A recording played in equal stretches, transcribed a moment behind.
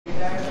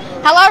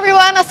Hello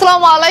everyone,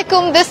 Assalamu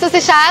alaikum. This is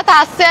Ishayat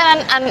Hassan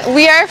and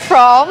we are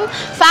from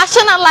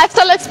Fashion and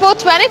Lifestyle Expo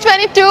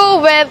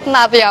 2022 with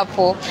Nadia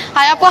Apu.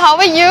 Hi Apu, how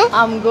are you?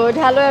 I'm good.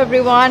 Hello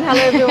everyone.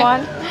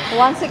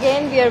 Once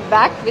again, we are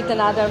back with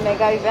another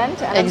mega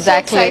event and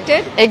Exactly. I'm so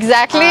excited.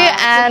 Exactly.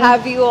 And to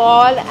have you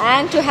all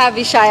and to have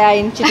Ishaya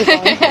in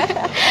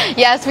Chattogram.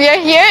 Yes, we are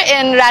here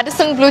in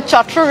Radisson Blue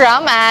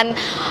Chattogram and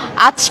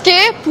আজকে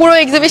পুরো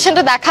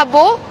এক্সিবিশনটা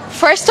দেখাবো.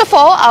 First of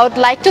all, I would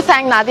like to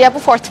thank Nadia Apu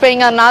for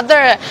throwing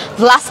another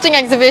lasting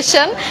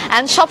exhibition.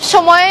 And সব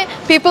সময়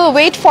people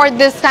wait for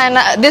this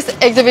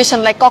exhibition,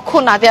 like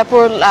কখন Nadia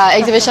Apuর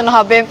exhibition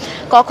হবে,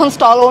 কখন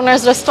stall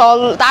owners stall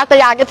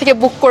তাড়াতাড়ি আগে থেকে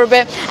book করবে.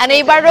 And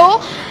এইবারও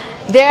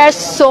there are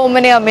so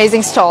many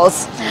amazing stalls.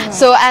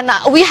 So and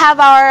we have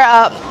our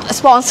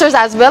sponsors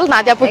as well.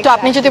 Nadia Apu,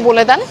 আপনি যদি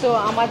বলে দেন. So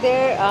আমাদের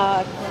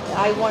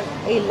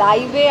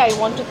I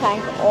want to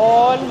thank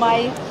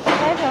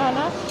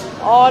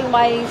all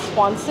my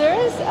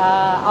sponsors.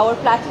 Our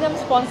platinum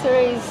sponsor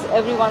is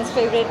everyone's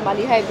favorite,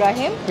 Maliha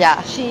Ibrahim. Yeah.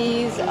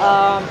 She's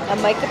a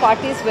makeup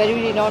artist, very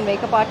renowned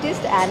makeup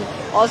artist, and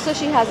also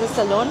she has a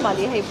salon,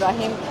 Maliha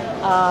Ibrahim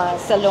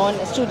Salon,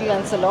 Studio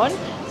and Salon.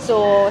 So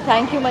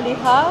thank you,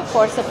 Maliha,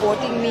 for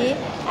supporting me.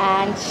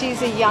 And she's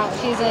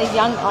a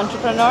young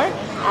entrepreneur,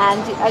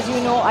 and as you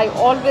know, I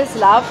always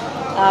love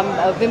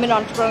women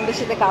entrepreneurs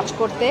সাথে কাজ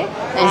করতে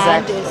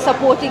and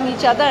supporting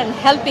each other and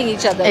helping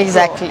each other.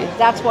 Exactly. So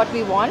that's what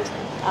we want.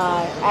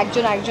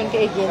 একজন একজনকে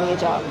এগিয়ে নিয়ে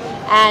যাওয়া.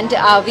 And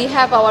we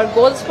have our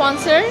gold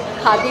sponsor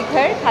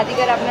Khadighar.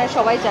 Khadighar আপনারা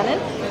সবাই জানেন,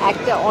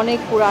 একটা অনেক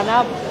পুরানা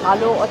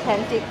ভালো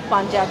অথেন্টিক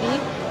পাঞ্জাবি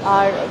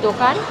আর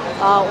দোকান.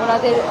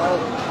 ওনাদের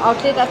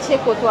আউটলেট আছে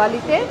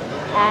কোতোয়ালিতে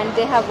and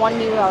they have one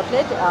new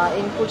outlet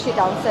in Kulshi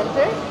Town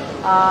Center.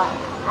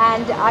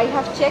 And I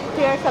have checked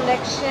their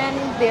collection,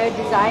 their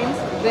designs,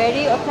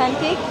 very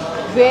authentic,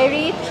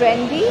 very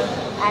trendy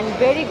and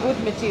very good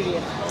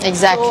material.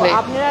 Exactly. So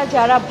আপনারা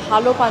যারা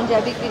ভালো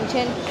পাঞ্জাবি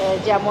কিনছেন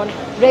যেমন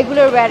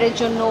রেগুলার ওয়্যারের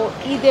জন্য,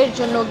 ঈদের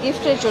জন্য,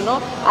 গিফটের জন্য,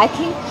 I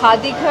think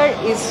Khadighar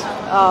is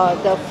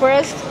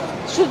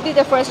should be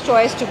the first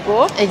choice to go.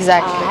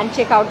 Exactly. And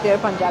check out their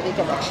Punjabi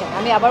collection.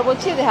 আমি আবার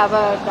বলছি, they have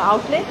an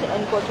outlet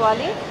in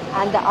Kotwali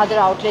and the other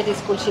outlet is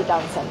Kulshi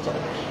Town Center.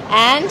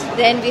 And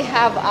then we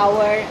have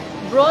our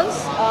bronze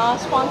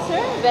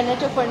sponsor,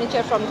 Veneto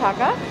Furniture from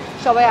Dhaka.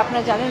 সবাই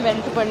আপনারা জানেন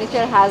Veneto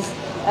Furniture has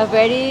a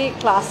very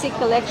classic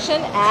collection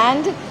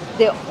and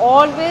they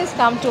always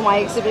come to my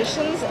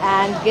exhibitions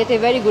and get a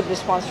very good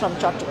response from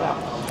Chattogram.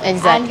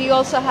 Exactly. And we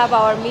also have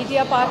our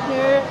media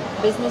partner,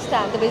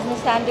 the Business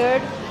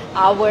Standard,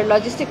 our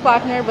logistic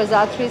partner,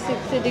 Bazaar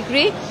 360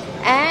 Degree,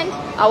 and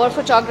our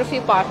photography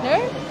partner,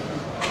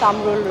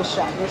 Kamrul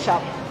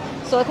Rushab.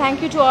 So thank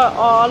you to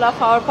all of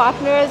our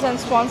partners and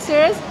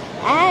sponsors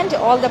and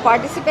all the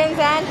participants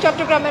and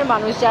চট্টগ্রামের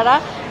মানুষ যারা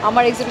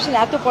আমার exhibition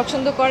এত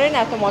পছন্দ করেন,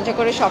 এত মজা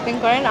করে শপিং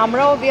করেন.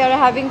 আমরাও we are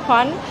having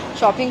fun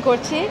shopping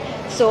করছি.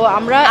 সো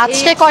আমরা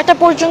আজকে কয়টা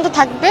পর্যন্ত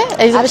থাকবে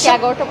এক্সিবিশন?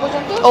 11টা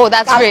পর্যন্ত. Oh,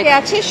 that's great. আজকে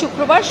আছে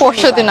শুক্রবার,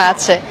 পরশুদিন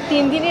আছে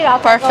 3 দিনই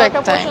রাত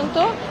 11টা পর্যন্ত.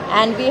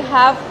 and we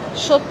have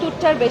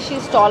 70টার বেশি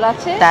স্টল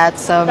আছে.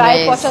 That's amazing. প্রায়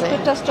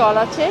 75টা স্টল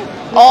আছে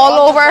all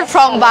over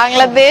from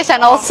Bangladesh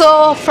and also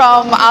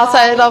from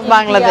outside of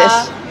Bangladesh.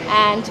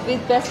 And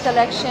with best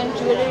collection,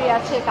 jewelry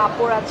ache,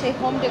 kapor ache,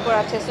 home decor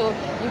ache, so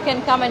you can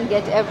come and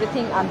get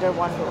everything under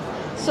one roof.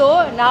 So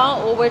now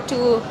over to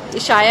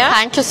Ishaya.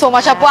 Thank you so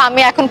much, Apu.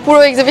 আমি এখন পুরো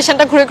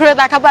এক্সিবিশনটা ঘুরে ঘুরে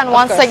দেখাবো and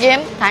once again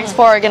thanks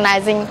for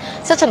organizing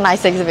such a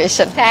nice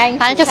exhibition.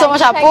 Thank you so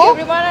much, Apu. Thank you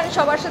everyone, and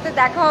সবার সাথে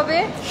দেখা হবে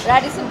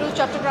Radisson Blue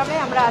চট্টগ্রামে.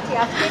 আমরা আছি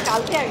আজকে,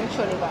 কালকে আর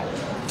শনিবার.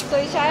 So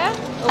Ishaya,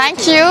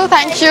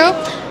 thank you.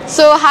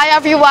 So hi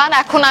everyone,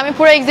 এখন আমি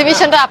পুরো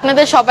এক্সিবিশনটা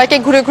আপনাদের সবাইকে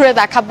ঘুরে ঘুরে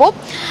দেখাবো.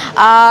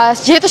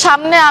 যেহেতু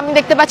সামনে আমি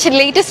দেখতে পাচ্ছি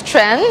লেটেস্ট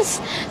ট্রেন্ডস,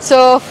 সো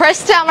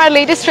ফার্স্টে আমরা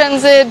লেটেস্ট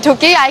ট্রেন্ডসে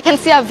ঢুকি. I can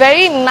see a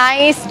very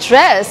nice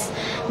dress.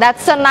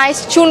 That's a nice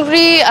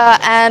jewelry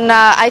and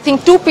I think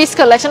 2-piece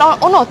collection.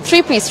 Oh no,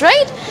 3-piece,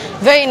 right?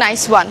 Very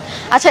nice one.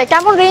 আচ্ছা,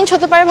 কেমন রেঞ্জ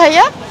হতে পারে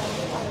ভাইয়া?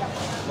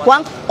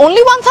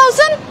 Only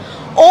 1000?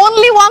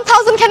 Only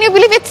 1000? Can you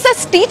believe it's a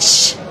stitch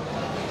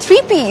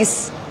 3-piece?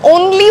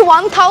 Only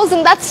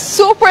 1000. That's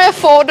super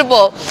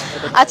affordable.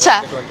 Acha.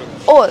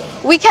 Oh,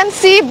 we can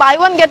see buy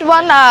one get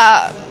one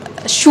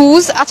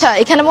shoes. Acha,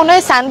 এখানে মনে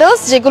হয় sandals,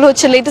 যেগুলো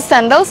হচ্ছে লেটেস্ট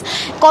স্যান্ডেলস.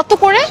 কত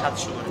করে?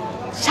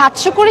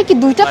 700 করে কি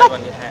দুইটা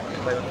পাচ্ছি?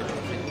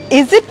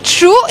 Is it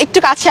true? একটু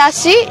কাছে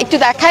আসি, একটু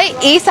দেখাই.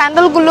 এই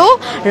স্যান্ডেলগুলো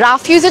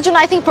রাফ ইউজের জন্য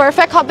I think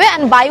পারফেক্ট হবে.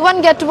 and buy one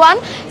get one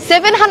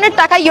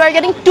 700 টাকা you are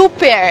getting 2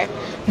 pair.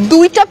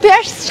 দুইটা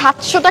পেয়ার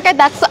 700 টাকায়.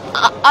 That's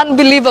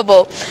unbelievable.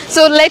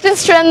 সো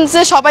লেটেস্ট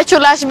ট্রেন্ডসে সবাই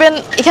চলে আসবেন,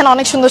 এখানে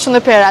অনেক সুন্দর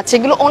সুন্দর পেয়ার আছে,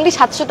 এগুলো অনলি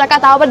 700 টাকা,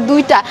 তাও আবার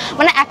দুইটা,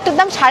 মানে একটার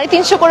দাম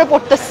 350 করে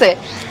পড়তেছে.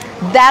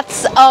 That's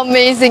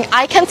amazing.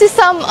 I can see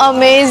some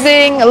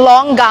amazing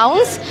long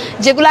গাউনস,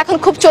 যেগুলো এখন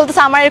খুব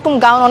চলতেছে. আমার এরকম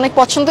গাউন অনেক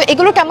পছন্দ.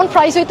 এগুলো কেমন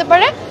প্রাইস হইতে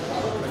পারে?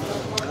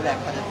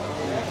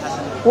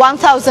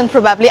 1000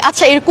 প্রবাবলি।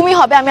 আচ্ছা এরকমই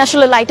হবে, আমি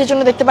আসলে লাইটের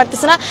জন্য দেখতে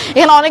পারতেছি না।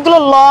 এখানে অনেকগুলো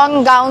লং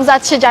গাউনস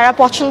আছে যারা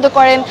পছন্দ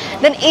করেন।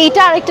 দেন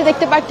এইটা আরেকটা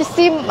দেখতে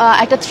পারতেছি,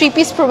 একটা 3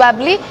 পিস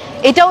প্রবাবলি,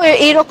 এটাও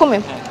এইরকমই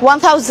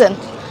 1000।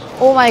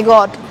 ও মাই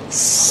গড,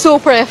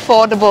 সুপার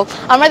অ্যাফোর্ডেবল।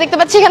 আমরা দেখতে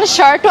পাচ্ছি এখানে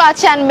শার্টও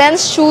আছে অ্যান্ড মেন্স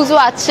শুজও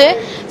আছে।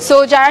 সো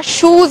যারা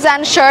শুজ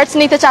অ্যান্ড শার্টস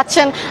নিতে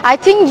চাচ্ছেন, I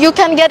think you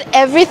can get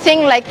everything,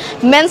 like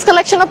men's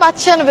কালেকশনও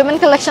পাচ্ছেন, উইমেন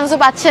কালেকশনসও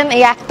পাচ্ছেন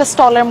এই একটা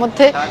স্টলের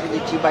মধ্যে।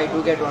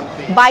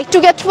 By to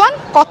get one.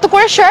 কত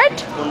করে শার্ট?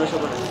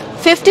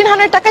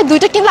 1500 টাকায়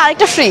দুইটা কিনলে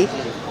আরেকটা ফ্রি।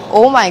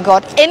 ও মাই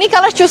গড, এনি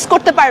কালার চুজ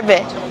করতে পারবে।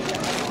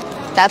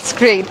 That's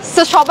great.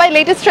 So সবাই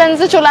লেটেস্ট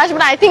ট্রেন্ডসে চলে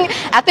আসবেন। আই থিঙ্ক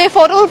এত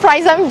এফোর্ডেবল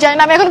প্রাইস আমি জানি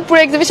না, আমি এখন পুরো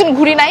এক্সিবিশন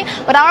ঘুরি নাই,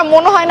 বাট আমার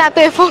মনে হয় না এত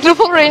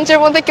এফোর্ডেবল রেঞ্জের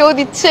মধ্যে কেউ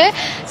দিচ্ছে।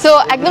 সো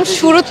একদম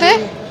শুরুতে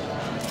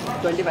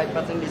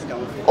 25%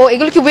 ডিসকাউন্ট। ও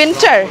এগুলো কি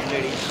উইন্টার?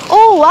 ও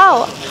ওয়াও,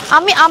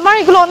 আমার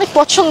এগুলো অনেক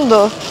পছন্দ।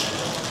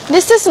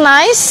 This is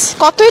nice.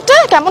 কত এটা,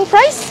 কেমন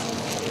প্রাইস?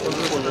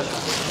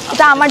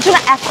 এটা আমার জন্য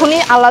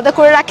এখনই আলাদা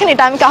করে রাখেন,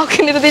 এটা আমি কাউকে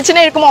নিতে দিচ্ছি না।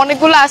 এরকম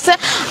অনেকগুলো আছে।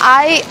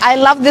 I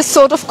love this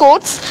sort of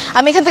quotes.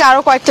 আমি এখান থেকে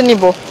আরো কয়েকটা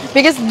নিব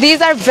because these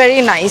are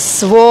very nice.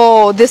 O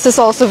this is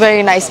also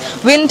very nice.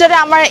 উইন্টারে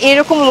আমার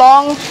এরকম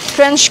লং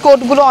ট্রেঞ্চ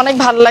কোটগুলো অনেক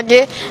ভালো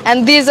লাগে অ্যান্ড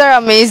দিজ আর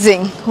অ্যামেজিং।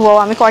 ও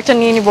আমি কয়েকটা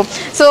নিয়ে নিব।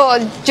 সো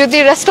যদি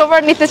রেস্ট ওভার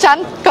নিতে চান,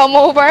 কাম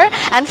ওভার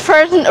অ্যান্ড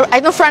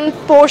একদম ফ্রন্ট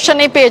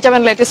পোর্শনে পেয়ে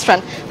যাবেন latest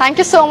trend. Thank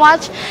you so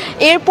much.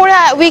 এরপরে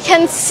we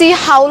can see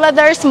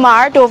Howlader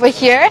smart over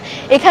here.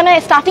 এখানে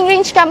স্টার্টিং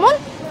রেঞ্জ কেমন?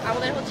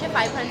 আমাদের হচ্ছে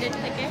 500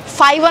 থেকে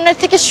 500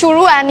 থেকে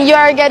শুরু and you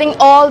are getting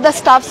all the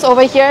stuffs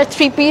over here.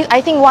 3 piece, I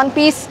think 1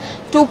 piece,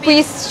 2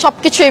 piece, সব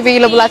কিছু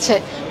অ্যাভেলেবল আছে।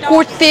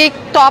 Kurti,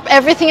 top,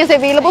 everything is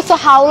available. So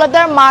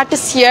Howlader mart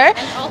is here.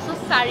 Also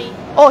sari.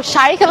 ও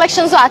শাড়ি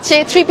কালেকশনসও আছে,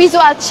 3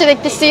 পিসও আছে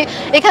দেখতেছি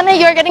এখানে।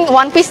 You are getting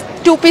 1 piece,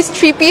 2 piece,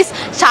 3 piece,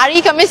 sari,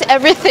 kameez,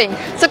 everything.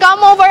 So come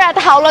over at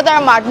Howlader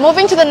mart.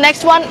 Moving to the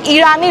next one,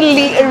 Irani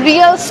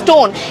real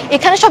stone.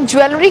 এখানে সব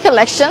জুয়েলারি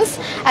কালেকশনস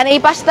অ্যান্ড এই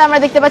পাশে আমরা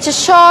দেখতে পাচ্ছি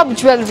সব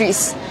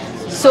jewellers.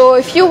 So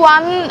if you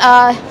one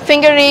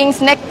finger Rings,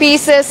 neck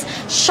pieces,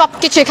 সব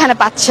কিছু এখানে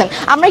পাচ্ছেন।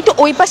 আমরা একটু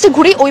ওই পাশে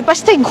ঘুরি, ওই পাশ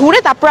থেকে ঘুরে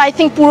তারপর আই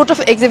থিঙ্ক পুরোটা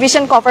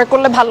এক্সিবিশন কভার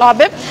করলে ভালো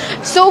হবে।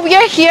 So we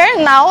are here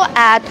now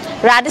at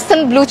Radisson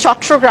blue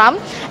Chittagong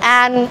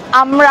and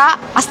আমরা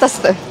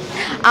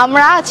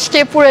আমরা আজকে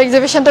পুরো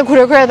এক্সিবিশনটা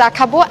ঘুরে ঘুরে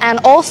দেখাবো অ্যান্ড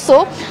অলসো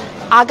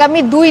আগামী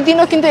 2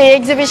 দিনও কিন্তু এই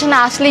এক্সিবিশনে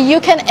আসলে you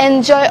can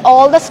enjoy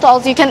all the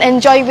stalls, you can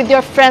enjoy with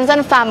your friends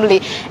and family.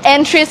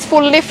 Entry is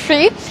fully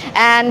free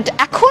and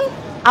এখন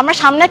আমরা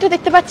সামনে একটা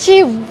দেখতে পাচ্ছি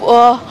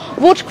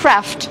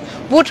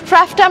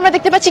উডক্রাফটে আমরা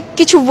দেখতে পাচ্ছি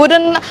কিছু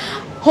wooden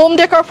home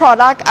decor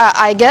product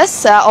I guess.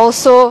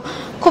 Also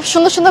খুব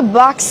সুন্দর সুন্দর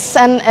box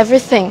and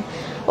everything.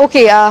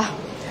 Okay,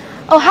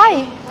 oh hi,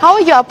 how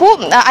are you Apu?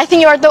 I think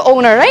you are the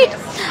owner, right?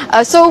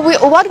 So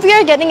what we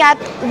are getting at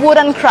wood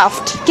and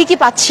craft, কি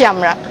পাচ্ছি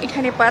আমরা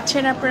এখানে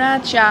পাচ্ছেন আপনারা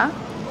চা,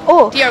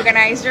 oh T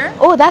organiser.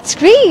 oh that's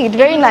great,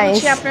 very nice.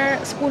 হচ্ছে আপনার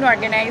spoon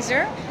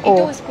organiser, oh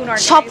এটাও স্পুন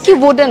অর্গানাইজার। সব কি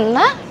wooden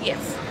না?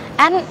 Yes.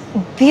 And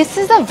this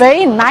is a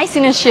very nice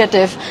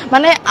initiative.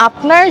 মানে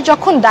আপনার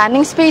যখন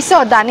ডাইনিং স্পেসে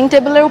ও ডাইনিং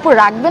টেবিলের উপর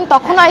রাখবেন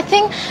তখন আই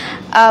থিঙ্ক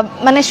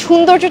মানে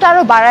সৌন্দর্যটা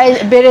আরো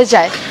বেড়ে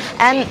যায়।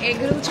 And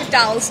এগুলো হচ্ছে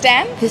towel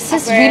stand. this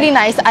is really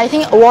nice. I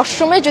think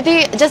ওয়াশরুমে যদি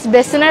জাস্ট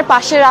বেসিনের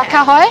পাশে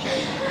রাখা হয়,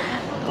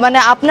 মানে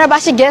আপনার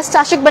বাসায় গেস্ট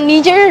আসুক বা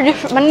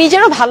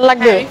নিজেরও ভালো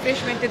লাগবে,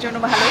 রিফ্রেশমেন্টের জন্য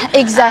ভালো।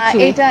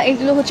 এক্স্যাক্টলি।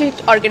 এগুলো হচ্ছে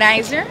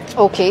অর্গানাইজার,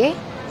 ওকে,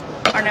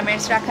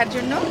 অর্নামেন্টস রাখার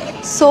জন্য।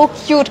 So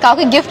cute.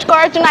 কাউকে গিফট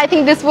করার জন্য I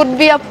think this would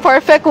be a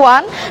perfect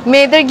one.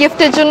 মেয়েদের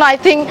গিফটের জন্য আই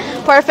থিঙ্ক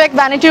পারফেক্ট।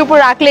 ভ্যানিটির উপর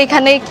রাখলে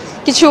এখানে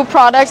কিছু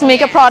প্রোডাক্টস,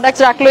 মেকআপ প্রোডাক্টস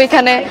রাখলো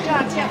এখানে। এটা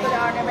আছে আপনাদের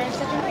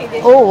অর্নামেন্টসের জন্য।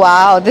 ও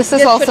wow, this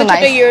is also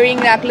nice. ছোট ইয়ারিং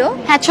রাখলো।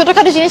 হ্যাঁ,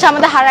 ছোটখাটো জিনিস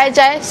আমাদের হারায়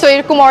যায়, সো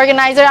এরকম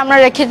অর্গানাইজার আমরা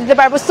রেখে দিতে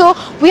পারবো। So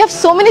we have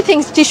so many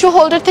things, tissue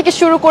holder থেকে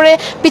শুরু করে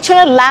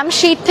পিছনের ল্যাম্প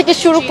শিট থেকে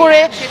শুরু করে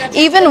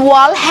ইভেন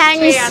ওয়াল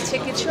হ্যাংস আছে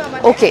কিছু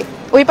আমাদের। ওকে,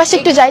 ওই পাশে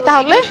একটু যাই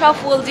তাহলে। সব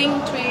folding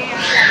tray.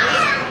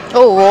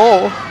 O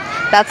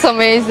that's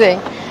amazing.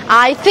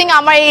 I think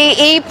আমার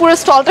এই পুরো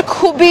স্টলটা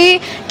খুবই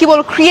কি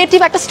বলবো ক্রিয়েটিভ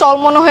একটা স্টল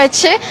মনে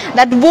হয়েছে।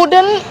 দ্যাট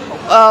উডেন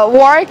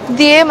ওয়ার্ক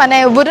দিয়ে, মানে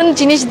উডেন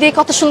জিনিস দিয়ে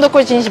কত সুন্দর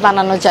করে জিনিস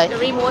বানানো যায়।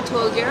 রিমোট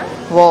হোল্ডার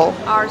ও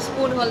আর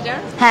স্পুন হোল্ডার।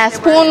 হ্যাঁ,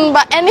 স্পুন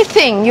বা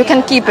anything you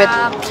can keep it.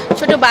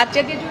 ছোট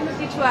বাচ্চাদের জন্য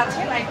কিছু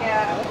আছে like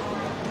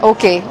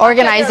okay,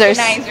 organisers.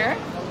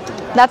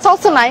 That's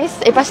also nice.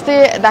 এই পাশ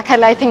দিয়ে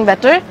দেখাইলে I think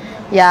better.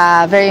 Yeah,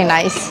 very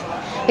nice.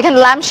 এখানে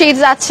ল্যাম্প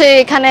শেডস আছে,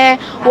 এখানে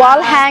ওয়াল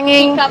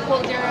হ্যাঙ্গিং। কাপ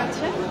হোল্ডার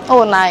আছে। ও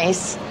নাইস।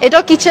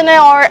 এটাও কিচেনে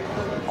অর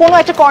কোনো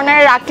একটা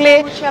কর্নারে রাখলে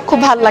খুব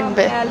ভালো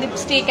লাগবে।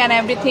 Lipstick and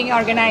everything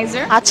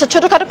organiser. আচ্ছা,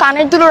 ছোটখাটো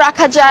কানের দুলও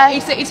রাখা যায়।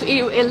 ইটস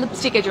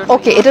লিপস্টিকের জন্য।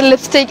 ওকে, এটা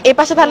লিপস্টিক। এই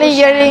পাশে তাহলে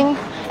earring,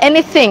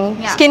 anything,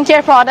 skin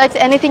care products,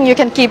 anything you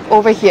can keep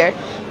over here.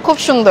 খুব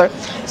সুন্দর।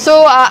 So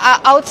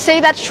I would say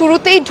that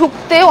শুরুতেই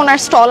ঢুকতে ওনার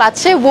স্টল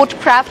আছে উড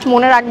ক্রাফট,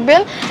 মনে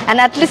রাখবেন অ্যান্ড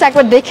অ্যাটলিস্ট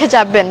একবার দেখে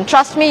যাবেন।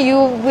 Trust me, you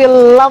will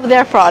love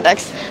there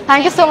products.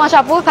 Thank you so much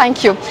আপু, থ্যাংক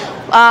ইউ।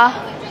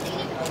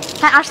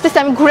 হ্যাঁ, আসতেছি,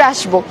 আমি ঘুরে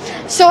আসবো।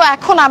 সো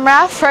এখন আমরা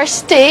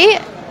ফার্স্টেই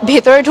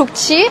ভেতরে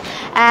ঢুকছি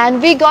and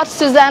we got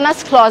Susanna's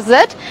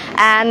closet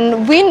and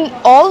we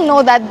all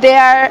know that they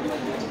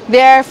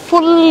are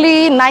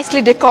fully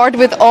nicely decorated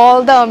with all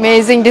the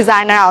amazing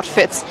designer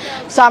outfits.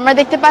 So আমরা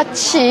দেখতে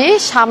পাচ্ছি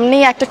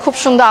সামনেই একটা খুব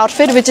সুন্দর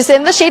outfit which is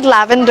in the shade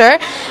lavender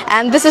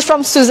and this is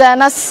from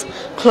Susanna's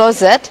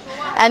closet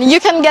and you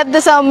can get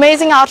this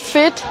amazing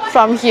outfit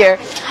from here.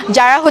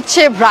 যারা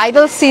হচ্ছে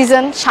bridal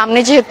season সামনে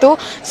যেহেতু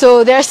so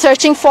they are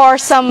searching for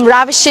some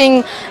ravishing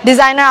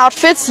designer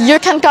outfits, you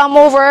can come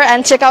over and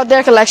check out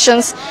their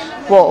collections.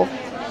 Whoa,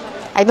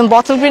 একদম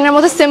bottle green এর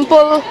মধ্যে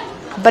simple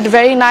but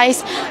very nice.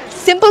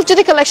 Simple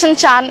যদি collection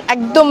চান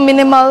একদম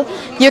minimal,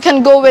 you can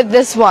go with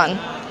this one.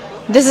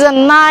 This is a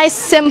nice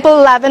simple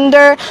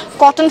lavender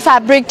cotton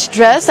fabric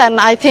dress and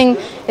I think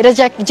এটা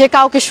যে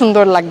কাউকে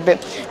সুন্দর লাগবে.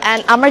 And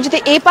আমরা যদি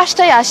এই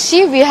পাশটায় আসি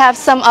we have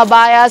some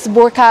abayas,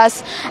 burqas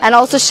and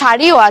also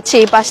শাড়িও আছে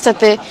এই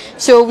পাশটাতে.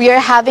 So we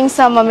are having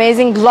some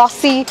amazing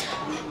glossy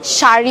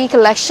shari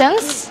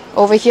collections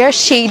over here,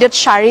 shaded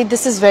shari.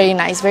 This is very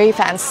nice, very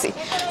fancy.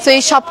 So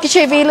এই সব কিছু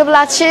available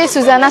আছে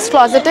Susanna's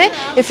closet A.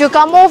 If you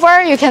come over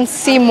you can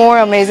see more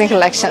amazing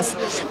collections.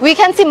 We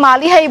can see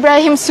Maliha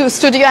Ibrahim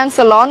Studio and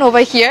Salon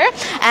over here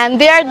and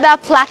they are the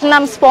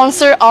platinum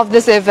sponsor of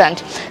this event.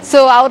 So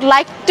I would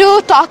like to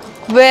talk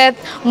with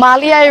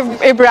Maliha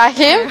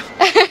Ibrahim.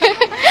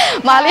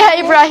 Maliha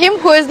Ibrahim,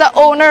 who is the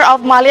owner of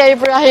Maliha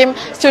Ibrahim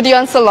Studio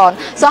and Salon.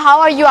 So how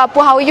are you, Apu?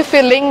 How are you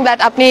feeling that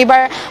আপনি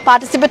এবার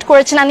participate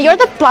করেছেন and you're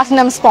the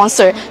platinum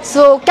sponsor?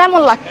 So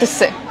কেমন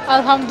লাগতেছে?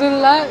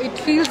 Alhamdulillah, it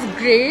feels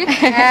great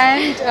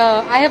and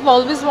I have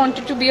always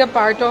wanted to be a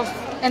part of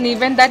an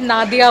event that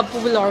Nadia Apu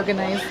will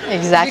organize.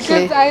 Exactly.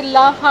 Because I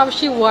love how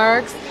she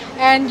works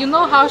and you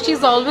know how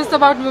she's always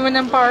about women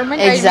empowerment.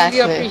 Exactly. I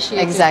really appreciate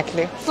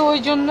Exactly. it. So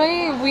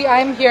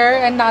I'm here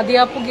and Nadia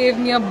Apu gave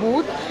me a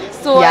booth.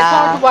 So I Yeah.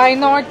 thought why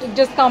not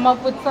just come up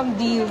with some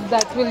deals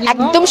that will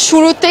একদম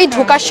শুরুতেই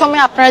ঢোকার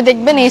সময় আপনারা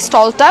দেখবেন এই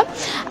স্টলটা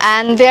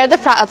and they are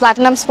the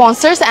platinum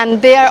sponsors and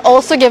they are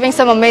also giving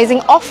some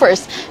amazing offers.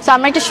 So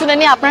আমরা একটু শুনে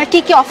নিই আপনারা কি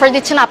কি অফার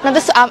দিচ্ছেন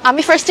আপনাদের.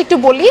 আমি ফার্স্ট একটু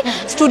বলি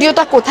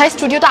স্টুডিওটা কোথায়,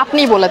 স্টুডিওটা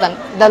আপনিই বলে দেন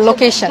the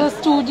location. The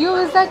studio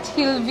is at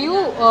Hillview,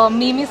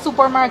 Mimi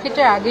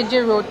supermarketer আগের যে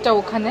রোডটা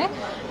ওখানে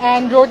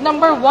and road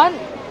number 1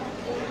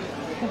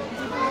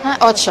 হ্যাঁ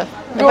আচ্ছা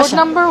Road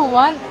number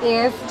 1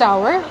 AS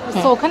Tower.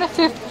 So ওখানে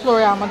 5th floor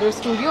এ আমাদের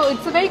studio.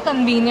 It's a very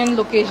convenient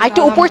location.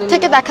 একটু উপর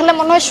থেকে দেখালে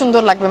মনে হয়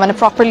সুন্দর লাগবে, মানে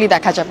প্রপারলি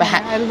দেখা যাবে.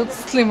 হ্যাঁ I look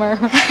slimmer.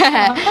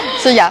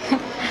 So yeah.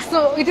 So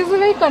it is a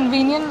very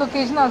convenient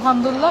location,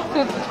 alhamdulillah,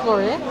 5th floor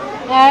A.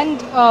 And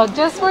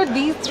just for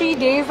these 3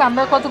 days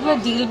আমরা কতগুলো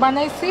ডিল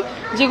বানাইছি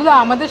যেগুলো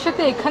আমাদের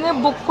সাথে এখানে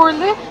বুক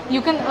করলে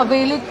you can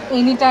avail it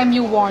anytime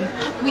you want.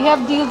 We have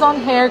deals on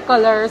hair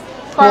colors,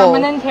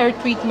 permanent hair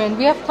treatment.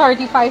 We have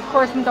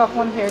 35% off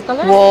on hair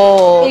colors.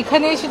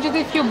 এখানে এসে যদি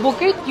if you book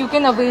it, you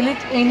can avail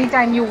it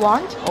anytime you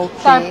want.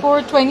 তারপর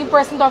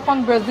 20% off on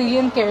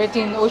Brazilian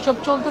keratin. ওইসব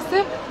চলতেছে.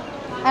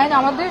 And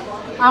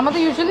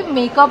আমাদের usually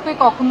মেকআপে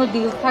কখনো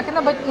deals থাকে না,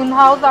 but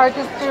in-house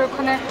artistes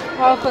ওখানে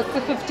off আছে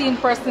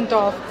 15%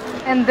 off.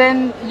 And then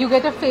you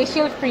get a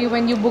facial free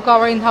when you book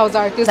our in-house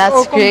artist.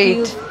 That's great.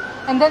 Deals.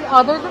 And then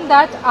other than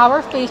that, our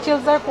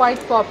facials are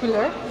quite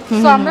popular.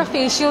 So আমরা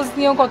facials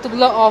নিয়েও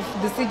কতগুলো of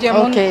দিছি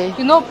যেমন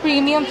you know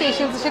premium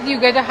facials সাথে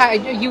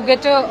you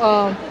get a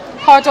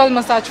hot oil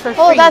massage for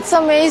free. Oh, that's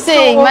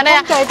amazing. মানে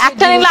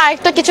একটা নিলে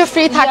আরেকটা কিছু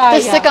ফ্রি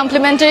থাকতেছে,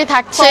 কমপ্লিমেন্টারি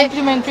থাকছে.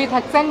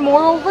 And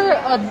moreover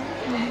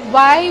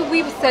why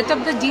we've set up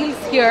the deals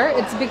here,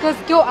 it's because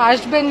কেউ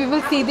আসবে and we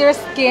will see their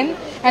skin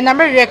and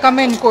আমরা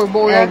recommend করব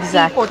ওরা কি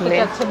করতে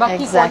চাচ্ছে বা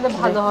কি করলে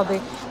ভালো হবে,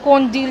 কোন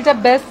ডিলটা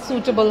বেস্ট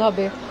সুটেবল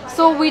হবে.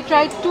 So we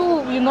try to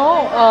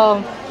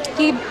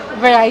keep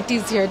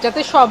varieties here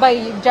যাতে সবাই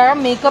যারা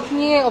মেকআপ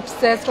নিয়ে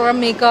obsessed ওরা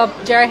মেকআপ,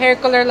 যারা hair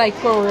color like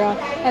করে ওরা,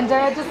 and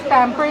যারা just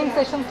pampering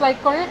sessions like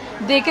করে,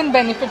 they can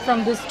benefit from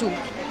this too.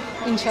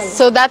 Inshallah.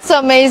 So that's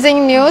amazing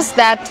news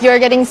that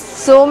you're getting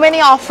so many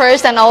offers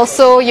and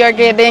also you're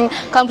getting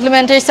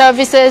complimentary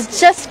services.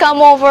 Just come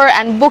over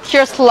and book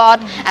your slot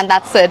and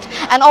that's it.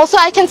 And also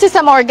I can see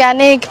some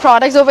organic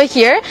products over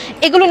here.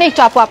 এগুলো নিয়ে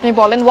একটু আপনি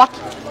বলেন, what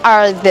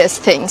are these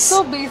things?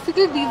 So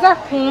basically these are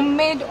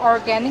homemade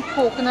organic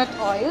coconut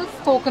oils.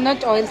 Coconut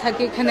oil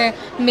থাকে এখানে,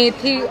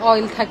 methi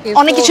oil থাকে,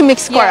 অনেক কিছু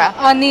মিক্স করা,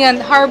 onion,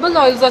 herbal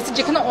oils আছে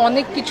যেখানে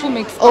অনেক কিছু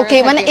মিক্স করা. ওকে,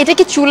 মানে এটা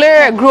কি চুলের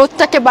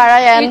গ্রোথটাকে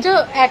বাড়ায়? এটা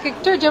এক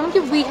একটা যেমন কি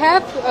we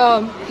have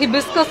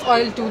hibiscus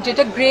oil too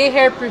যেটা gray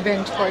hair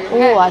prevent করে.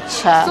 ও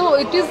আচ্ছা. So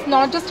it is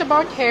not just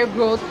about hair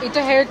growth,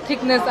 এটা hair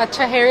thickness,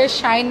 আচ্ছা hair এর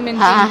shine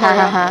maintain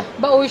করা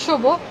বা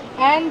ওইসবও.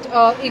 And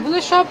এগুলো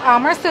সব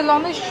আমার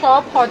সেলনে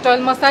সব hot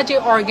oil massage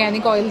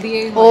organic oil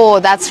দিয়ে. ও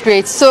দ্যাটস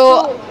গ্রেট. সো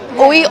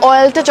ওই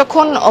অয়েলটা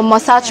যখন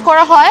মাসাজ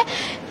করা হয়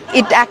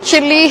it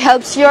actually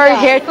helps your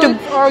hair to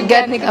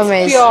get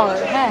amazed. Pure.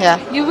 Yeah.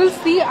 You will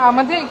see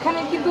আমাদের এখানে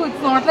কিন্তু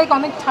it's not like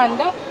অনেক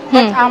ঠান্ডা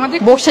but আমাদের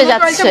বসে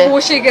যাচ্ছে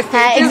বসে গেছে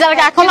হ্যাঁ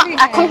এক্স্যাক্টলি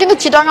এখন কিন্তু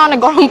চিটাগাং অনেক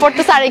গরম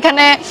পড়তেছে আর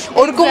এখানে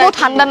ওরকমও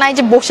ঠান্ডা নাই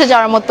যে বসে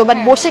যাওয়ার মতো বাট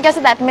বসে গেছে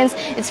that means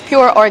it's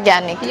pure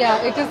organic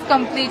yeah it is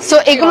complete so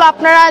এগুলো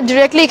আপনারা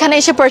ডিরেক্টলি এখানে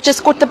এসে পারচেজ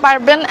করতে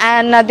পারবেন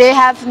and they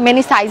have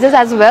many sizes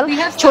as well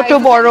ছোট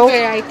বড়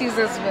varieties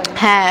as well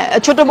হ্যাঁ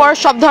ছোট বড়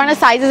সব ধরনের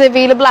সাইজেস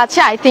अवेलेबल আছে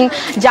আই থিংক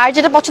যার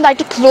যেটা পছন্দ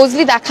একটু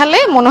ক্লোজলি দেখালে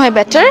মনে হয়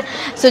বেটার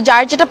সো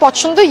যার যেটা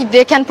পছন্দ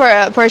দে ক্যান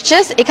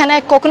পারচেজ এখানে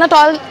কোকোনাট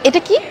অয়েল এটা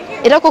কি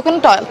এটা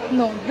coconut oil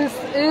no this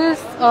is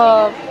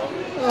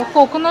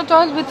coconut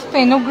oil with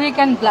fenugreek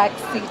and black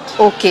seed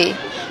okay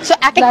so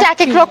এক একটা এক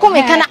এক রকম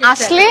এখানে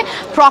আসলে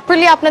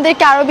প্রপারলি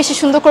আপনাদেরকে আরো বেশি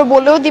সুন্দর করে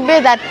বলেও দিবে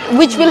that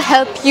which will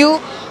help you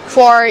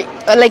for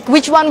like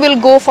which one will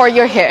go for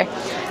your hair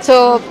so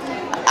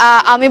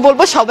আমি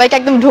বলবো সবাইকে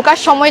একদম ঢোকার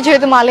সময়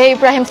যেহেতু মালিয়া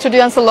ইব্রাহিম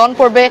স্টুডিও এন্ড সালন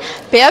পড়বে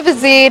pay a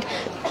visit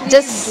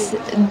just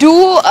do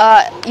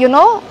you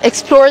know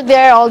explore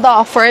there all the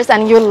offers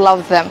and you'll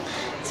love them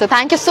so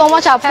thank you so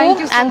much Apu Thank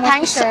you so and much,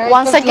 thanks Sarah.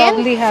 once It was again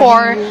lovely having for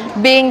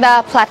you. being the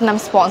platinum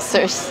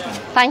sponsors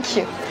thank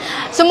you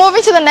so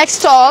moving to the next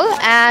stall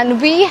and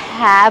we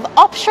have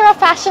Opshara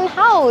Fashion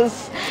House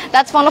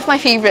that's one of my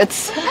favorites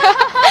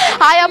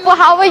hi Apu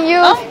how are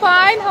you I'm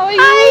fine. How are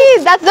you? hi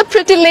that's the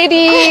pretty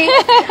lady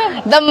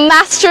the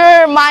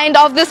mastermind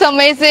of this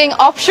amazing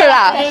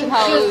Opshara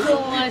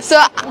so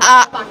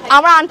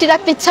আমার aunty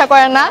ডাকতে ইচ্ছা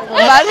করে না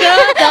but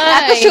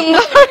এত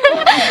সুন্দর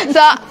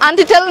so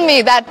auntie tell me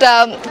that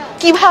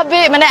কিভাবে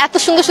মানে এত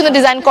সুন্দর সুন্দর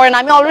ডিজাইন করেন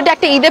আমি অলরেডি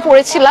একটা ঈদে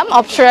পরেছিলাম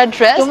অপসরা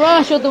ড্রেস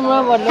তোমরা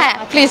বলো হ্যাঁ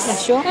প্লিজ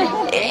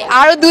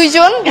আরো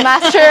দুইজন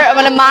মাস্টার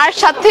মানে মার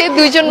সাথে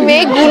দুইজন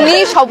মেয়ে গুণী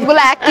সবগুলো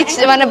এক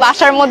মানে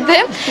বাসার মধ্যে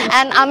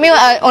এন্ড আমি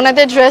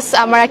ওনাদের ড্রেস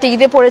আমার একটা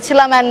ঈদে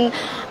পরেছিলাম এন্ড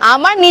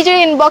আমার নিজের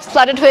ইনবক্স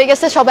ফ্লাডেড হয়ে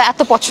গেছে সবাই এত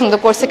পছন্দ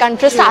করছে কারণ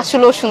ড্রেসটা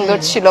আসলেও সুন্দর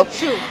ছিল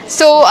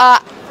সো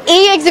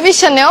এই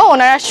এক্সিবিশনেও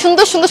ওনারা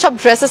সুন্দর সুন্দর সব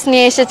ড্রেসেস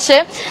নিয়ে এসেছে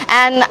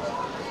এন্ড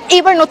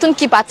এবার নতুন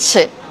কি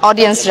পাচ্ছে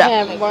অডিয়েন্সরা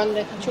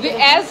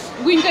As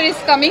winter is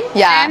coming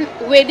Yeah. and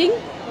wedding,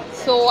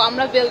 so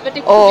আমরা velvet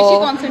একটু বেশি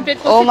concentrate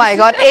করছি. ও মাই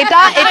গড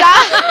এটা এটা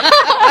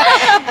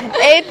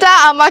এটা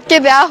আমাকে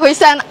দেয়া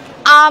হয়েছে and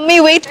আমি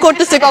ওয়েট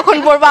করতেছি কখন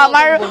পরবো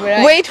আমার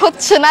ওয়েট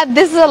হচ্ছে না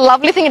this is a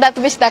lovely thing এটা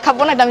তো বেশি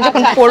দেখাবো না এটা আমি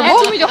যখন পরবো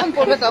তুমি যখন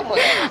পড়বে তখন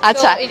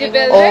আচ্ছা So, এই যে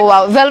ও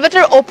velvet,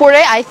 ভেলভেটের উপরে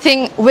আই থিংক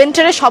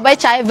উইন্টারে সবাই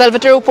চায়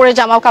ভেলভেটের উপরে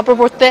জামা কাপড়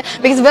পরতে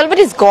because velvet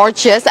is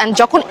gorgeous and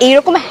যখন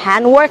এইরকম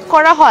হ্যান্ড ওয়ার্ক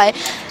করা হয়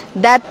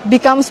that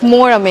becomes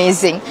more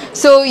amazing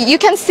so you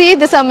can see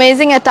this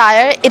amazing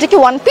attire এটা কি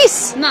one piece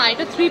না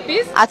এটা 3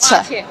 piece আচ্ছা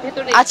আছে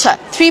ভেতরে আচ্ছা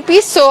 3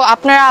 পিস সো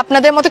আপনারা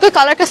আপনাদের মতো করে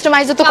কালার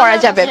কাস্টমাইজও তো করা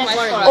যাবে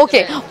ওকে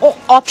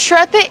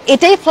অপশরাতে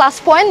এটাই plus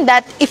point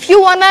that if you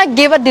ওয়ান্না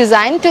give a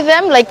design two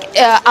them like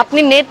আপনি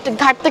নেট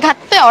ঘাটতে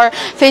ঘাটতে আর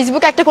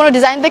ফেসবুকে একটা কোনো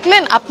ডিজাইন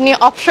দেখলেন আপনি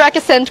অপশরাকে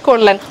সেন্ড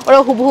করলেন ওরা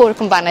হুবহু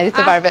ওরকম বানিয়ে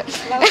দিতে পারবে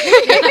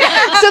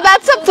so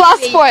that's a plus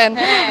point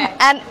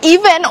and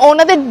even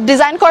ওনাদের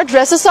ডিজাইন করা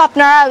ড্রেসেসও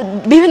আপনারা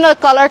বিভিন্ন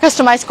কালার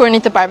কাস্টমাইজ করে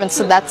নিতে পারবেন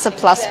so that's a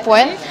plus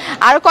point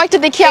আর কয়েকটা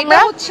দেখি আমরা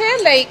এটা হচ্ছে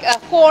লাইক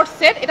কোট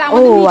সেট এটা ও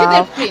আমাদের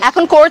নিজেদের print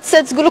এখন কোর্ট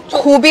সেটস গুলো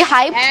খুবই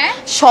হাইপ হ্যাঁ।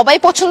 সবাই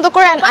পছন্দ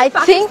করে এন্ড আই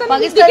থিংক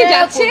পাকিস্তানের দিকে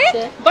যাচ্ছে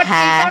বাট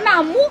হ্যাঁ। এটা না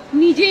আম্মু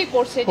নিজেই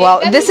করছে Wow,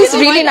 this is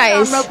really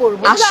nice.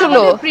 আসলে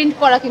প্রিন্ট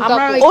করা কিন্তু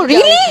ও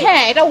রিয়েলি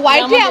হ্যাঁ এটা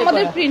হোয়াইটে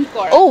আমাদের প্রিন্ট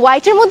করা ও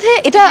হোয়াইটের মধ্যে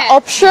এটা হ্যাঁ।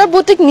 অপশরা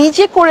বুটিক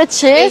নিজে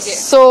করেছে এই যে।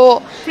 সো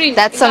Print,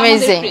 দ্যাটস এটা আমাদের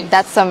amazing print.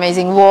 That's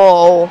amazing O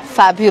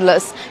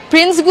fabulous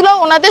prints গুলো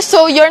ওনাদের so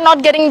you are not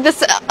getting this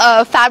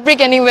fabric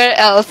anywhere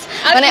else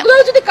আর মানে এগুলো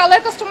যদি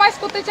কালার কাস্টমাইজ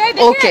করতে চাই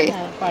দেখেন ওকে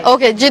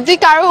ওকে যদি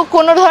কারো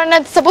কোনো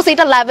ধরনের সাপোজ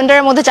এটা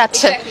ল্যাভেন্ডারের মধ্যে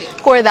যাচ্ছে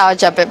করে দেওয়া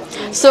যাবে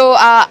সো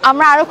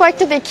আমরা আরো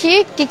কয়েকটা দেখি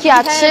কি কি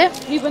আছে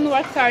ribbon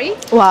work sari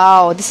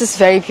Wow, this is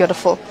very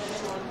beautiful.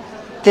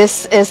 This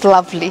is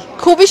lovely.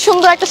 খুবই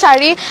সুন্দর একটা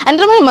শাড়ি and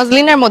এটা মানে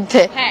মসলিনের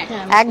মধ্যে হ্যাঁ।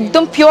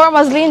 একদম পিওর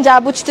মসলিন যা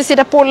বুঝতেছি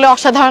এটা পরলে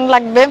অসাধারণ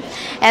লাগবে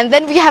and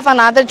then we have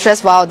another dress.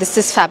 Wow, this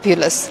is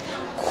fabulous.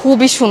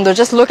 খুবই সুন্দর.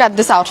 Just look at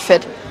this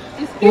outfit.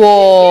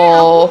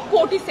 Wow.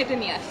 কোটি সেটে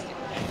নিয়ে আসছে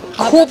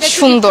খুব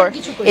সুন্দর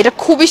এটা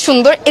খুবই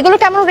সুন্দর এগুলো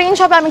কেমন রেঞ্জ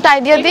হবে আমি একটা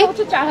আইডিয়া দিই এটা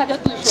হচ্ছে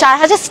 4200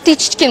 4000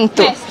 স্টিচড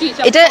কিন্তু হ্যাঁ,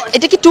 stitched, এটা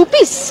এটা কি 2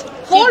 piece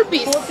 4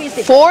 piece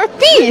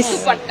 4 piece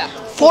dupatta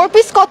 4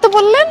 piece কত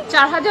বললেন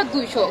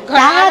 4200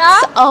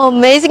 That's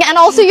amazing and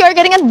also you are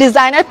getting a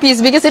designer piece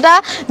because এটা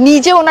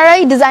নিজে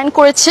ওনারাই ডিজাইন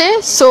করেছে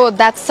so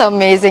that's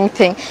amazing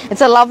thing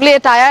it's a lovely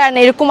attire and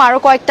এরকম আরো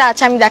কয়েকটা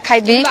আছে আমি দেখাই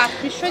দিই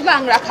 3800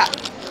 লাং রাখা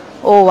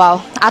oh wow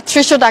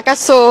 3800 টাকা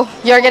so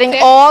you're getting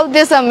all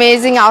these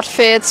amazing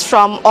outfits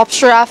from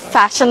Opshara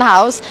Fashion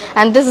House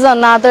and this is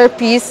another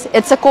piece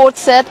it's a coat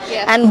set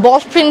Yes. and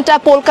ball print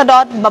polka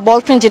dot বা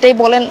ball print যেটাই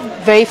বলেন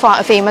very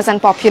famous and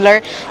popular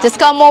just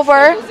come over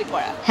Zardozi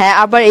করা। হ্যাঁ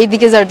আবার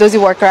এইদিকে zardozi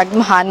work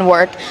একদম hand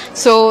work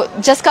so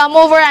just come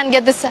over and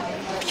get this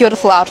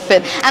beautiful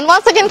outfit and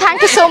once again thank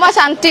you so much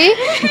auntie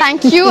thank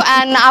you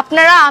and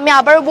আপনারা আমি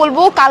আবারও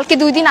বলবো কালকে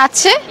 2 দিন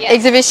আছে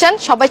এক্সিবিশন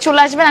সবাই চলে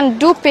আসবেন and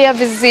do pay a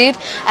visit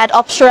at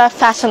Opshara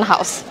Fashion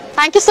House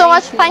Thank you so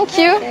much. Thank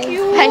you.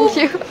 Thank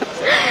you.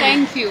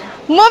 Thank you.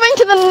 Moving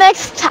to the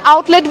next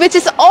outlet, which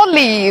is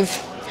Olive.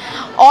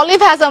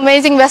 Olive has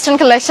amazing Western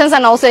collections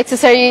and also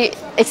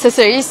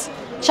accessories.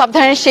 সব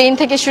ধরনের Shein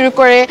থেকে শুরু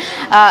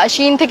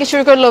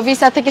করে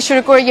Lovisa থেকে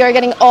শুরু করে you are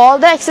getting all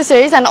the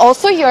accessories and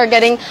also you are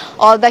getting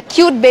all the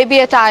cute baby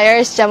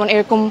attires যেমন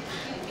এরকম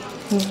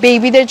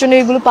বেবিদের জন্য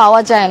এগুলো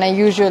পাওয়া যায় না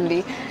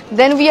usually.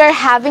 Then we are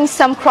having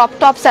some crop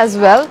tops as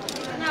well.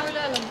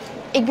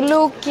 এগুলো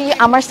কি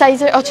আমার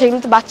সাইজের আচ্ছা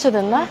এগুলো তো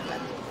বাচ্চাদের না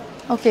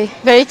ওকে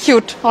ভেরি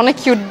কিউট অনেক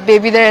কিউট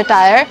বেবিদের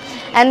অ্যাটায়ার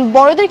এন্ড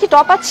বড়দের কি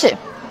টপ আছে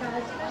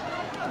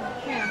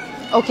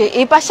ওকে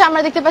এই পাশে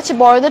আমরা দেখতে পাচ্ছি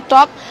বড়দের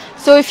top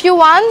so if you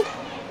want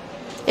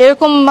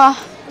এরকম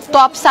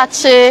টপস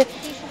আছে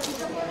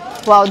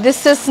ওয়াও দিস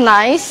ইজ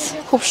নাইস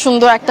খুব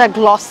সুন্দর একটা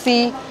গ্লসি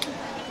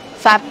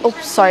ফ্যাব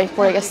সরি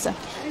পড়ে গেছে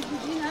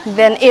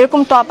দেন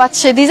এরকম টপ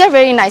আছে this are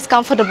very nice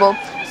comfortable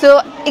so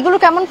এগুলো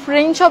কেমন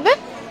রেঞ্জ হবে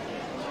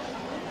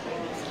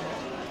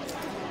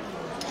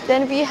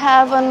Then we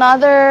have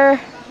another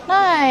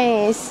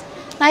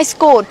nice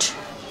coat.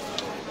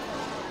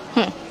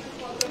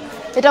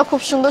 এটা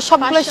খুব সুন্দর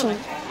সবগুলো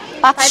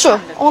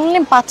 500 only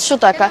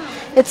 500 টাকা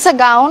it's a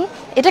gown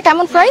এটা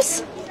কেমন প্রাইস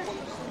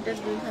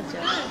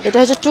এটা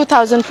হচ্ছে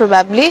 2000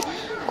 probably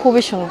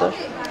খুবই সুন্দর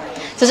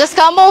so just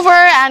come over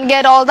and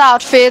get all the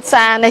outfits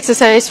and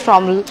accessories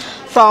from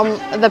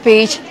the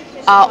page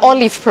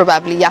Olive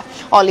probably yeah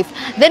Olive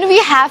then we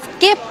have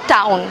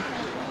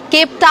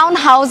Cape Town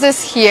houses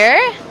here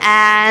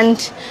and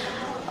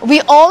we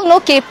all know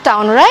Cape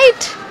Town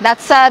right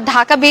that's a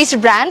Dhaka based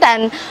brand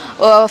and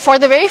for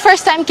the very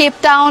first time Cape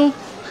Town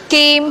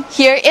came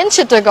here in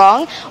Chattogram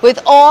with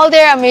all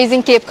their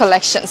amazing cape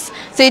collections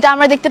so এটা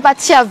আমরা দেখতে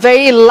পাচ্ছি a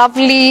very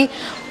lovely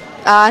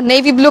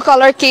navy blue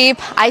color cape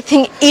I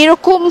think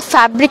এরকম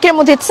ফ্যাব্রিকের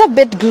মধ্যে it's a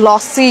bit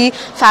glossy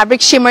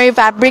fabric shimmery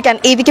fabric and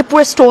এইদিকে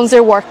পুরো stones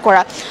এর work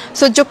করা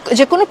so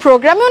যে কোনো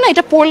প্রোগ্রামেও না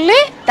এটা পরলে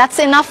that's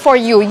enough for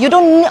you you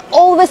don't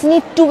always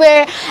need to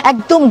wear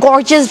একদম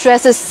gorgeous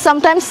dresses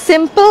sometimes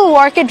simple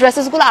worker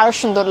dresses গুলো আরো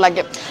সুন্দর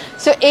লাগে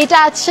so এটা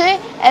আছে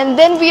and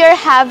then we are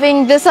having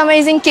this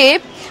amazing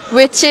cape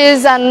which is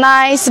a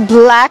nice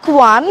black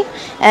one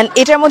and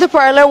এটার মধ্যে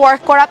pearl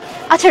work করা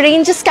আচ্ছা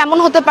ranges কেমন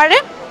হতে পারে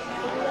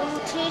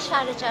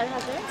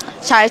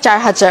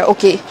 4,500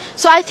 okay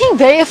so I think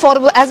very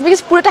affordable as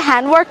because পুরোটা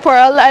handwork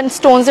pearl and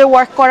stones এর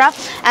work করা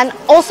and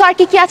also আর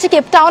কি আছে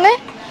কেপ টাউনে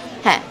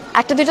হ্যাঁ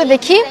একটা দুটো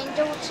দেখি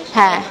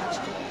হ্যাঁ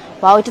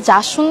ওয়াও এটা যা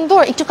সুন্দর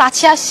একটু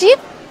কাছে আসি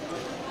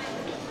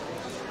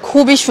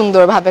খুবই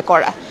সুন্দর ভাবে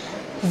করা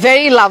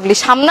very lovely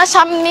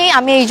সামনাসামনি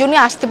আমি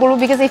এইজন্যই আসতে বলবো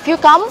because if you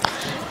come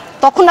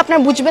তখন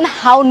আপনারা বুঝবেন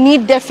how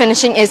neat their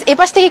finishing is এই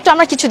পাশ থেকে একটু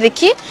আমরা কিছু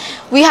দেখি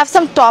we have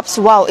some tops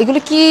wow এগুলো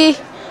কি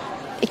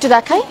একটু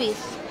দেখাই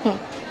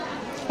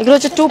এগুলো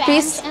হচ্ছে টু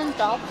পিস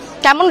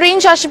কেমন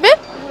রেঞ্জ আসবে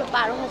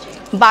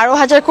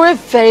 12,000 করে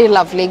ভেরি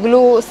লাভলি এগুলো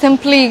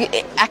সিম্পলি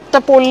একটা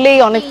পরলেই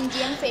অনেক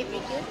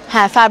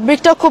হ্যাঁ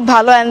ফ্যাব্রিকটাও খুব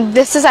ভালো and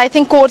this is I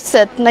think coat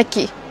set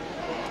নাকি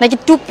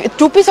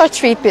two piece or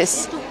three piece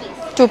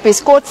two piece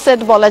coat set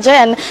বলা যায়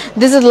এন্ড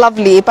দিস ইজ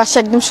লাভলি এই পাশে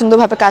একদম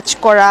সুন্দরভাবে কাজ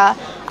করা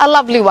আ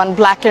লাভলি ওয়ান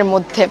ব্ল্যাক এর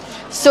মধ্যে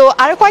সো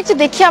আরো কয়েকটা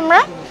দেখি আমরা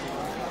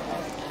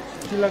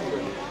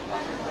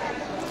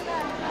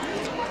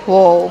ও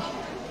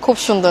খুব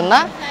সুন্দর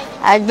না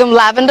একদম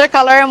lavender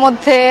color এর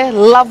মধ্যে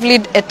lovely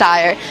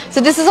attire so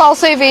this is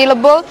also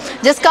available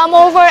just come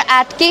over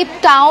at Cape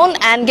Town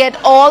and get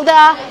all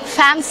the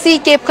fancy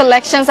cape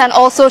collections and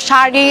also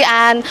shari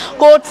and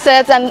coat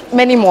sets and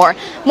many more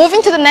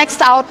moving to the next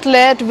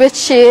outlet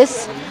which is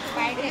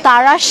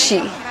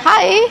Tarashi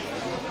hi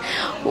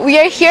we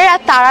are here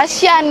at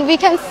Tarashi and we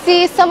can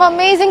see some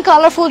amazing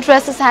colorful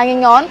dresses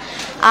hanging on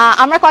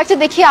আমরা কয়েকটা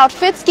দেখি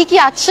outfits কি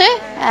আছে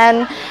and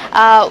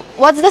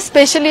what's the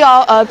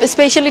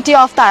specialty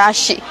of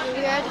Tarashi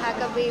We are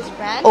Dhaka based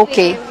brand.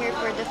 Okay. We came here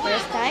for the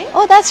first time.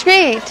 oh that's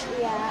great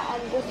Yeah,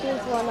 and this is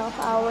one of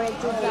our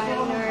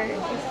designer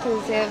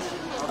exclusive.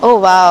 oh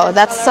wow ones.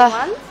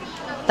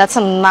 that's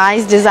a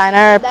nice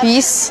designer That's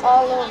piece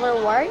all over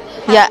work.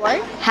 yeah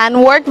Handwork.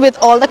 handwork with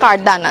all the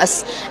kardanas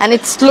and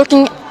it's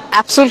looking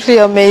absolutely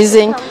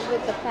amazing Comes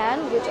with the pan,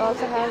 which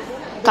also has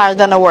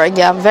Kardana work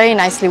yeah very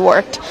nicely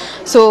worked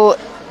so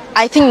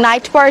I think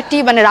night party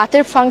মানে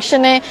রাতের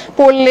ফাংশনে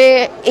পরলে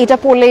এটা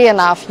পরলেই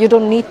enough you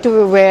don't need to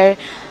wear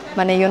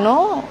মানে you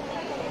know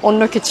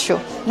অন্য কিছু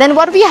then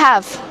what do we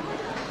have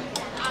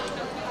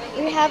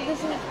we have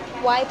this in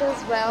white as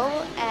well,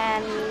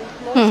 and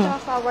most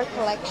of our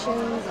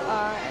collections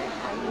are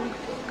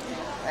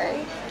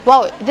very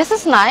wow this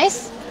is nice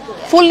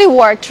fully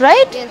worked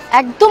right Yes.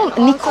 একদম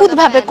Also নিখুঁত the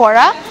ভাবে pant.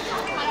 করা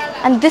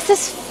and this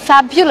is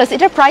fabulous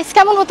এটার price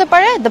কেমন হতে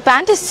পারে the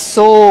pant is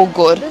so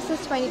good This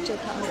is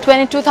 22,000.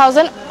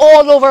 22,000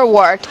 all over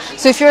worked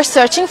so if you're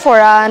searching for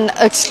an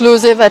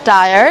exclusive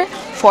attire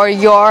for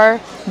your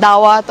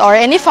dawat or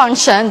any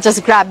function just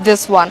grab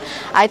this one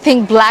I think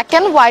black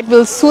and white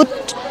will suit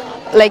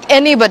like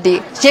anybody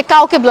যে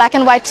কাউকে black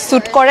and white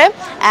suit করে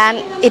and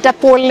এটা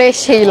পরলে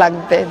সেই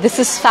লাগবে this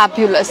is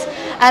fabulous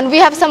And we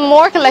have some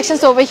more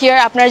collections over here.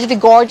 Apnar jodi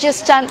gorgeous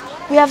chan.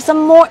 We have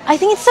some more. I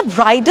think it's a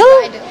bridal.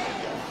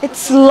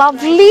 It's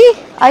lovely.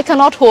 I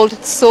cannot hold.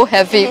 It's so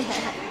heavy.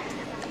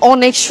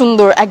 অনেক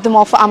সুন্দর একদম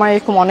আমার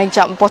এরকম অনেক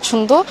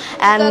পছন্দ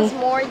and That's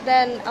more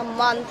than a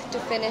month to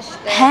finish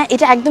this. হ্যাঁ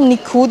এটা একদম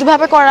নিখুঁত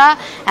ভাবে করা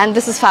and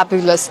this is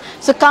fabulous.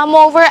 So come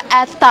over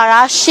at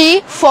Tarashi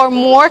for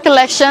more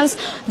collections.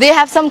 They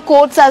have some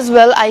coats as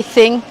well, I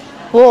think.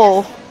 Whoa.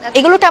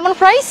 এগুলো কেমন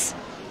price?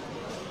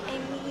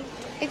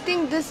 I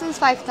think this is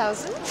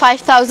 5,000.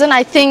 5,000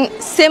 I think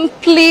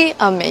simply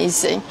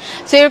amazing.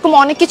 So এরকম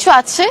অনেক কিছু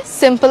আছে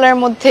simple এর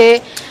মধ্যে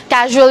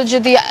casual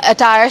যদি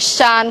attires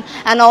চান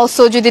and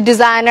also যদি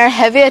designer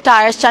heavy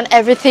attires চান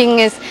everything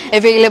is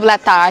available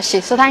at Tarashi.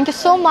 So thank you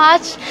so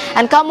much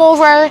and come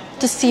over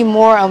to see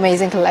more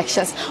amazing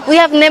collections. We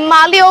have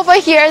Nimali over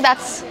here.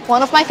 That's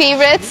one of my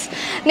favorites.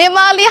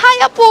 Nimali, hi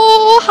Apu,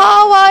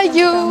 how are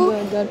you?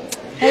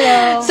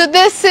 Hello. So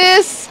this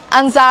is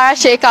Anzara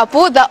Sheikh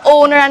Apu, the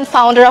owner and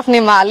founder of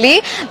Nimali,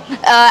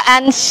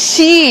 and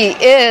she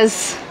is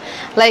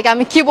like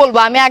আমি কি বলবো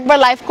আমি একবার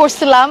live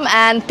করছিলাম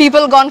and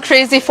people gone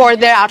crazy for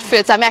their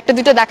outfits. আমি একটা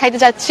দুটো দেখাইতে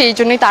যাচ্ছি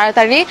এইজন্যই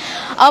তাড়াতাড়ি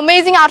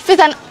amazing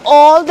outfits and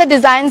all the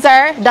designs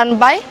are done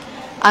by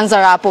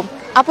Anzara Apu.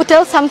 Apu,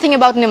 tell something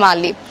about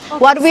Nimali.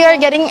 What we are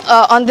getting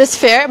on this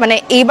fair মানে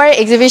এইবার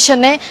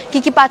এক্সিবিশনে কি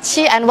কি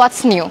পাচ্ছি and what's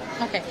new?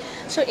 Okay.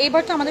 So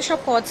এইবার তো আমাদের সব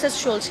কডসেস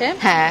চলছে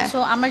সো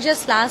আমরা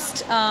জাস্ট লাস্ট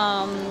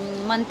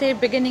মান্থের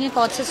বিগিনিং এ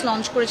কডসেস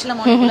লঞ্চ করেছিলাম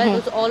অনেকগুলো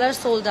all are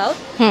sold out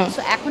so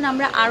এখন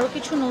আমরা আরো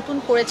কিছু নতুন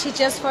করেছি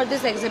জাস্ট ফর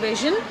দিস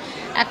এক্সিবিশন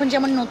এখন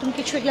যেমন নতুন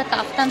কিছু এগুলা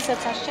কাফতান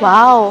সেটস আসছে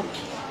ওয়াও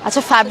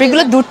আচ্ছা ফ্যাব্রিক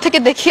গুলো দূর থেকে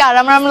দেখি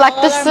আরাম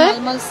লাগতেছে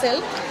মালমাল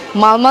সিল্ক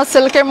মালমাল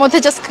সিল্কের মধ্যে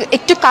জাস্ট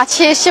একটু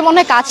কাছে এসে মনে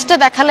হয় কাজটা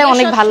দেখালে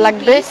অনেক ভালো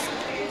লাগবে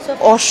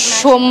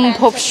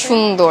অসম্ভব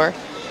সুন্দর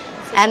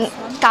এন্ড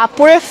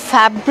কাপড়ের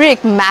ফ্যাব্রিক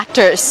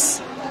ম্যাটার্স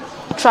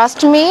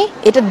Trust me,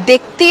 এটা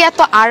দেখতে এত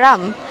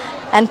আরাম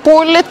and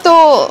পরলে তো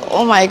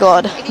oh my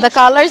god the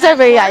colors are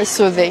very eye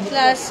soothing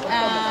plus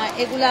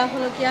এগুলা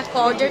হলো কি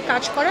কর্ডের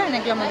কাজ করা and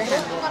এগুলো আমাদের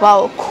wow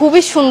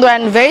খুবই সুন্দর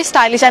and very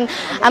stylish and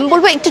আমি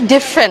বলবো একটু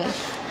ডিফারেন্ট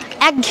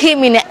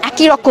একঘেয়েমি না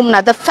একই রকম না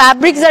the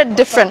fabrics are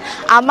different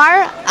আমার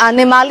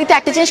নিমালিতে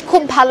একটা জিনিস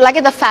খুব ভালো লাগে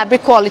the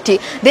fabric quality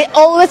they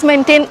always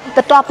maintain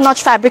the top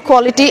notch fabric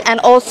quality and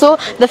also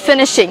the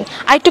finishing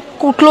I took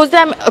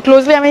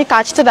closely আমি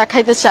কাজটা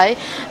দেখাইতে চাই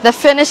the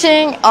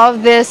finishing of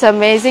this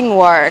amazing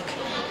work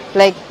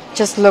like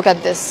just look at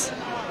this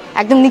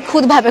একদম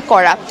নিখুঁত ভাবে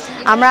করা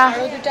আমরা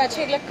আরো দুটো আছে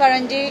এগুলা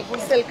কারান্ডি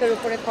সিল্কের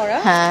উপরে করা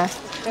হ্যাঁ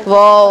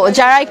wow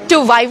যারা একটু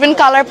vibrant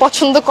color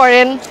পছন্দ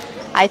করেন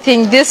I think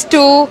this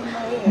too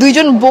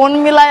দুইজন বোন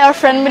মিলায় আর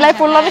ফ্রেন্ড মিলায়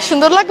পড়লে অনেক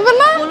সুন্দর লাগবে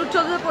না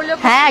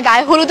হ্যাঁ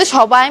গায়ে হলুদে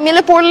সবাই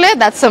মিলে পড়লে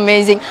দ্যাটস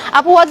অ্যামেজিং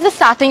আপু what's the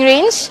starting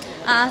range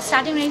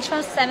starting range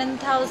was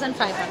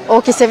 7,500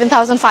 okay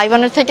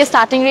 7,500 থেকে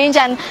starting range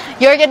and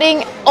you're getting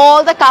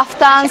all the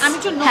kaftans আমি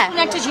একটু নতুন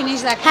একটা জিনিস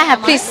দেখাই হ্যাঁ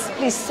please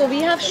so we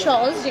have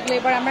shawls যেগুলো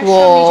এবার আমরা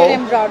সব নিজের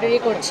এমব্রয়ডারি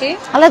করছি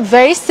I like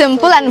very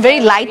simple and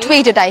very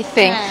lightweighted I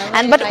think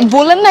and but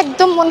বলেন না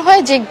একদম মনে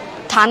হয় যে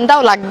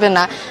ঠান্ডাও লাগবে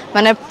না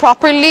মানে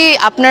প্রপারলি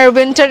আপনার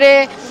উইন্টারে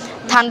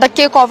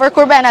ঠান্ডাকে কভার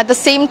করবে and at the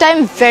same time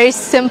very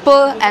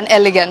simple and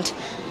elegant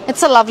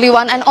it's a lovely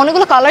one and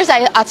অনেকগুলো কালার্স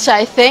আছে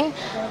I think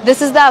this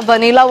is the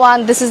vanilla one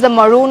this is the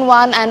maroon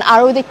one and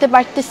আরো দেখতে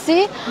পারতেছি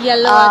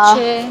yellow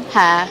আছে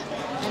হ্যাঁ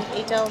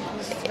এটাও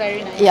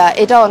very nice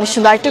এটা অনেক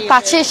সুন্দর একটু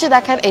কাছে এসে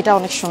দেখার এটা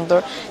অনেক সুন্দর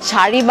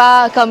শাড়ি বা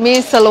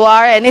কামিজ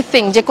সালোয়ার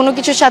এনিথিং যে কোনো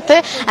কিছুর সাথে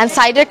and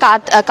সাইডের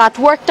কাট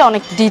ওয়ার্কটা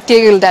অনেক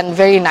detailed and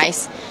very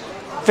nice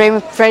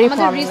very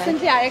আমাদের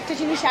রিসেন্টলি আরেকটা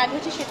জিনিস অ্যাড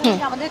হচ্ছে সেটা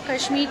হচ্ছে আমাদের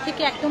কাশ্মীর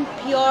থেকে একদম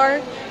পিওর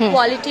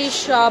কোয়ালিটি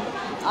সব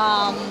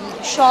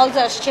শলস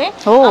আসছে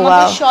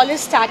আমাদের শলের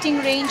স্টার্টিং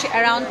রেঞ্জ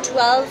अराउंड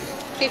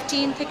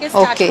 12-15 থেকে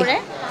স্টার্ট করে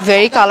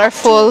very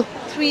colorful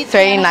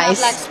very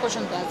nice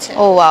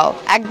oh wow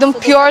একদম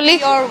পিওরলি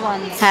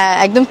হ্যাঁ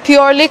একদম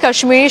পিওরলি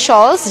কাশ্মীরি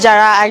শলস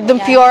যারা একদম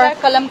pure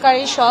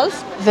Kalamkari shawls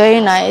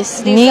very nice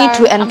neat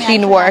and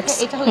clean works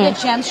এটা হলো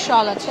জেন্টস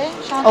শল আছে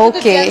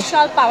okay জেন্টস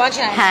শল পাওয়া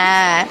যায়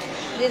হ্যাঁ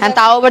and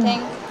তাও আবার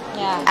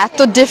এত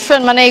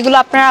ডিফারেন্ট মানে এগুলো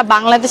আপনারা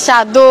বাংলাদেশে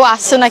আদৌ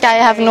আসছে নাকি I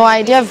have no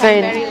idea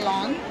very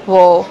long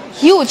wow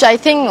huge I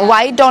think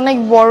wide অনেক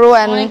বড়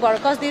and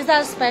because these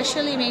are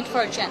specially made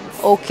for gents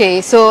okay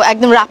so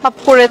একদম wrap up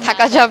করে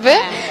থাকা যাবে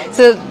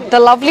so the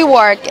lovely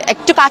work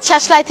একটু কাছে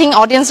আসলে I think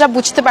audienceরা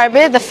বুঝতে পারবে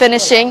the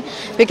finishing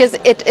because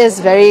it is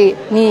very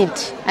neat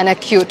and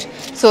acute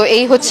so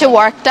এই হচ্ছে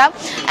ওয়ার্কটা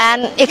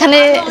and এখানে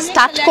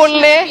স্টার্ট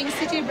করলে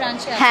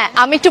হ্যাঁ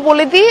আমি একটু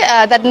বলে দিই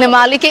that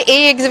নিমালিকে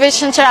এই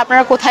এক্সিবিশন ছাড়া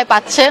আপনারা কোথায়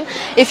পাচ্ছেন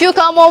if you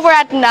come over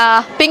at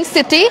pink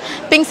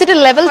city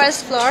level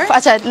first floor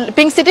আচ্ছা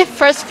pink city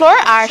first floor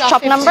আর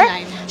shop number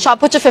shop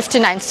হচ্ছে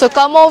 59 so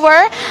come over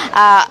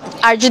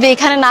আর যদি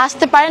এখানে না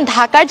আসতে পারেন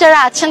ঢাকার যারা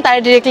আছেন তারা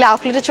ডাইরেক্টলি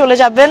আউটলেটে চলে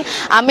যাবেন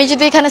আমি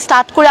যদি এখানে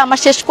স্টার্ট করে আমার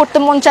শেষ করতে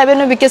মন চাইবে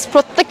না বিকজ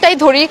প্রত্যেকটাই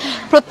ধরি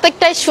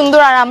প্রত্যেকটাই সুন্দর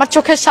আর আমার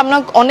চোখের সামনে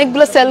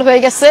অনেকগুলো সেল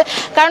হয়ে গেছে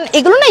কারণ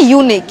এগুলো না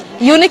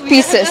ইউনিক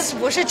পিসেস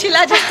বসেছিলা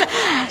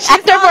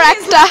একটার পর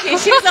একটা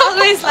she's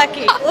always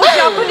lucky ও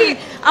যখনই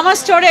আমার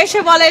স্টোরে এসে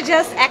বলে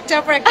জাস্ট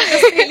একটার পর একটা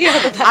সেলই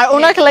হতে থাকে। আর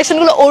ওনার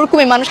কালেকশনগুলো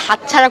ওরকমই, মানুষ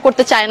হাতছাড়া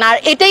করতে চায় না। আর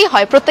এটাই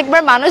হয়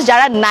প্রত্যেকবার, মানুষ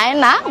যারা নেয়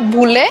না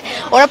ভুলে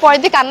ওরা পরে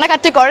দিয়ে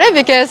কান্নাকাটি করে,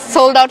 বিকজ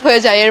সোল্ড আউট হয়ে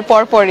যায় এর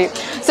পরই।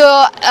 সো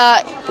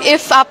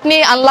ইফ আপনি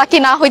আনলাকি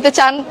না হইতে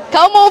চান,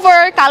 কাম ওভার,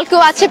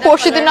 কালকেও আছে,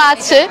 পরশুদিনও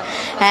আছে।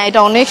 হ্যাঁ, এটা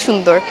অনেক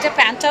সুন্দর। এটা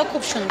প্যান্টটাও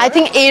খুব সুন্দর। আই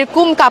থিঙ্ক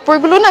এরকম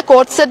কাপড়গুলো না,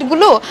 কোট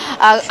সেটগুলো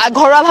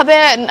ঘরোয়াভাবে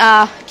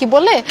কি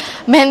বলে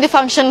মেহেন্দি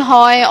ফাংশন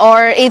হয়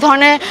আর এই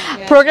ধরনের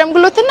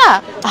প্রোগ্রামগুলোতে না,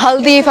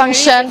 হলদি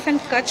ফাংশন,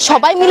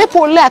 সবাই মিলে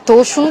পরলে এত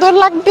সুন্দর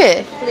লাগবে।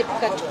 ফ্লিপ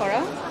কাট করা,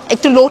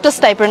 একটু লোটাস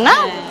টাইপের না,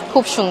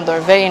 খুব সুন্দর,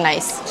 ভেরি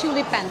নাইস।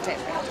 টিউলিপ প্যান্ট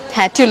টাইপের।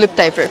 হ্যাঁ, টিউলিপ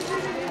টাইপের,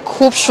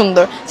 খুব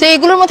সুন্দর। তো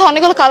এগুলোর মধ্যে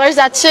অনেকগুলো কালার্স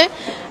আছে,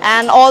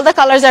 and all the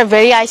colors are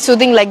very eye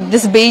soothing, like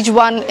this beige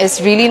one is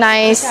really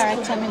nice.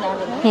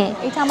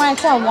 এটা আমার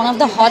একটা one of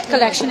the hot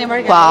collection ever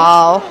গেল।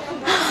 Wow,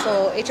 so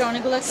এটা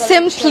অনেকগুলো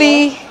simply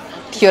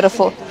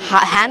beautiful.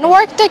 হ্যান্ড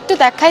ওয়ার্কটা একটু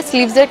দেখাই,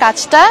 স্লিভস এর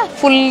কাজটা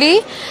ফুললি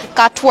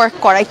কাট ওয়ার্ক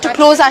করা। একটু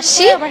ক্লোজ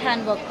আসি, আবার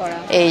হ্যান্ড ওয়ার্ক করা।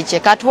 এই যে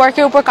কাট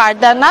ওয়ার্কের উপর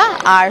কাঠদানা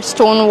আর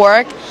stone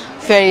work,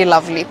 very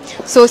lovely.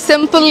 So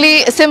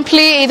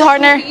simply এই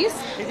ধরনের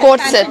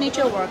কোট সেট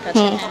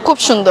খুব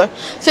সুন্দর।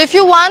 So if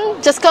you want,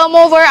 just come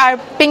over. R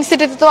pink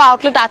সিটিতে তো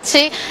আউটলেট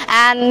আছে,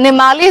 and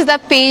নিমালি is the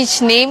page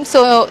name. So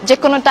যে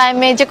কোনো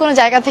টাইমে যে কোনো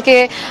জায়গা থেকে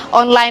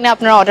অনলাইনে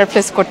আপনারা অর্ডার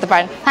প্লেস করতে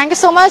পারেন। Thank you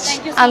so much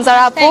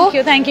Anjara আপু,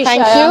 thank you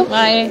thank Shaya. You,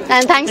 Bye.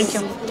 and thanks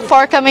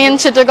for coming in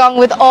Chattogram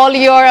with all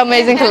your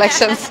amazing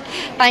collections.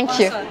 Thank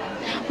you.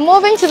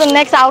 Moving to the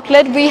next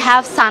outlet, we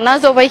have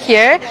Sana's over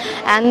here,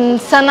 and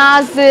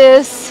Sana's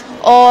is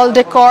all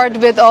decored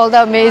with all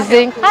the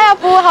amazing. Hi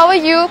Apu, how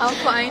are you? I'm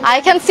fine. I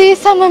can see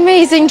some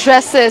amazing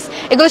dresses.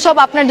 এগুলো সব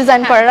আপনার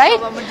design করা, right?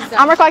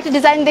 আমরা কয়েকটা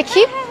design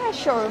দেখি।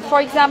 Sure. For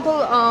example,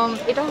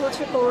 এটা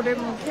হচ্ছে কোডের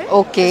মধ্যে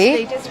Okay.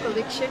 latest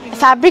collection.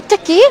 ফ্যাব্রিকটা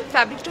কি?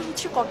 ফ্যাব্রিকটা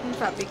হচ্ছে কটন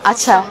ফ্যাব্রিক।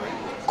 আচ্ছা,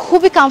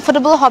 খুবই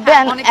কমফোর্টেবল হবে,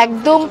 and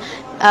একদম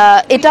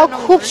এটাও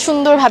খুব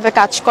সুন্দরভাবে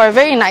কাজ করে,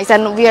 very nice.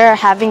 and we are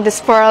having this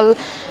pearl,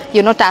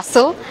 you know,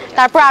 tassel.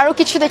 তারপর আরো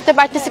কিছু দেখতে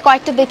পারতেছি,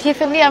 কয়েকটা দেখিয়ে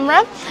ফেলি আমরা।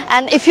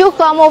 and if you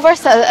come over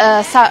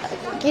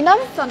কি নাম?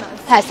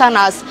 হ্যাঁ,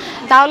 সানাস,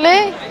 তাহলে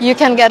you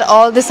can get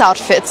all this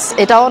outfits.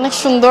 এটাও অনেক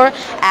সুন্দর,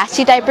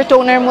 অ্যাশি টাইপের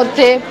টোনের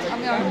মধ্যে।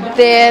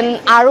 দেন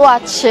আরো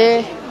আছে,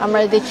 আমরা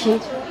দেখি।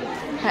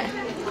 হ্যাঁ,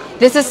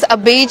 this is a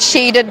beige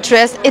shaded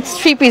dress. It's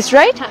 3-piece,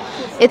 right?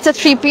 It's a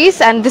 3-piece,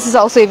 and this is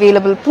also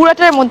available.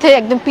 পুরাটার মধ্যে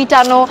একদম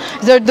পিটানো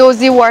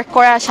জরদোজি ওয়ার্ক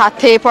করা,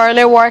 সাথে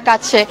পার্লের ওয়ার্ক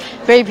আছে,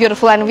 very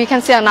beautiful. And we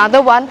can see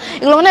another one.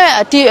 এগুলো মানে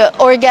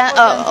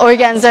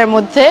অর্গানজার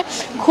মধ্যে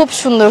খুব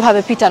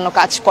সুন্দরভাবে পিটানো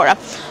কাজ করা।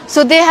 So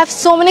they have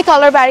so many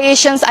color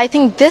variations. I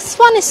think this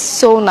one is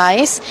so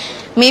nice.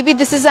 Maybe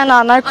this is an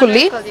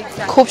anarkali.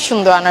 খুব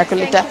সুন্দর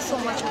আনারকলিটা,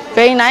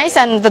 very nice.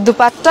 And the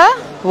dupatta,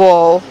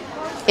 wow,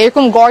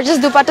 এরকম গর্জিয়াস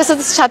দুপাট্টার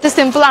সাথে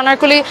সিম্পল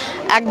আনারকলি,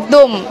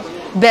 একদম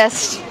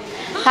best.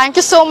 Thank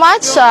you so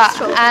much,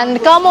 and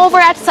come over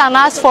at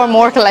Sana's for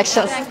more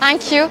collections.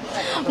 Thank you.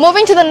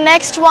 Moving to the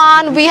next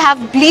one, we have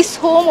Bliss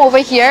Home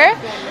over here.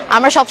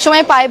 আমরা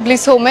সবসময় পাই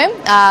Bliss Home A,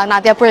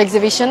 নাদিয়াপুর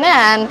এক্সিবিশনে,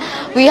 and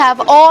we have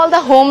all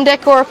the home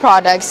decor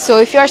products. So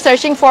if you are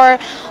searching for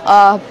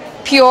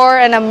pure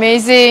and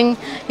amazing,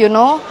 you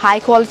know,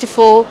 high quality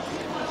full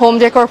home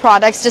decor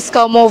products, just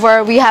come over.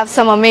 We have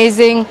some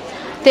amazing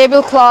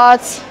table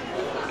clothes,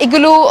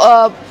 এগুলো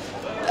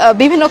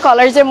বিভিন্ন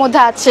কালার্সের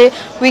মধ্যে আছে।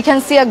 We can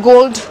see a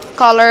gold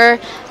colour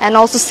and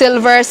also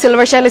silver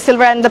Shaily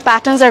silver, and the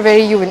patterns are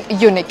very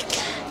unique.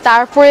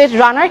 তারপরে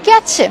রানার কি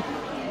আছে?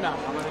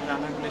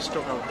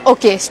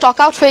 ওকে, stock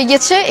out হয়ে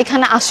গেছে,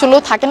 এখানে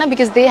আসলেও থাকে না,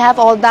 because they have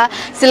all the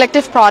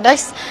selective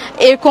products.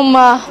 এরকম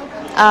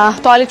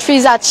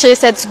টয়লেট্রিজ আছে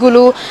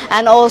সেটসগুলো,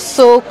 অ্যান্ড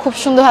অলসো খুব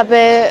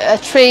সুন্দরভাবে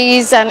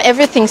traced and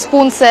everything,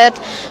 spoon set,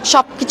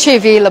 সব কিছু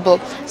অ্যাভেলেবল।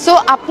 সো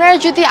আপনারা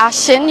যদি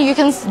আসেন, you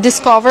can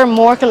discover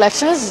more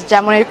collections.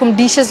 যেমন এরকম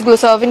ডিশেসগুলো,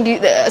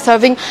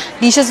 সার্ভিং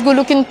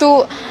ডিশেসগুলো কিন্তু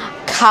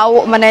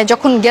মানে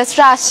যখন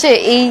গেস্টরা আসে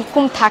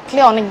এইরকম থাকলে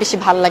অনেক বেশি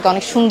ভালো লাগে,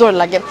 অনেক সুন্দর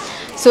লাগে।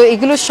 সো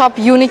এগুলো সব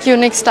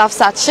ইউনিক স্টাফস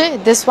আছে।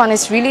 This one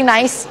is really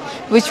nice,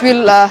 which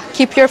will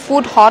keep your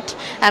food hot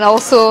and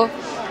also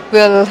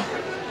will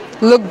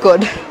look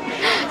good.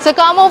 So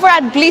come over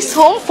at Bliss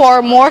Home for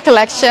more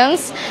collections.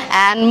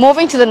 And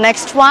moving to the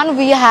next one,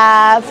 we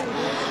have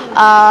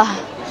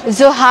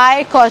Zohar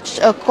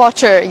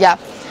Kocher. Yeah.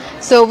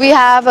 So we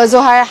have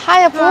Zohar. Hi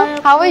Apu,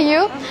 how are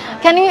you?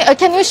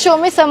 Can you show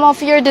me some of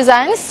your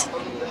designs?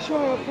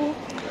 Sure, Apu.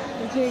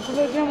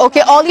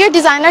 Okay, all your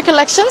designer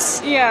collections?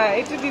 Yeah,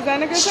 it's a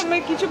designer collection.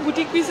 মানে কিছু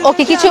boutique pieces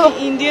Okay, কিছু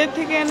India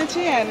থেকে এনেছি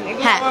and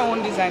এগুলো আমার own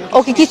design.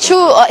 Okay, কিছু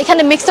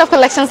এখানে mixed of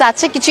collections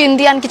আছে, কিছু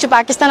ইন্ডিয়ান, কিছু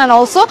Pakistan, and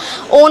also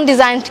own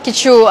designed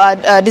কিছু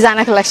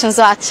ডিজাইনার কালেকশনস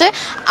আছে।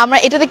 আমরা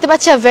এটা দেখতে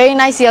পাচ্ছি, a very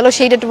nice yellow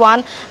shaded one.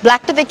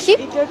 ব্ল্যাকটা দেখি।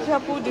 এটা হচ্ছে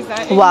আপু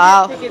ডিজাইন।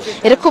 Wow,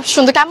 এটা খুব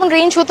সুন্দর। কেমন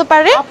রেঞ্জ হতে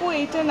পারে? আপু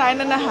এটা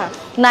 9.5.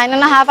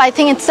 9.5. I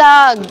think it's a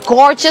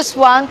gorgeous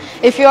one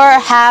if you are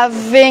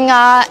having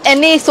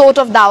any sort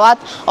of dawat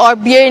or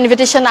beer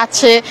invitation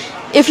আছে.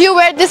 If you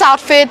wear this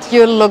outfit,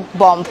 you'll look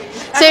bomb.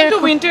 এখন তো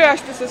উইন্টার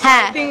আসতেছে so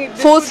হ্যাঁ I think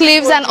this full would be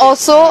sleeves and gorgeous.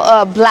 also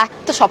black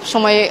তো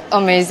সবসময়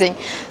amazing.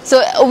 So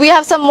we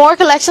have some more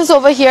collections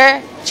over here.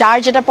 যার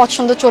যেটা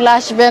পছন্দ চলে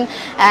আসবেন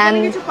এখানে and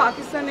কিছু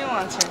পাকিস্তানিও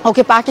আছে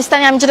okay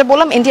Pakistani আমি যেটা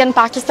বললাম Indian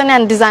Pakistani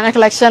and designer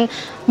collection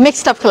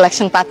mixed up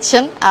collection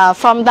পাচ্ছেন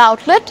from the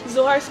outlet.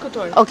 Zohar's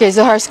Couture. Okay,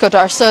 Zohar's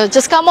Couture. So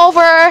just come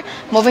over.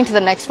 Moving to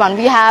the next one,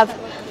 we have,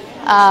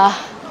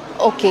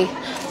 okay,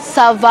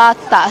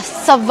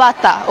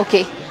 Savata.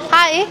 Okay,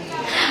 hi.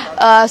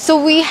 So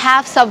we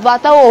have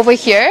Savata over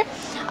here,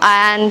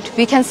 and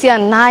we can see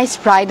a nice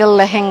bridal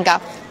lehenga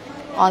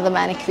on the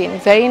mannequin.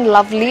 Very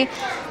lovely,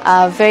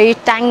 very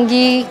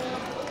tangy,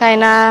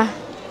 kind of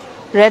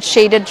red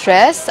shaded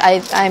dress.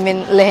 I mean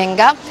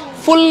lehenga,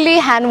 fully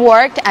hand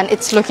worked, and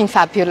it's looking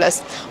fabulous.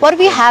 What do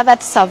we have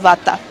at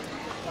Savata?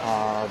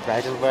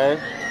 Bridal wear.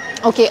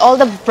 Okay, all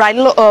the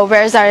bridal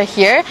wears are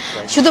here.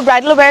 শুধু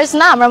bridal wears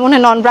না আমরা মনে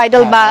হয় নন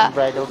bridal বা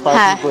Bridal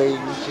হ্যাঁ party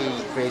going সেই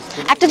dress.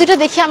 একটা দুটো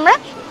দেখি আমরা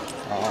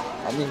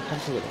আমি এখান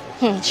থেকে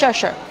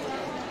sure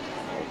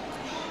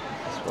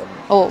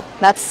oh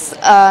that's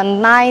a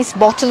nice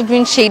bottle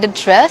green shaded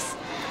dress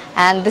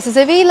and this is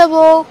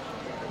available.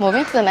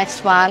 Moving to the next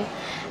one,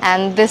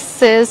 and this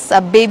is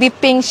a baby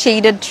pink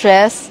shaded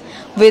dress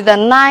with a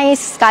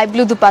nice sky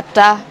blue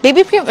dupatta,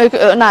 baby pink,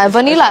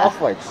 vanilla,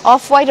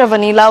 off white or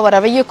vanilla,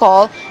 whatever you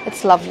call.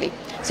 It's lovely.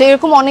 So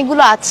এরকম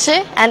অনেকগুলো আছে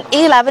and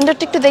এই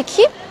ল্যাভেন্ডারটা একটু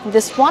দেখি,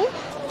 this one.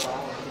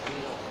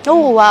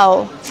 Oh wow,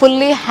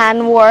 fully hand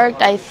worked.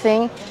 I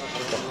think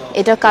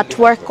এটা কাট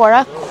work করা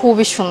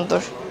খুবই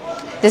সুন্দর.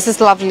 This is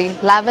lovely.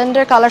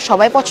 Lavender color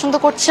সবাই পছন্দ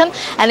করছেন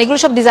and এগুলো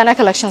সব designer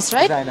collections,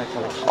 right? Designer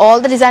collection. All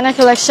the designer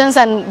collections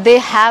and they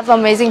have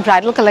amazing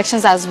bridal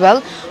collections as well.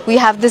 We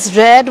have this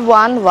red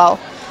one. Wow.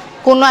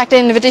 কোনো একটা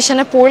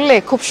ইনভিটেশনে পড়লে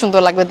খুব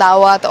সুন্দর লাগবে,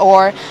 দাওয়াত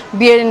or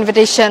beer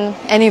invitation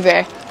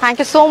anywhere. Thank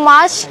you so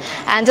much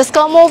and just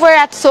come over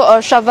at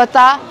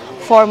Shavata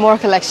for more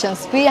collections.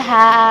 We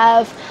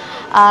have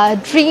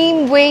Dream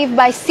Wave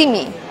by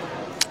Simi.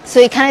 So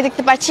এখানে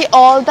দেখতে পাচ্ছি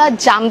all the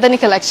Jamdani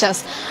collections.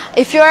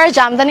 If you are a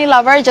Jamdani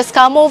lover, just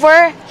come over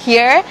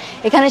here.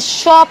 এখানে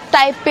সব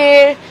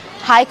টাইপের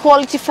high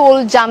quality full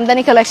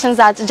Jamdani collections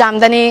আছে,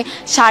 জামদানি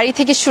শাড়ি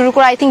থেকে শুরু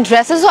করে আই থিঙ্ক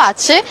ড্রেসেসও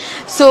আছে.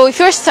 So if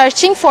you R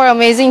searching for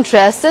amazing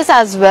dresses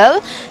as well,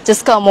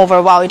 just come over.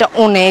 Wow, এটা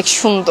অনেক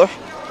সুন্দর.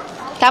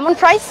 কেমন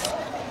প্রাইস?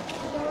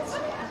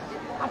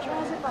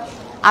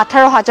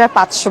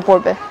 18,500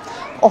 পড়বে.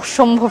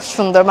 অসম্ভব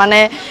সুন্দর,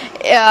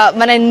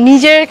 মানে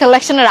নিজের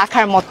কালেকশনে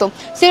রাখার মতো.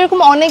 সো এরকম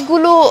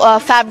অনেকগুলো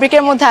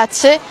ফ্যাব্রিকের মধ্যে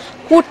আছে,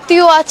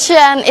 কুর্তিও আছে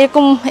অ্যান্ড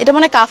এরকম এটা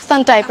মানে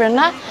কাফতান টাইপের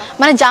না,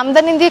 মানে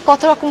জামদানি দিয়ে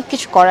কত রকম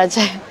কিছু করা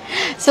যায়.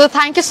 So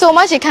thank you so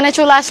much. এখানে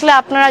চলে আসলে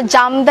আপনারা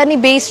জামদানি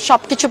বেসড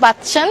সব কিছু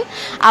পাচ্ছেন.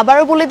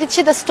 আবারও বলে দিচ্ছি,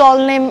 the stall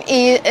name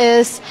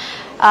is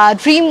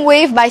dream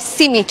wave by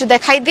Simi. একটু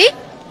দেখাই দিই,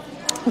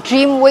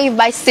 Dream Wave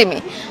by Simi.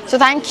 So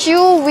thank you.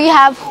 We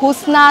have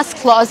Husna's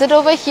Closet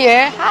over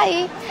here. Hi.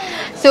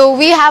 So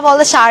we have all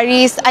the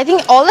saris, I think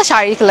all the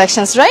sari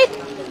collections, right?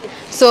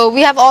 So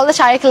we have all the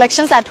shari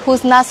collections at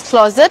Husna's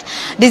Closet.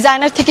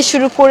 Designer থেকে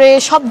শুরু করে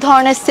সব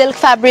ধরনের silk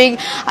fabric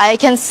I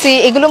can see.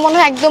 এগুলো মনে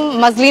হয় একদম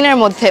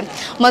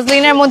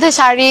মাসলিনের মধ্যে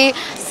sari,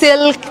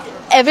 silk,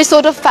 every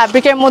sort of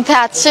ফ্যাব্রিকের মধ্যে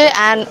আছে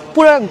and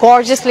পুরো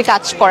গর্জিয়াসলি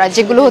কাজ করা,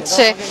 যেগুলো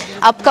হচ্ছে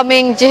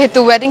আপকামিং যেহেতু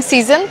ওয়েডিং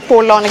সিজন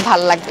পরলে অনেক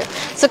ভালো লাগবে.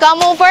 So come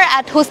over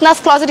at হুসনাস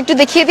closet. একটু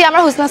দেখিয়ে দিই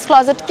আমরা হুসনাস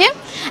ক্লজেটকে.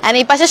 অ্যান্ড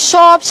এই পাশে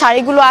সব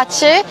শাড়িগুলো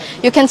আছে.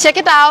 You can check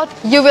it out,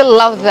 you will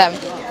love them.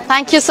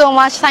 Thank you so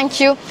much. Thank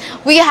you.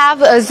 We have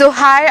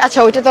Zohar. আচ্ছা,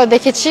 ওইটা তো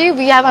দেখেছি.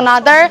 We have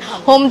another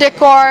home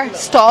decor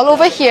stall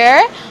over here,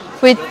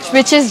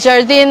 which is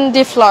Jardin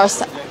de Fleurs.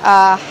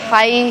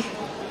 Hi.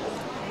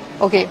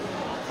 Okay.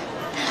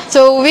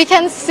 So we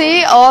can see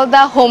all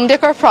the home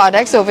decor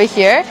products over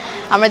here.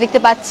 আমরা দেখতে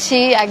পাচ্ছি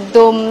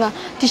একদম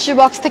tissue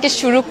box থেকে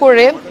শুরু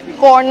করে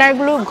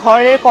কর্নারগুলো,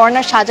 ঘরের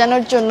কর্নার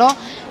সাজানোর জন্য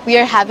we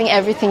are having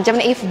everything.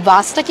 যেমন এই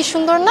ভাসটা কি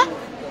সুন্দর না,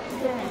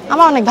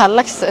 আমার অনেক ভালো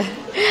লাগছে.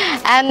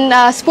 And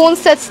spoon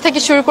sets থেকে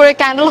শুরু করে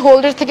ক্যান্ডেল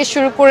হোল্ডার থেকে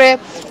শুরু করে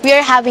we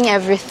are having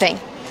everything.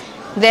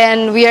 Then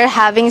we are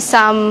having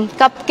some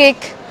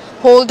cupcake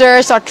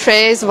holders or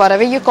trays,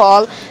 whatever you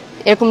call,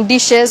 এরকম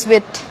dishes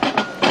with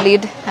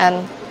lid. And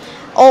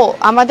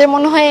আমাদের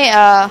মনে হয়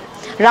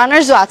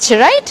রানার্সও আছে,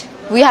 right?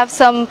 We have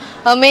some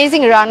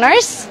amazing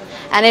runners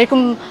and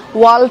এরকম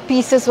ওয়াল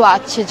পিসেসও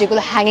আছে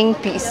যেগুলো হ্যাঙ্গিং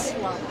পিস,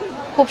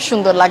 খুব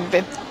সুন্দর লাগবে.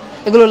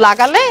 এগুলো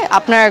লাগালে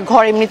আপনার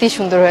ঘর এমনিতেই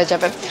সুন্দর হয়ে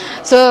যাবে.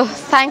 So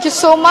thank you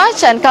so much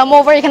and come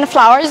over. এখানে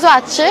ফ্লাওয়ার্সও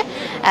আছে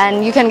and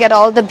you can get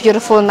all the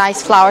beautiful nice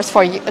flowers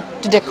for you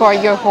two decor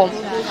your home.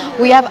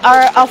 We have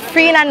our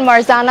Afreen and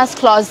Marzana's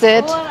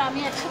Closet,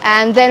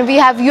 and then we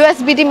have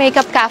USBD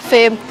Makeup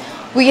Cafe.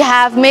 We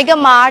have Mega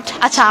Mart.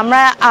 আচ্ছা,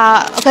 আমরা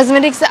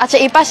cosmetics, আচ্ছা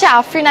এই পাশে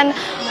Afrin and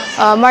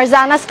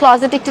মারজানাস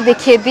closet একটু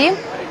দেখিয়ে দিই.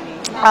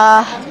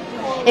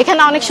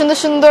 এখানে অনেক সুন্দর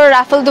সুন্দর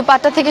রাফেল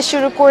দুপাট্টা থেকে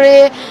শুরু করে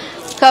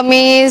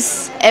kameez,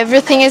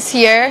 everything is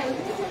here.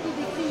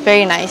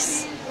 Very nice.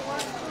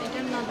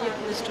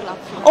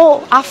 O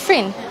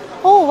Afrin,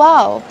 O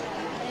wow,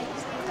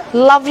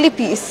 lovely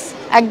piece,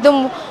 একদম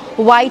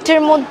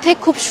হোয়াইটের মধ্যে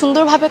খুব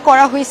সুন্দরভাবে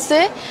করা হয়েছে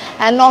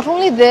অ্যান্ড নট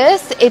অনলি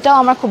দিস, এটাও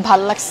আমার খুব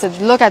ভালো লাগছে।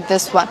 Look at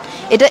this one,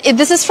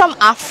 this is from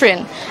Afrin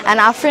and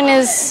Afrin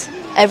is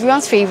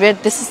everyone's favorite.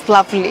 This is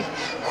lovely,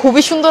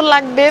 খুবই সুন্দর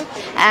লাগবে।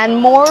 and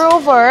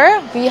moreover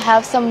we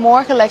have some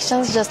more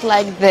collections just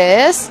like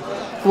this.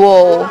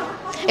 Whoa,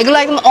 এগুলো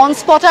একদম অন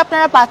স্পটে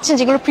আপনারা পাচ্ছেন,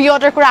 যেগুলো প্রি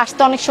অর্ডার করে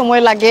আসতে অনেক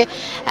সময় লাগে,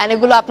 and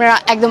এগুলো আপনারা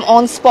একদম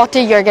অন স্পটে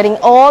you are getting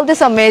all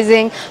this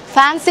amazing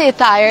fancy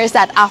attires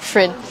at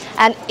Afrin.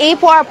 and এই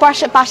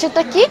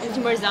পাশেরটা কি?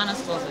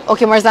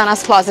 ওকে,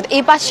 মারজানাস ক্লোজেট।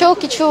 এই পাশেও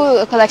কিছু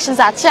কালেকশনস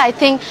আছে, আই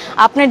থিঙ্ক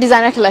আপনার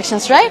ডিজাইনার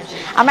কালেকশনস, রাইট?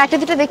 আমরা একটা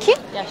দুটো দেখি।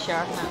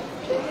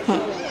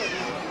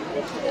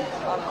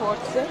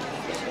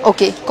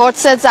 ওকে, কোট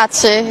সেটস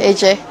আছে এই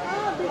যে।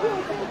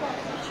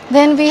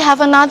 Then we have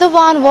another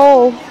one. Wow,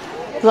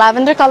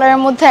 lavender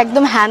কালারের মধ্যে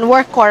একদম হ্যান্ড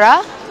ওয়ার্ক করা,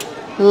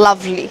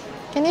 lovely.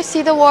 Can you C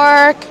the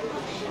work?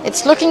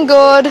 It's looking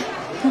good.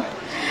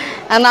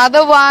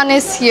 another one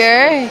is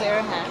here,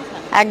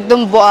 একদম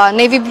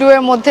নেভি ব্লু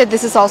এর মধ্যে।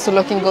 This is also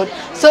looking good.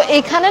 So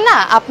এখানে না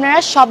আপনারা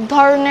সব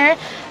ধরনের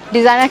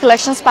ডিজাইনার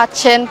কালেকশনস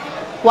পাচ্ছেন,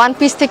 ওয়ান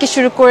পিস থেকে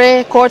শুরু করে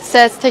কোট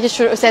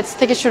সেটস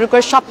থেকে শুরু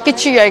করে সব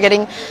কিছু ইউ আর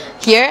গেটিং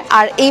হিয়ার।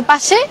 আর এই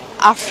পাশে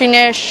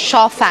আফরিনের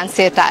সব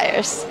fancy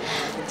অ্যাটায়ার্স।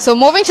 So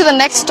moving to the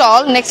next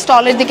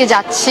স্টলের দিকে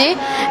যাচ্ছি,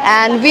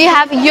 and we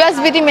have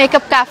USBD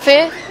makeup cafe.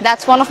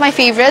 That's one of my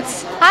favourites.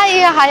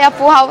 High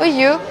আপু, হাউ আর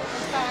ইউ?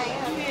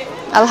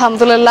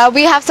 আলহামদুলিল্লাহ।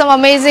 We have some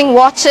amazing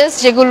watches,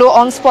 যেগুলো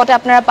অন স্পটে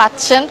আপনারা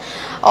পাচ্ছেন।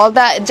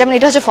 যেমন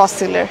এটা হচ্ছে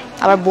ফসিলের,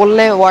 আবার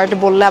ওয়ার্ড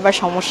বললে আবার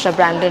সমস্যা,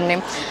 ব্র্যান্ডের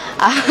নেম।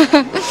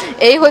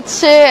 এই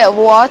হচ্ছে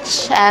ওয়াচ,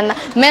 অ্যান্ড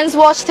মেন্স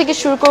ওয়াচ থেকে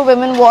শুরু করে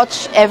women watch,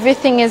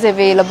 everything is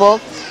available,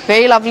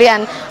 very lovely.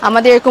 And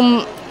আমাদের এরকম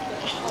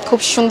খুব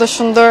সুন্দর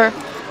সুন্দর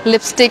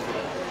লিপস্টিক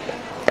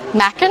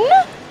ম্যাকেন না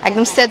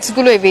একদম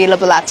সেটসগুলো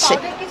অ্যাভেলেবল আছে।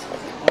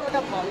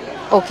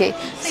 ওকে,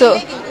 সো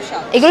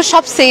এগুলো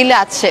সব সেলে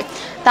আছে।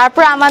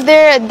 তারপর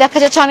আমাদের দেখা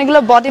যাচ্ছে অনেকগুলো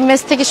বডি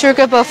মিস্ট থেকে শুরু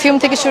করে পারফিউম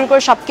থেকে শুরু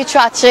করে সব কিছু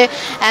আছে।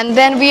 And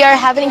then we are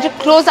having, একটু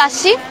ক্লোজ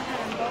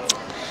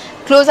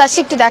আসি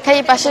একটু দেখাই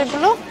এই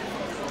পাশেরগুলো।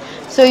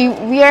 So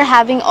we are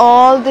having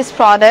all this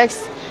products.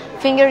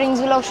 Finger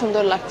রিংসগুলোও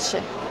সুন্দর লাগছে।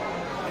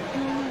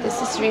 This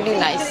is really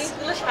nice.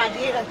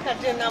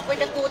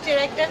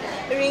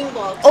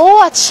 ও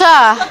আচ্ছা,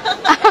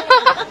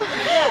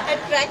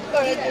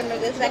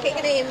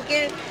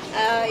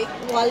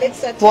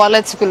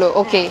 ওয়ালেটস গুলো।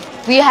 ওকে,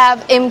 উই হ্যাভ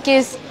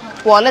এমকেস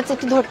ওয়ালেটস।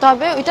 একটু ধরতে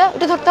হবে, ওইটা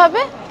ধরতে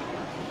হবে,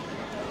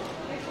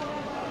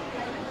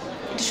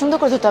 একটু সুন্দর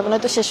করে ধরতে হবে,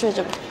 নয়তো শেষ হয়ে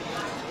যাবে।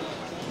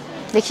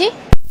 দেখি,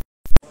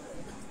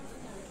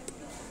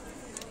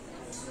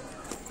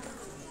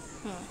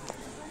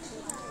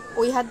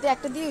 ওই হাত দিয়ে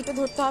একটা দিয়ে ওইটা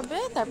ধরতে হবে,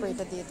 তারপর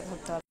এটা দিয়ে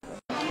ধরতে হবে।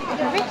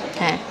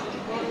 হ্যাঁ,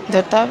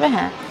 ধরতে হবে।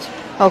 হ্যাঁ,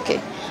 ওকে।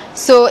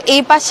 সো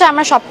এই পাশে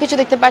আমরা সব কিছু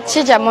দেখতে পাচ্ছি,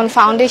 যেমন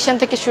ফাউন্ডেশন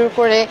থেকে শুরু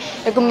করে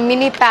এরকম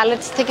মিনি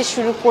প্যালেটস থেকে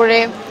শুরু করে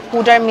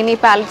হুডার মিনি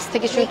প্যালেটস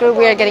থেকে শুরু করে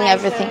we are getting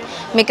everything.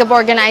 Makeup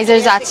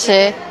organisers আছে,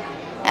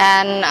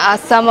 and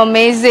some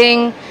amazing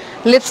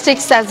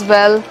লিপস্টিক্স as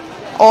well,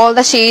 all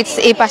the shades.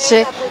 এই পাশে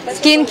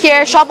স্কিন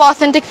কেয়ার, সব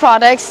authentic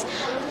products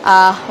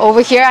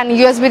over here, and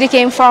USBD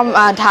came from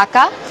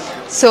Dhaka,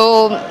 so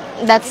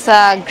that's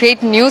great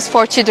news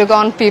for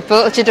Chittagong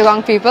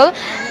people.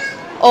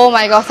 Oh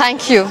my god,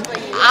 thank you.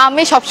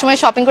 আমি সবসময়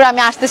shopping করে,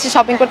 আমি আসতেছি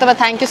shopping করতে, বা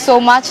thank you so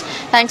much,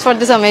 thanks for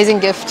this amazing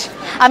gift.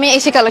 আমি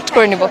এসে collect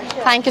করে নিব।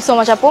 থ্যাংক ইউ সো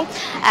মাচ আপু,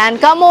 and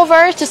come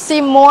over two see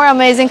more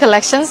amazing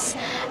collections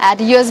at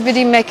USBD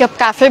makeup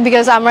cafe,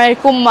 because আমরা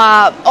এরকম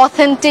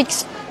অথেন্টিক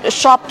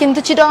শপ কিন্তু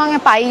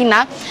চিটাগাংয়ে পাই না,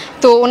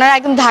 তো ওনারা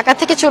একদম ঢাকা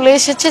থেকে চলে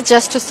এসেছে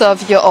just to serve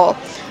you all.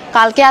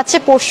 কালকে আছে,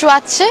 পরশু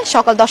আছে,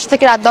 সকাল 10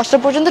 থেকে রাত 10টা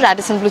পর্যন্ত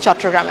Radisson Blue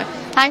চট্টগ্রামে।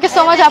 থ্যাংক ইউ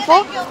সো মাচ আপু,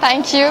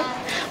 thank you,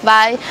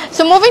 by.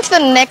 So moving to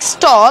the next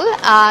stall,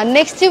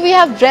 next we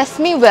have dress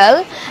me well,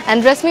 and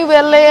dress me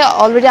ওয়েলে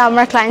already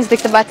আমরা ক্লায়েন্টস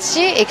দেখতে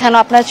পাচ্ছি। এখানেও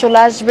আপনারা চলে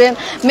আসবেন।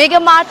 মেগা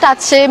মার্ট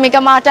আছে,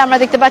 মেগা মার্টে আমরা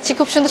দেখতে পাচ্ছি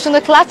খুব সুন্দর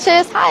সুন্দর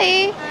ক্লাচেস। হাই,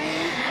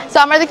 সো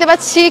আমরা দেখতে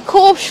পাচ্ছি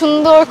খুব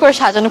সুন্দর করে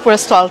সাজানো পুরো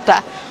স্টলটা।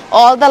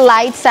 all the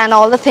lights and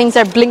all the things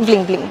are bling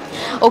bling bling.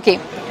 Okay,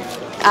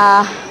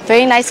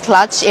 very nice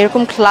clutch.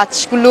 এরকম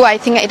ক্লাচগুলো আই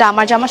থিঙ্ক এটা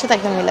আমার জামার সাথে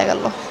একদম মিলে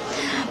গেল।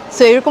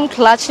 সো এরকম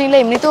ক্লাচ নিলে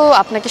এমনিতেও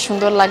আপনাকে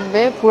সুন্দর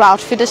লাগবে, পুরো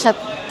আউটফিটের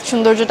সাথে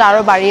সৌন্দর্যটা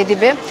আরও বাড়িয়ে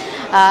দিবে।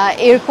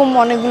 এরকম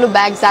অনেকগুলো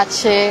ব্যাগস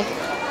আছে।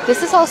 This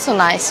is also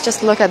nice. Just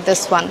look at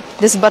this one.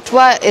 This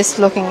batwa is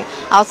looking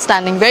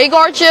outstanding, very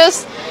gorgeous,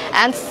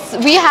 and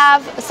we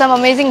have some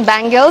amazing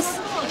bangles.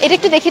 এটা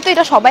একটু দেখি তো,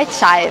 এটা সবাই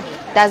চায়,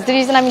 that's the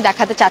reason আমি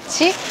দেখাতে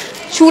চাচ্ছি।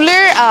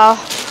 চুলের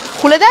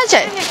খুলে দেওয়া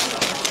যায়,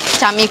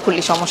 আমি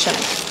খুলি, সমস্যা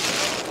নেই।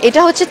 এটা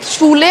হচ্ছে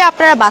চুলে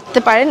আপনারা বাঁধতে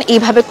পারেন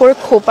এইভাবে করে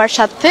খোপার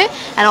সাথে,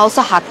 অ্যান্ড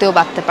অলসো হাতেও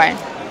বাঁধতে পারেন,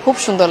 খুব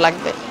সুন্দর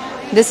লাগবে।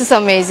 This is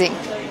amazing.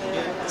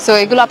 সো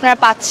এগুলো আপনারা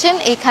পাচ্ছেন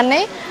এখানে।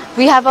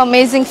 We have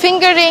amazing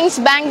finger rings,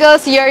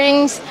 bangles,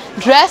 earrings,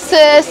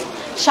 dresses,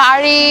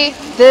 shari.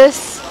 This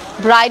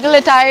bridal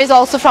attire is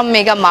also from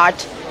Mega Mart.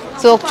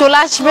 So চলে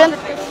আসবেন।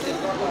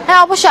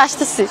 হ্যাঁ, অবশ্যই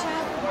আসতেছি।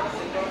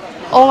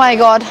 Oh my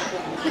god.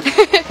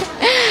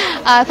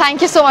 Thank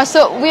you so much.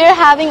 So we are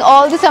having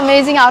all this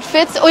amazing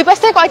outfits. ওই পাশ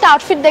থেকে কয়টা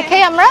outfit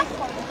দেখাই আমরা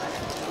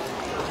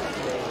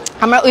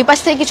ওই পাশ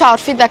থেকে কিছু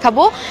আউটফিট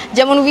দেখাবো।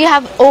 যেমন we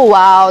have, O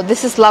wow,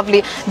 this is lovely.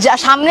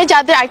 সামনে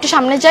যাদের আরেকটু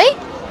সামনে যাই,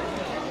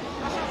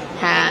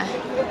 হ্যাঁ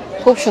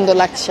খুব সুন্দর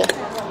লাগছে।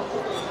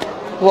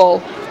 ও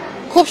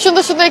খুব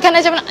সুন্দর সুন্দর এখানে,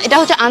 যেমন এটা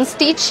হচ্ছে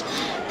আনস্টিচ,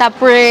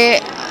 তারপরে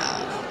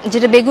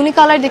যেটা বেগুনি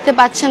কালার দেখতে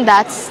পাচ্ছেন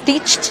দ্যাটস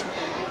স্টিচড।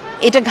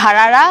 এটা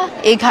ঘাড়ারা,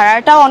 এই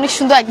ঘাড়াটাও অনেক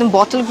সুন্দর, একদম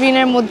বটল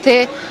গ্রিনের মধ্যে,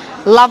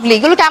 লাভলি।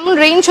 এগুলো কেমন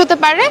রেঞ্জ হতে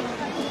পারে,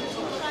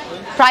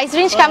 প্রাইস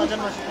রেঞ্জ কেমন?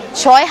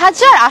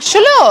 6,000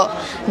 আসলে?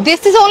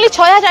 This is only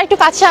 6,000। একটু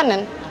কাছে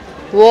আনেন।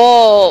 ও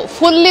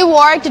fully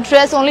worked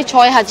dress only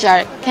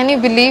 6,000। Can you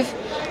believe?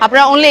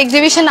 আপনারা অনলি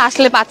এক্সিবিশন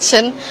আসলে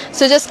পাচ্ছেন।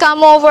 So just come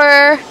over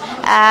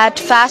at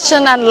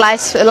Fashion and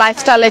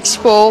Lifestyle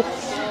Expo,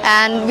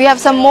 and we have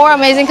some more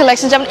amazing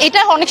collections. যেমন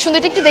এটা অনেক সুন্দর,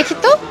 এটা একটু দেখি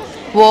তো।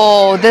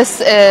 Whoa, this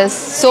is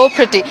so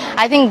pretty.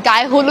 I think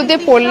গায়ে হলুদে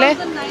পরলে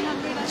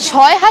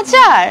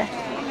 6,000।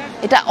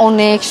 এটা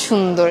অনেক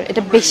সুন্দর,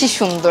 এটা বেশি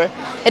সুন্দর,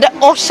 এটা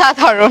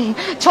অসাধারণ।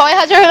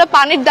 6,000 হলে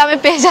পানির দামে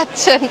পেয়ে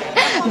যাচ্ছেন।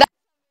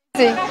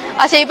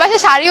 আচ্ছা এই পাশে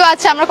শাড়িও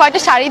আছে, আমরা কয়টা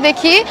শাড়ি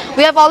দেখি।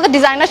 We have all the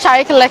designer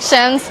sari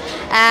collections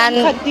and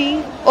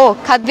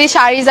khadi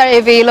sarees are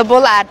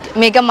available at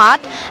Mega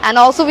Mart, and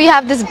also we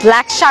have this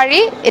black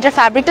shari. Ita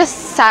fabric is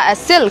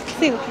silk,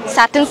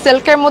 satin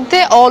silk er moddhe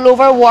all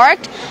over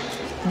worked.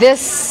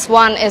 This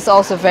one is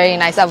also very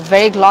nice, a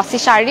very glossy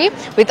shari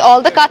with all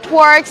the cut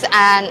works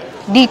and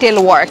detail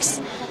works.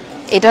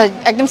 Ita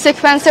ekdom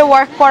sequence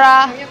work kora,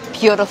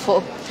 beautiful.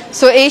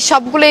 So এই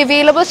সবগুলো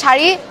available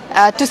sari.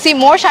 To see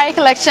more shari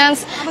collections,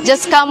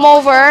 just come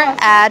over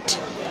at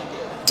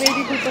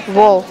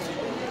Whoa.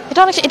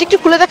 এটা একটু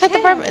খুলে দেখাতে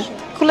পারবেন?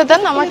 খুলে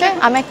দেন আমাকে,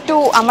 আমি একটু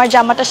আমার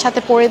জামাটার সাথে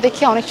পরে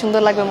দেখি, অনেক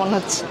সুন্দর লাগবে মনে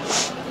হচ্ছে।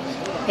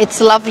 It's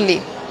lovely.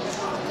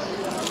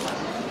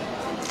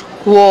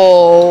 ও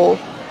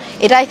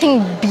এটা আই থিঙ্ক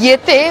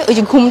বিয়েতে ওই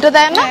যে ঘুমটা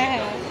দেয় না,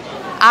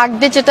 আগ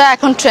দিয়ে, যেটা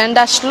এখন ট্রেন্ড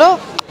আসলো,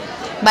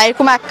 বা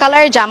এরকম এক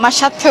কালারের জামার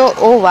সাথে।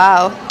 ও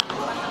ওয়াও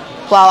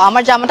ওয়াও,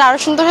 আমার জামাটা আরো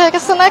সুন্দর হয়ে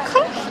গেছে না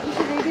এখন?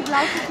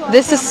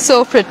 This is so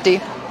pretty.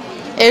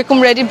 এরকম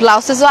রেডি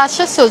ব্লাউজেসও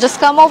আছে। So just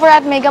come over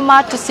at mega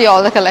mart two C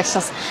all the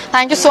collections.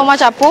 Thank you so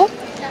much আপু,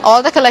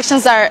 all the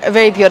collections are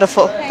very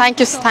beautiful. Thank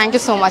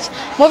you so much.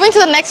 Moving to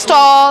the next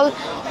stall,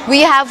 we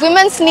have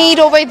women's need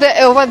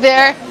over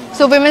there.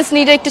 So women's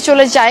need একটু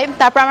চলে যাই,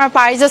 তারপর আমরা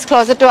পারিজাস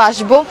ক্লোজেটও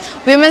আসবো।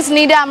 women's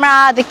need আমরা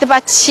দেখতে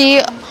পাচ্ছি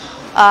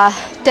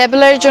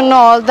টেবিলের জন্য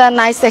all the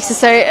nice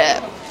accessory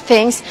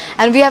things,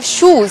 and we have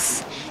shoes.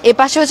 এই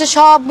পাশে হচ্ছে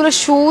সবগুলো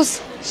শুজ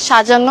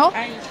সাজানো।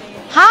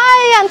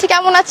 হাই আন্টি,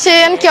 কেমন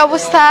আছেন? কি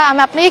অবস্থা?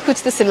 আমি আপনাকে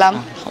খুঁজতেছিলাম।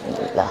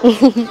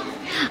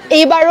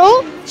 এইবারও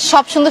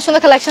সব সুন্দর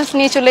সুন্দর কালেকশনস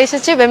নিয়ে চলে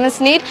এসেছে women's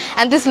need,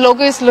 and this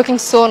logo is looking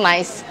so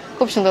nice.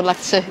 খুব সুন্দর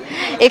লাগছে।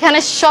 এখানে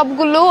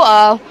সবগুলো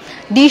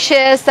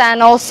ডিশেস অ্যান্ড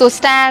অলসো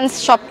স্ট্যান্ডস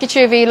সবকিছু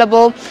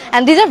available,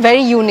 and these are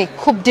very unique.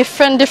 খুব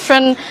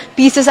ডিফারেন্ট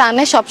পিসেস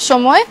আনে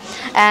সবসময়।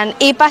 অ্যান্ড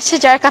এই পাশে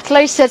যারা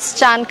কাটলারি সেটস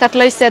চান,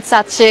 কাটলারি সেটস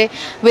আছে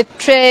with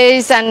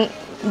trace and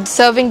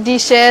serving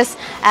dishes,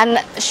 and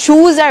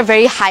shoes are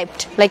very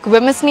hyped, like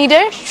women's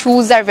needer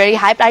shoes are very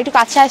hyped. আর একটু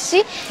কাছে আসছি,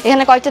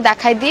 এখানে কয়েকটা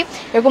দেখাই দিই।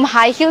 এরকম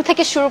হাই হিল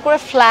থেকে শুরু করে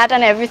flat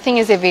and everything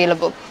is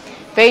available,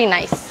 very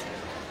nice.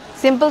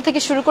 Simple থেকে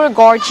শুরু করে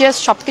গর্জিয়াস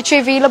সবকিছু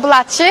available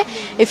আছে।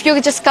 if you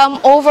just come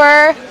over,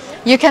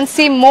 you can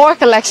see more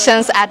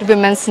collections at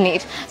women's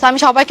need. So আমি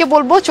সবাইকে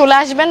বলবো চলে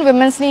আসবেন,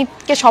 women's need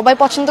কে সবাই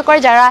পছন্দ করে,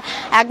 যারা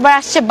একবার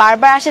আসছে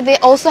বারবার আসে। they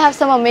also have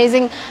some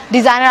amazing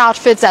designer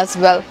outfits as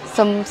well,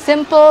 some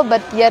simple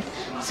but yet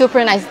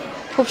super nice.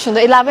 খুব সুন্দর।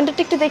 এই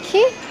ল্যাভেন্ডারটা একটু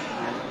দেখি।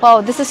 wow,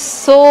 this is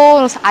so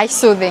eye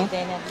soothing.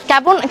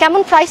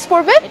 কেমন প্রাইস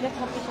পড়বে?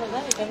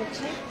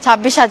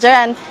 26,000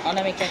 and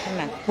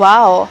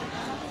wow,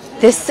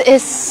 this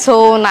is so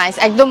nice.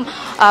 একদম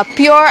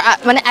পিওর,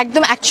 মানে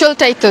একদম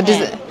অ্যাকচুয়ালটাই তো,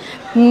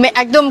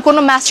 একদম কোনো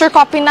মাস্টার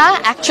কপি না,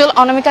 actual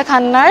Anamika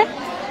খান্নার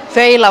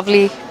very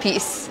lovely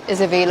piece is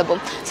available.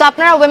 So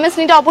আপনারা উইমেন্স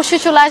নিডে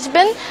অবশ্যই চলে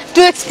আসবেন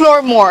to explore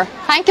more.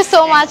 Thank you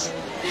so much.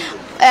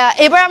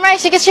 এবার আমরা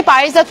এসে গেছি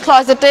পারিজাত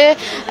ক্লজেটে,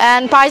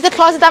 অ্যান্ড পারিজাত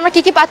ক্লজেটে আমরা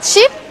কি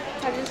পাচ্ছি?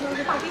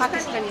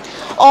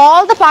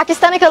 all the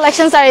Pakistani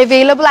collections are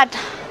available at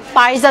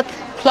Parijat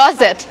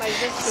closet.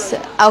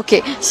 Okay,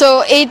 so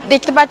এই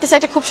দেখতে পাচ্ছি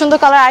একটা খুব সুন্দর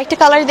কালার। আরেকটা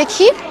কালার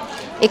দেখি,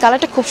 এই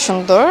কালারটা খুব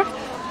সুন্দর,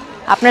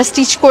 আপনারা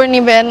স্টিচ করে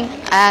নেবেন।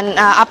 অ্যান্ড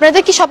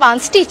আপনাদের কি সব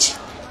আনস্টিচ?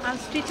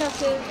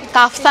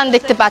 কাফতান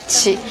দেখতে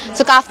পাচ্ছি।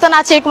 সো কাফতান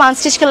আছে, এরকম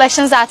আনস্টিচ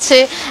কালেকশনস আছে,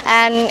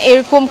 অ্যান্ড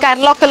এরকম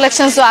ক্যাটালগ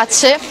কালেকশনসও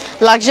আছে,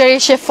 লাক্সারি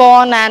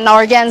শেফন অ্যান্ড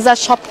অর্গ্যানজা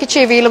সবকিছু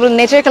অ্যাভেলেবল।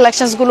 নেটের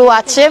কালেকশনসগুলো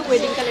আছে,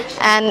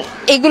 অ্যান্ড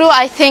এগুলো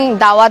আই থিঙ্ক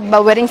দাওয়াত বা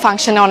ওয়েডিং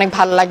ফাংশনে অনেক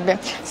ভালো লাগবে।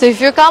 So if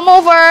you come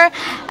over,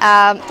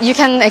 you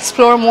can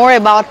explore more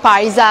about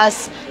পারিজাস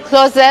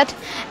closet.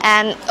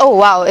 And O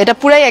wow, এটা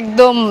পুরাই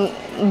একদম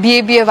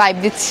বিয়ে ভাইব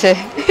দিচ্ছে।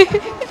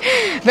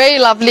 very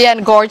lovely and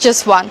gorgeous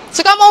one. So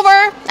come over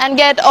and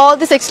get all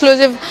these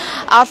exclusive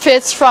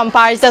outfits from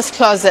Paris's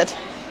closet.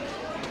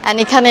 And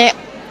ekhane,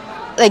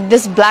 like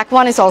this black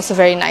one is also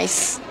very nice.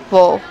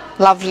 Whoa,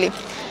 lovely,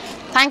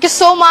 thank you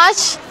so much.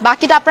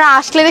 বাকিটা আপনারা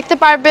আসলে দেখতে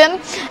পারবেন।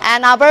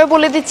 And আবারও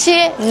বলে দিচ্ছি,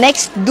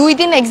 next 2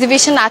 দিন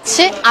exhibition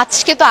আছে।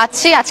 আজকে তো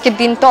আছে, আজকের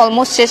দিন তো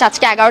অলমোস্ট শেষ,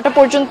 আজকে 11টা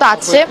পর্যন্ত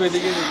আছে।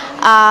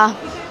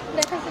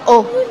 ও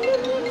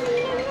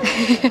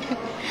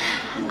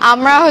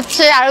আমরা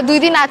হচ্ছে আরো 2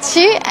 দিন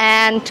আছি,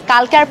 অ্যান্ড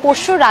কালকে আর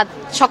পরশু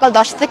সকাল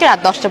 10টা থেকে রাত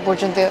 10টা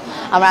পর্যন্ত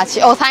আমরা আছি।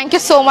 ও থ্যাংক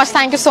ইউ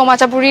সো মাচ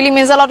আপু, রিয়েলি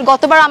মিনস আ লট।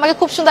 গতবার আমাকে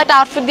খুব সুন্দর একটা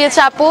আউটফিট দিয়েছে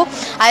আপু,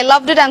 I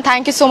loved it, and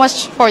thank you so much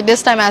for this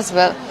time as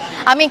well.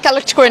 আমি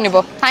কালেক্ট করে নিব,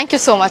 thank you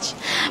so much.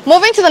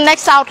 Moving to the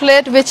next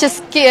outlet which is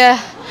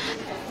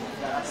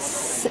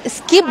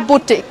skip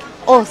boutique.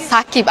 ও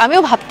সাকিব,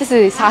 আমিও ভাবতেছি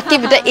সাকিব,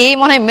 এটা এই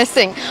মনে হয়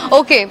মিসিং।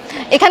 ওকে,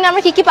 এখানে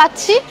আমরা কি কি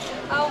পাচ্ছি?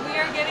 We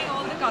are getting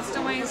all the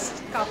customized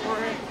couple.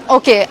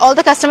 Okay, all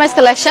the customise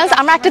collections.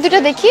 আমরা একটা দুটো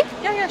দেখি।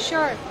 Yeah,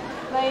 sure.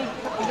 Like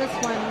this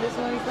one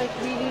is like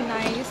really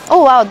nice.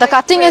 Oh wow, the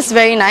cutting is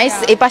very nice.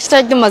 এই পাশটা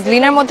একদম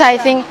মসলিনের মধ্যে, আই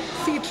থিংক।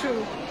 See through.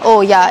 ও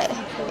ইয়া,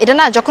 এটা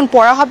না যখন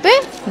পরা হবে,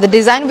 the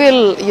design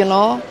will, you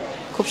know,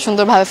 খুব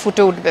সুন্দরভাবে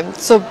ফুটে উঠবে।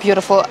 So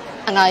beautiful,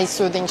 a nice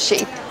soothing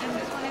shape. And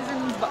this one is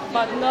in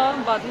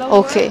Badla.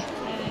 Okay.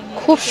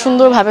 খুব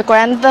সুন্দরভাবে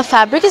করা, and the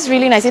fabric is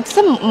really nice. It's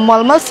a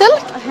মলমল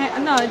silk?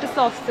 No, it is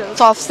soft silk.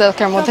 Soft silk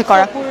এর মধ্যে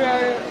করা।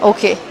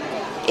 ওকে,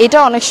 এটা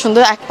অনেক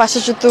সুন্দর, এক পাশে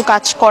শুধু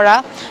কাজ করা।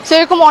 সো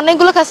এরকম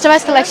অনেকগুলো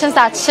কাস্টমাইজ কালেকশনস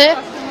আছে।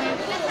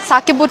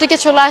 সাকিব বুটিকে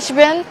চলে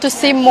আসবেন two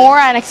see more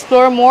and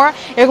explore মোর।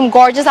 এরকম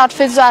গর্জিয়াস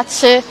আউটফিটসও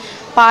আছে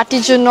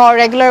পার্টির জন্য,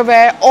 রেগুলার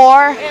ওয়্যার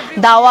অর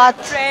দাওয়াত।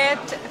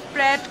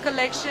 Pret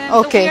collection.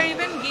 Okay. So we are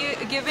even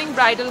giving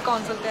bridal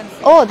consultancy.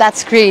 Oh,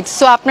 that's great.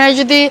 So আপনার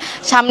যদি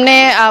সামনে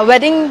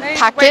ওয়েডিং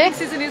থাকে, Wedding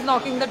season is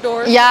knocking the door.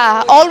 yeah,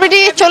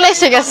 already চলে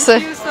এসে গেছে।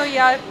 So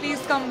yeah,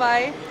 please come by.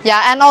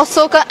 Yeah, and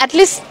also at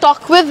least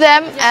talk with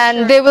them, and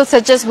they will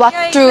suggest what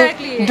to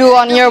do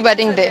on your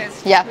wedding day.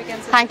 Yeah,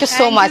 thank you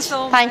so much.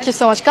 Thank you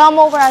so much. Come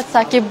over at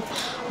Sakib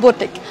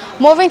Boutique.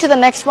 Moving to the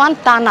next one,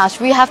 Tanash.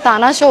 We have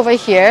Tanash over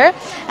here,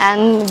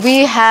 and we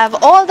have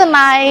all the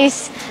nice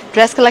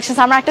dress collections.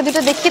 আমরা একটা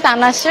দুটো দেখি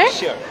তানাশের।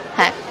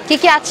 হ্যাঁ, কি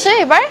কি আছে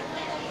এবার?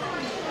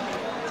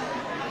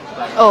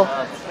 Oh,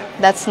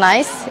 that's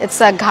nice. It's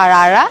a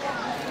gharara.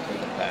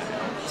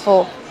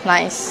 Oh,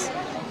 nice.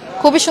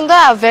 খুবই সুন্দর,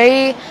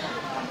 very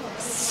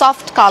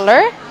soft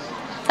color.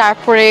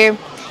 তারপরে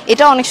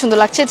এটা অনেক সুন্দর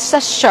লাগছে, ইটস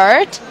আ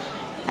শার্ট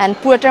অ্যান্ড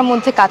পুরোটার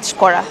মধ্যে কাজ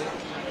করা।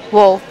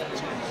 ও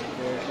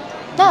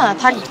না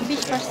থাক,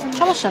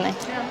 সমস্যা নেই।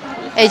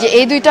 এই যে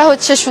এই দুইটা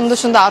হচ্ছে সুন্দর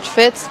সুন্দর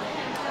আউটফিটস,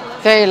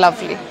 ভেরি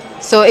লাভলি।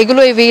 সো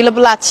এগুলো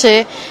এভেলেবল আছে।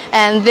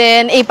 অ্যান্ড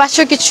দেন এই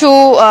পাশেও কিছু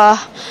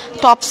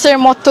টপসের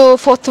মতো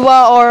ফতুয়া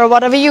or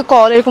what ever you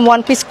call, এরকম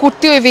ওয়ান পিস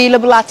কুর্তিও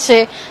এভেলেবল আছে।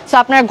 সো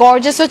আপনারা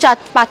গর্জাসও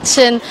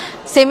পাচ্ছেন,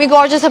 সেমি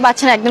গর্জাসও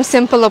পাচ্ছেন, একদম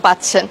সিম্পলও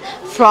পাচ্ছেন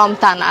ফ্রম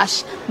তানাশ।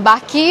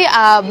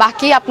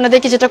 বাকি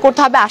আপনাদেরকে যেটা করতে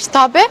হবে, আসতে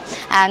হবে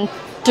and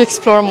to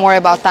explore more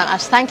about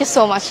তানাশ। Thank you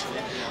so much.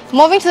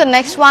 Moving to the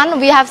next one,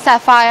 we have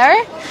Sapphire,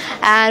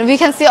 and we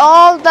can see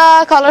all the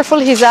colorful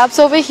hijabs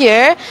over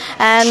here,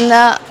 and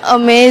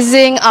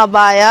amazing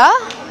abaya,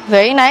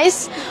 very nice.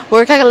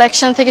 Worka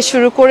collection থেকে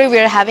শুরু করে we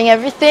are having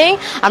everything.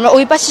 আমরা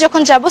ওই পাশে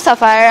যখন যাব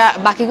Sapphire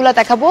বাকিগুলো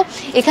দেখাবো।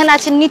 এখানে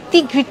আছে NITI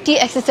gritty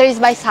accessories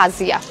by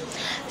Sajia.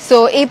 So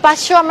এই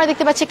পাশেও আমরা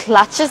দেখতে পাচ্ছি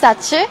ক্লাচেস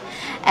আছে,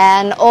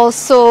 and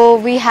also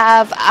we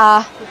have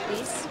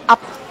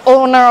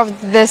owner of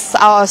this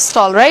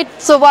stall, right?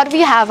 So what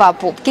we have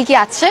apu কি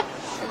আছে?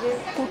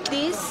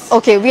 Kurtis.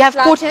 Okay, we have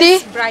kurti.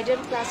 Bridal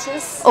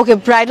clutches. Okay,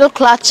 bridal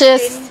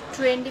clutches.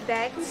 Trendy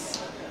bags.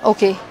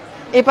 Okay.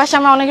 এই পাশে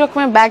আমরা অনেক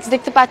রকমের ব্যাগস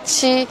দেখতে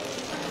পাচ্ছি।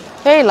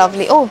 Very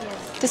lovely. Oh,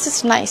 this is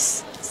nice.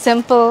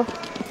 Simple.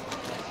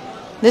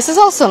 This is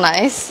also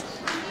nice.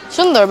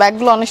 সুন্দর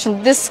ব্যাগগুলো অনেক সুন্দর।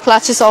 This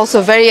clutch is also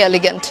very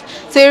elegant.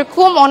 So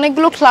এরকম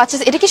অনেকগুলো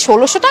ক্লাচেস। এটা কি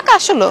 1600 টাকা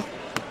আসলো?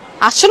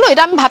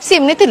 এটা আমি ভাবছি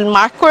এমনিতে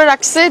মার্ক করে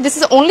রাখছে। This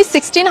is only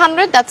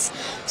 1600. That's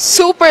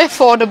super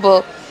affordable.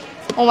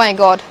 Oh my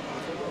god.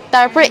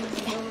 তারপরে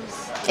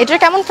এটার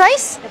কেমন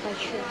price?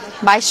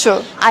 2200।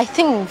 I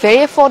think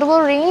very affordable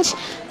range,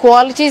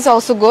 quality is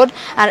also good.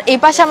 আর এই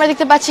পাশে আমরা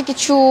দেখতে পাচ্ছি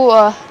কিছু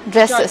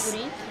ড্রেসেস,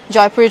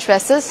 জয়পুরি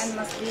ড্রেসেস।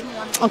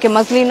 ওকে,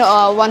 মসলিন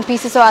ওয়ান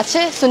পিসেসও আছে।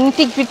 So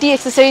NITI gritty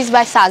accessories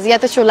by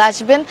সাজিয়াতে চলে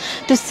আসবেন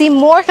two see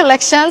more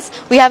collections.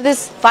 We have this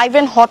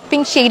vibrant hot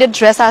pink shaded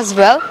dress as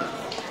well.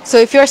 So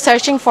if you're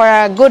searching for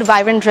a good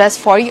vibrant dress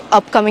for your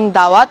upcoming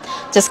dawat,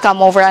 just come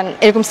over, and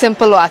erokom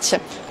simple ache.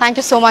 Thank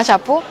you so much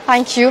apu,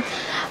 thank you.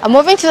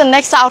 Moving to the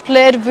next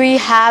outlet, we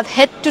have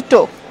Head to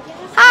Toe.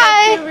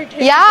 Hi,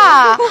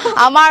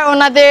 yeah, amar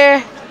onader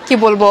ki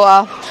bolbo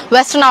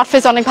western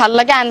outfits onek bhalo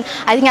lage, and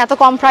I think eto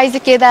kom price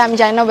e ke deয় ami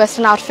jani na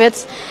western outfits.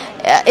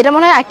 Eta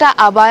mone hoy ekta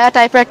abaya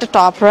type er ekta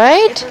top,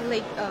 right?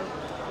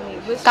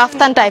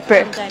 Kaftan type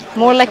er,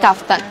 more like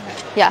kaftan.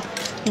 Yeah,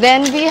 then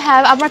we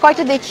have amar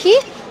koyta dekhi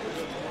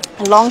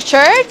long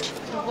shirt.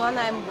 One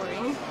I'm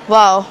wearing.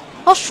 Wow,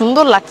 ও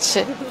সুন্দর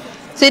লাগছে।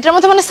 So এটার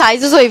মধ্যে মানে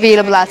সাইজেসও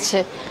available আছে।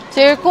 তো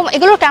এরকম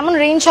এগুলোর কেমন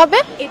রেঞ্জ হবে?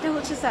 এটা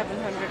হচ্ছে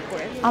 700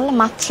 করে। আল্লাহ,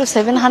 মাত্র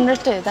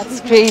 700 এ? That's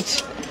great.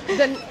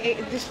 Then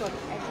this one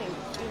I think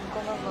you're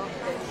gonna love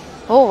this.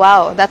 Oh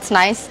wow, that's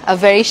nice. A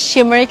very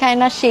shimmery kind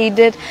of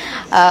shaded,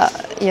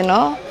 you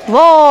know.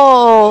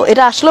 Whoa,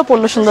 এটা আসলে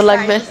পরলে সুন্দর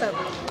লাগবে।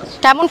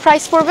 কেমন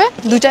প্রাইস পড়বে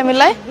দুইটা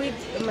মিলাই?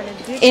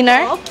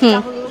 Inner?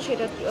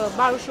 সেটা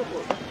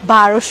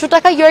 1200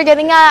 টাকা you're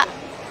getting a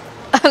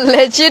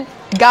legit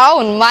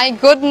gown. My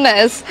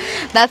goodness,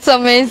 that's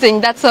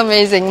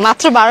amazing.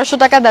 মাত্র 1200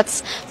 টাকা, that's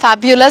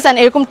fabulous. And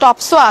এরকম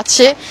টপসও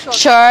আছে,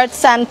 shirts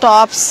and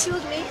tops.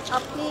 Excuse me,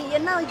 আপনি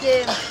না ওই যে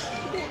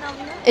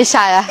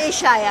ইশায়া।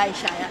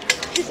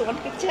 One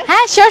picture?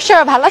 হ্যাঁ,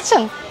 sure, ভালো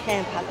আছেন?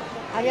 হ্যাঁ ভালো,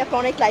 আমি আপনার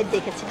অনেক লাইভ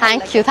দেখেছি।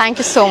 Thank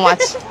you so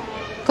much.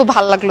 খুব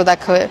ভালো লাগলো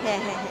দেখা হয়ে।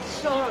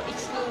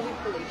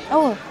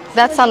 Oh,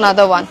 that's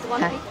another one.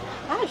 হ্যাঁ,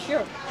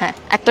 sure. হ্যাঁ,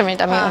 একটা মিনিট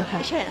আমি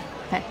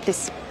হ্যাঁ,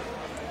 please.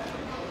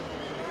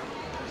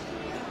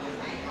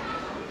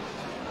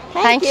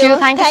 Thank you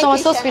so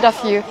much, so sweet of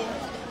you.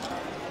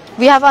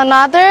 We have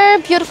another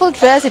beautiful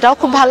dress. এটাও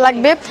খুব ভালো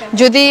লাগবে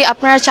যদি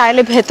আপনারা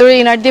চাইলে ভেতরে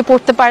ইনার দিয়ে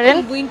পরতে পারেন।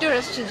 উইন্টার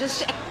আসছে, জাস্ট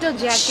একটা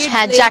জ্যাকেট,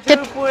 হ্যাঁ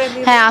জ্যাকেট,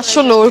 হ্যাঁ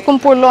আসলে ওরকম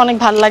পরলে অনেক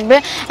ভালো লাগবে।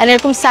 এন্ড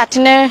এরকম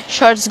স্যাটিনের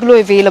শার্টস গুলো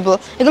अवेलेबल।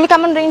 এগুলো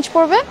কেমন রেঞ্জ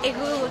পড়বে?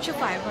 এগুলো হচ্ছে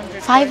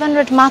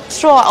 500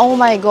 মাত্র। Oh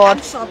my god,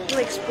 soft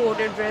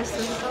exported dress.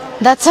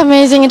 that's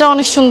amazing. এটা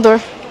অনেক সুন্দর।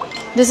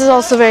 This is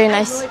also very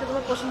nice.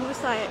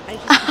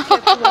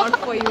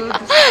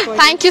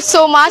 Thank you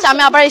so much.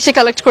 আমি আবার এসে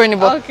কালেক্ট করে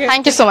নিব।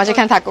 Thank you so much.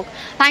 এখানে থাকুক।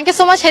 Thank you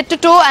so much, head to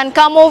toe and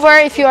come over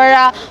if you are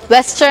a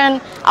western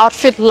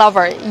outfit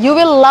lover. You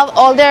will love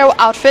all their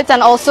outfits,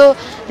 and also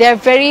they are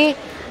very,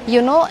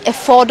 you know,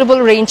 affordable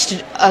range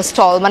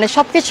stall. মানে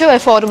সবকিছু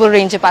affordable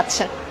range এ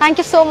পাচ্ছেন। Thank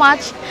you so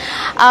much.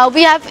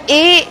 We have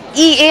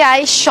EAI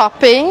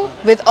shopping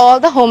with all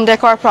the home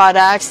decor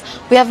products.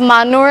 We have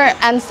Manur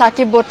and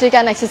Saki Boutique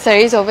and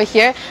accessories over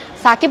here.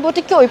 Saki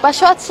Boutique কি ওই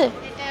পাশে আছে?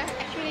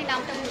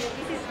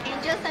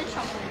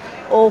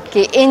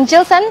 ওকে,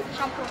 Angeles and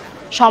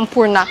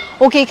Sampurna.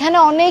 ওকে, এখানে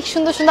অনেক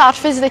সুন্দর সুন্দর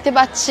আউটফিটস দেখতে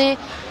পাচ্ছি,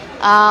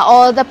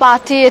 all the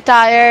party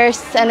অ্যাটায়ার্স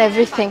and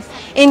everything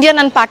Indian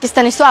and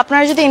Pakistani. So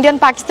আপনারা যদি ইন্ডিয়ান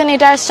পাকিস্তানি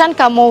অ্যাটায়ার্স চান,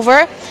 কাম ওভার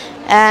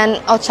এন্ড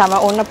আচ্ছা আমার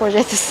ওড়না পড়ে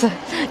যাইতেছে।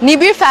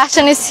 নিবিড়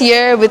fashion is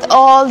here with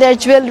all there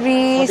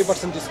jewelleries,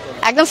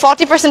 একদম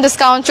 40%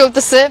 ডিসকাউন্ট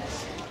চলতেছে।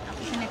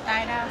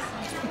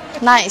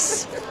 Nice.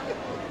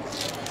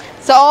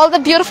 So all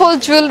the beautiful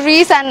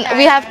jewelries, and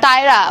we have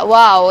Tyra.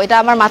 Wow, এটা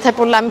আমার মাথায়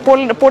পড়লো, আমি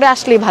পরে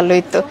আসলেই ভালো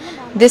হতো।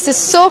 This is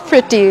so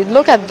pretty.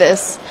 Look at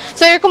this.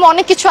 So এরকম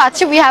অনেক কিছু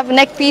আছে. We have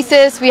neck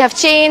pieces, we have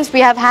chains,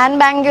 we have hand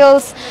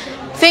bangles,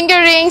 finger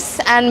rings,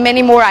 and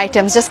many more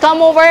items. Just come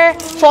over.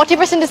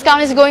 40%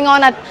 discount is going on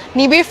at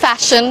Nibir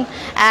Fashion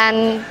and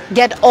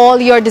get all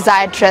your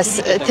desired dress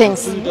things.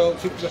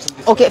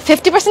 Okay,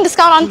 50%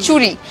 discount on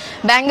churi.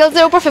 Bangles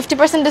এর উপর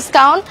 50%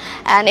 discount,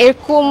 and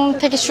এরকম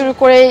থেকে শুরু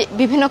করে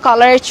বিভিন্ন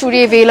কালারের চুড়ি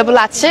available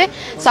আছে।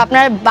 সো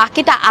আপনারা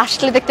বাকিটা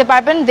আসলে দেখতে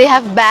পারবেন। They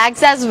have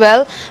bags as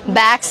well,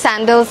 bags,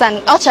 sandals, and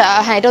আচ্ছা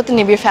হ্যাঁ, এটাও তো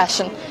Nibir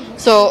Fashion.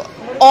 So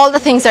all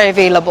the things are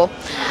available.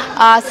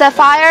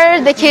 Sapphire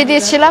দেখিয়ে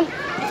দিয়েছিলাম।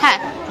 হ্যাঁ,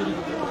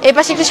 এই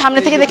পাশে একটু সামনে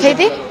থেকে দেখিয়ে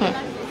দিই।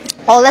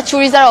 All the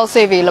churis are also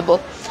available.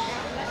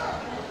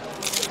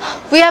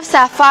 We have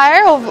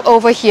Sapphire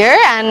over here,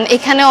 and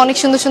এখানে অনেক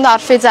সুন্দর সুন্দর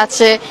আউটফিটস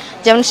আছে,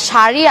 যেমন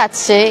শাড়ি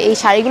আছে। এই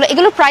শাড়িগুলো,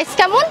 এগুলোর প্রাইস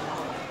কেমন?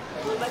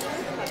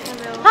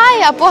 Hi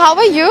Apu, how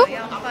are you?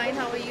 Fine,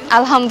 how are you?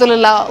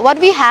 Alhamdulillah. What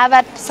we have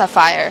at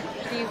Sapphire?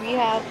 We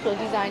have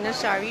designer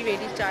sari,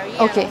 ready sari,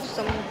 Okay. and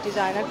some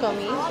designer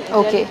kameez,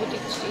 Okay.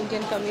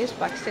 Indian kameez,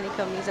 Pakistani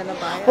kameez, and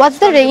abaya. What's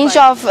the range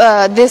of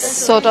this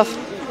sort of?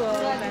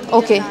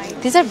 Okay,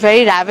 these are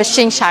very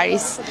ravishing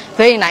saris,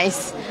 very nice,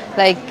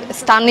 like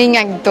stunning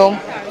ekdom.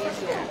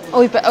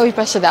 ওই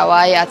পাশে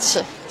দেওয়াই আছে।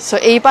 So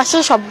এই পাশে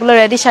সবগুলো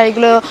ready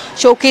শাড়িগুলো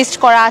শোকেসড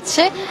করা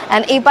আছে,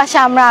 এন্ড এই পাশে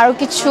আমরা আরো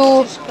কিছু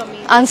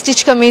আনস্টিচ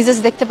কামিজেস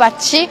দেখতে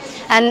পাচ্ছি,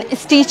 এন্ড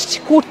স্টিচড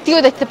কুর্তিও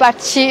দেখতে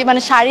পাচ্ছি।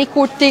 মানে sari,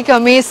 kurti,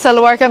 kameez,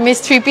 salwar kameez,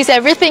 three piece,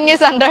 everything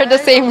is under the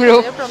same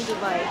roof.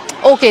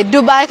 Okay,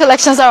 Dubai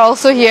collections are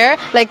also here.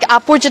 Like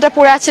Apur jeta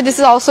pore ache, this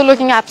is also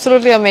looking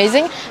absolutely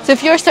amazing. So if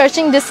you're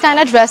searching this kind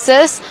of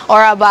dresses or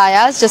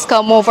abayas, just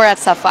come over at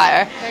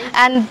Sapphire.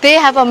 And they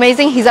have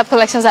amazing hijab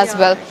collections as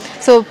well.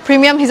 So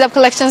premium hijab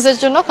collections er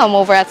jonno come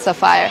over at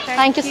Sapphire.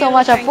 Thank you so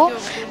much Apu.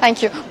 Thank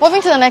you.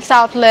 Moving to the next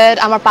outlet,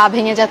 amar pa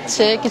bhenge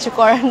jacche, kichu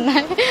korar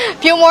nai.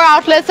 Few more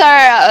outlets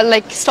are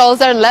like stalls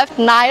are left.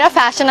 Naira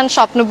Fashion and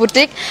Shopno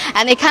Boutique,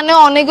 and ekhane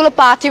onekgulo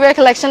party wear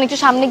collection ekটু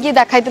সামনে গিয়ে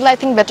দেখাই দিলে I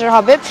think better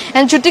হবে.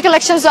 And jewelry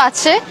collections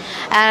আছে,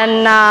 and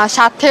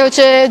সাথে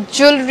হচ্ছে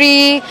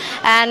jewelry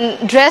and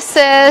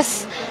dresses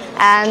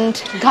and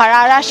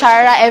gharara,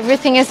 sharara,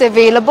 everything is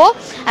available.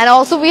 And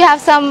also we have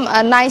some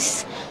nice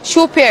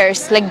shoe pairs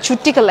like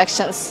jewelry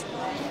collections.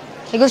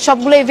 এগুলো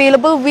সবগুলো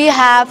available. We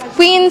have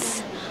Queen's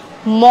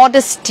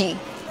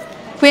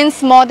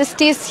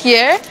Modesty is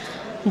here.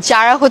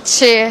 যারা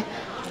হচ্ছে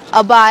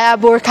abaya,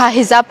 burqa,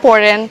 hijab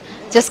পরেন,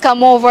 just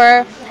come over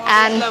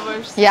and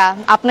lovers. yeah,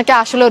 আপনাকে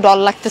আসলে doll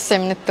লাগতেছে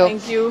এমনিতে।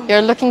 Thank you.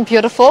 You're looking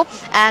beautiful.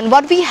 And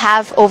what we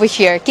have over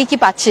here, কি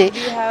পাচ্ছি?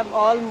 We have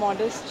all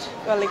modest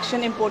collection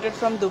imported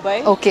from Dubai.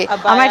 Okay,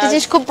 Abayas. আমার একটা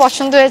জিনিস খুব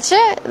পছন্দ হয়েছে,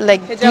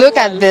 like Hijab look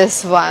at wall. this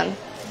one.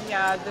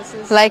 Yeah, this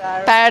is Like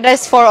our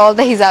paradise for all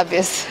the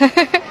hijabis.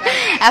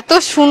 এত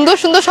সুন্দর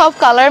সুন্দর সব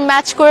কালার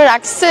ম্যাচ করে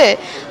রাখছে,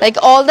 like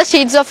all the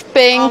shades of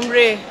pink,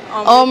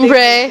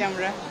 ombre,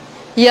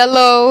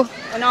 yellow.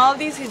 And all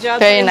these hijabs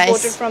Very are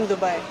imported nice. from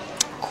Dubai.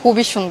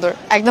 খুবই সুন্দর,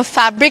 একদম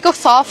fabric O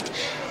soft,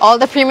 all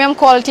the premium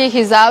quality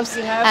hijabs.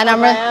 We have and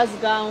আমরা abayas,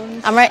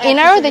 gowns. আমরা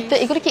ইনারও accessories. দেখতে,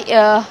 এগুলো কি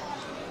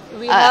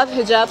We have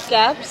hijab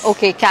caps.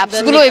 okay, caps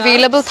then গুলো niqabs,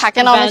 available থাকে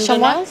না অনেক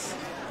সময়। bandanas.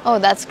 Oh,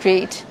 that's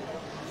great.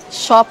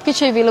 সব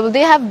কিছু available.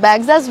 They have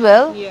bags as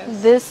well. Yes.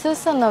 This is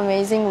an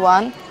amazing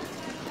one.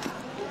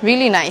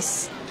 Really nice.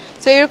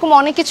 So এরকম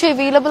অনেক কিছু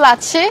available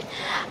আছে।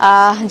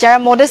 যারা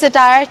modest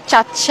attire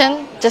চাচ্ছেন,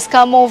 just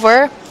come over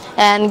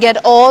and get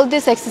all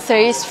these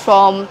accessories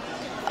from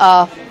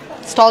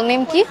stall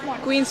name কি?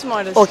 Queen's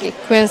Modesty. Okay,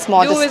 Queen's Do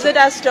Modesty. visit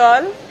our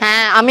stall.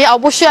 হ্যাঁ, আমি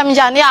অবশ্যই আমি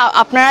জানি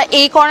আপনারা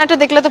এই কর্নারটা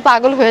দেখলে তো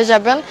পাগল হয়ে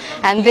যাবেন,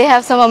 and they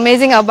have some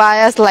amazing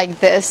abayas like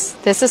this.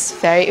 This is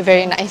very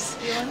very nice.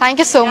 Thank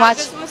you so much.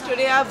 This was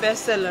today our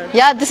bestseller.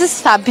 Yeah, this is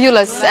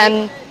fabulous, and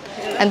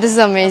this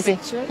is amazing.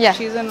 Yeah,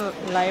 She's in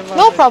live.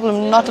 no already. problem,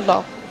 not at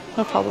all,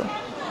 no problem.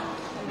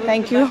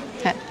 Thank you.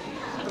 হ্যাঁ।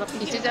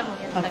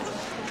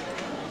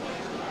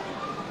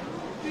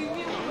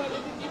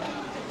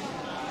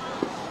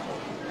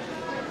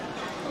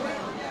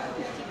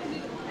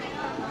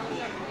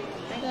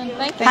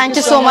 Thank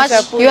you so much.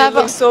 Appu. You have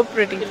look so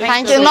pretty.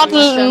 thank you. Not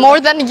more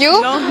than you.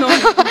 No.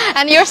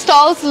 And your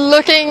stall's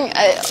looking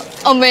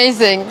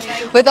amazing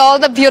with all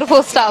the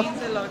beautiful stuff.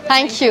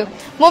 Thank you.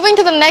 Moving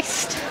to the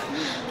next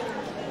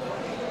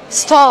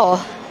stall,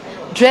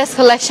 dress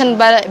collection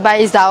by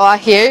Zawa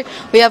here.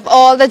 We have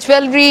all the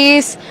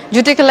jewelries,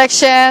 beauty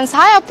collections.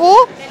 Hi Appu.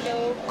 Hello.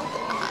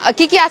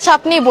 Kiki acha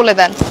apni bole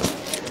den.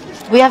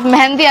 We have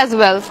mehendi as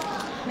well.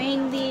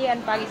 Mehendi and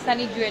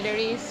Pakistani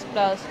jewelries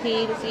plus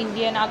heels,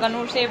 Indian,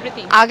 aganurs,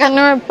 everything.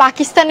 আগানোর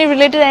Pakistani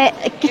related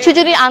কিছু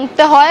যদি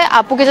আনতে হয়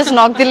আপুকে just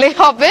knock দিলেই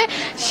হবে,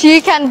 she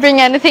can bring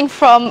anything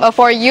from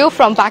for you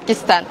from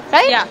Pakistan,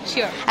 right? Yeah,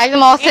 sure.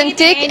 একদম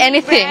authentic,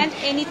 anything. Brand,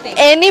 anything.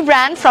 Any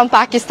brand from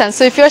Pakistan.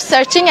 So if you're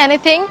searching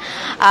anything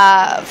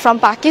from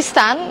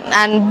Pakistan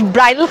and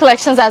bridal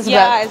collections as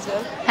well. Yeah, as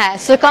well. হ্যাঁ,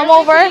 so come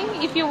over.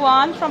 Everything, if you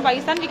want from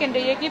Pakistan, we can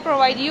directly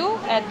provide you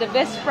at the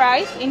best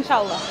price,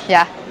 inshallah.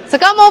 Yeah. So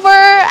come over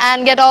and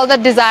get all the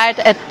desired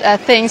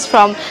things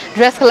from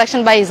dress collection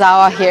by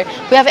Izawa here.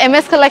 We have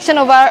MS collection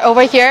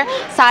over here.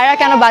 Saira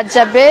কেন বাদ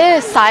যাবে?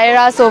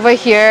 Saira's over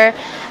here.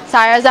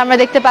 Saira's আমরা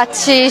দেখতে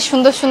পাচ্ছি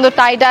সুন্দর সুন্দর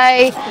tie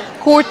dye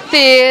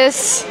kurtis.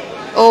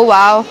 Oh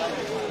wow.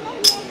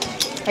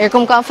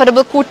 এরকম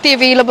comfortable kurti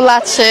available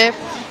আছে,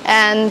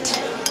 and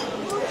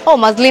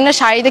মাসলিনের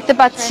শাড়ি দেখতে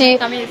পাচ্ছি,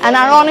 and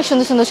আরো অনেক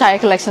সুন্দর সুন্দর শাড়ি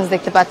collections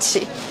দেখতে পাচ্ছি।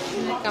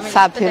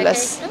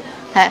 Fabulous.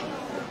 হ্যাঁ।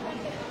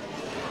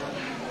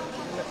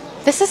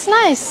 This is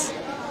nice.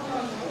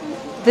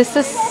 This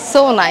is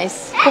so nice.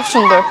 খুব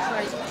সুন্দর।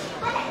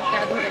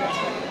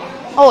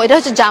 এটা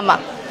হচ্ছে জামা।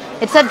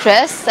 It's a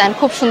dress and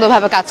খুব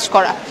সুন্দরভাবে কাজ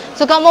করা.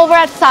 So come over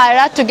at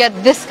Saira to get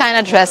this kind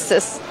of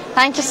dresses.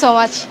 Thank you so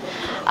much.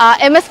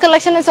 MS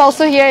collection is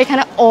also here.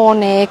 এখানে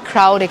অনেক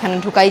crowd, এখানে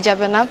ঢুকাই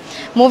যাবে না.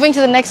 Moving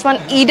to the next one,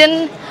 Eden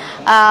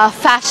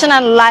Fashion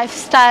and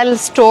Lifestyle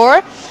Store.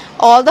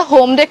 All the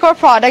home decor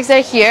products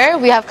are here.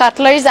 We have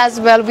cutleries as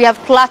well. We have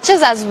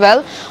clutches as well.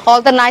 All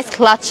the nice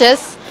clutches.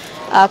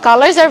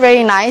 Colors are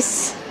very nice.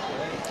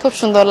 খুব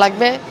সুন্দর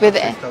লাগবে with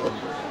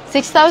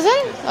 6,000?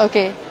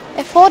 Okay.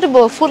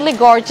 Affordable, fully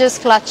gorgeous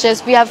clutches.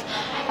 We have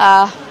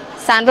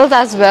sandals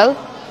as well.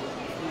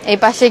 এই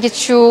পাশে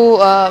কিছু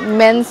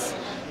men's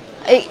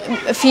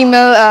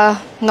female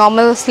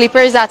normal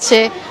slippers আছে.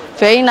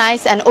 Very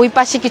nice. And ওই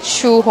পাশে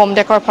কিছু home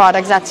decor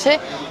products আছে.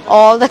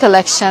 All the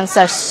collections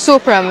are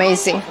super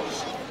amazing.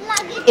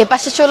 এ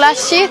পাশে চলে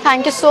আসছি।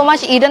 Thank you so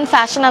much, Eden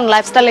Fashion and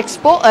Lifestyle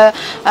Expo,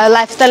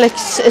 Lifestyle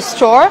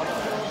Store.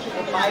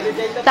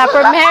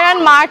 তারপর Meheran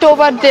Mart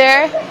over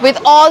there with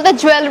all the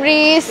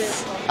jewelries,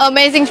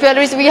 amazing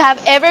jewelries. We have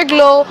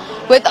Everglow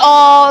with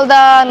all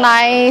the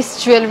nice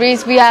jewelries.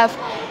 We have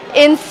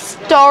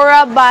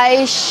Instora by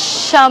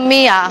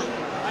Shamia.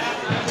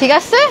 ঠিক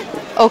আছে?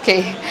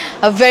 Okay,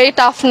 a very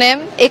tough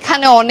name.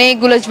 এখানে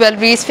অনেকগুলো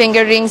jewelries,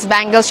 finger rings,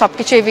 bangles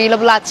সবকিছু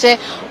available আছে.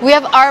 We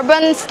have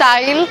urban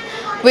style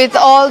with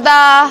all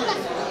the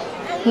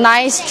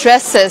nice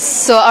dresses.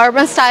 So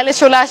urban style এ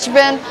চলে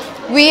আসবেন.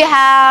 We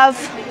have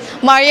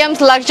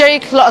Mariam's luxury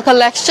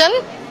collection.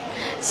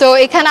 So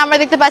এখানে আমরা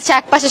দেখতে পাচ্ছি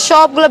একপাশে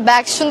সবগুলো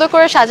ব্যাগ সুন্দর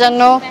করে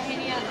সাজানো।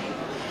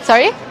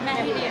 সরি?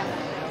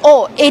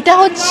 এটা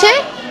হচ্ছে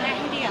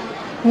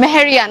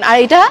মেহেরিয়ান, আর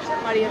এটা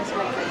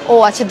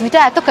আচ্ছা, দুইটা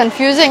এত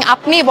কনফিউজিং।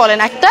 আপনি বলেন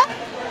একটা।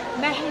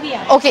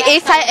 ওকে, এই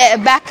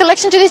ব্যাক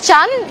কালেকশন যদি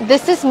চান,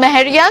 দিস ইজ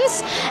মেহেরিয়ানস,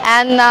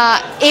 অ্যান্ড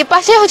এই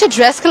পাশে হচ্ছে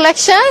dress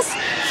collections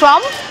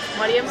from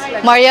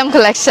Mariam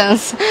Collections.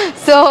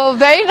 So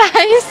very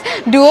nice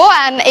duo,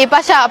 and এই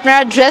পাশে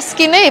আপনারা ড্রেস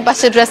কিনে এই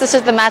পাশে ড্রেসের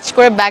সাথে ম্যাচ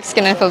করে ব্যাগস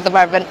কিনে ফেলতে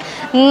পারবেন.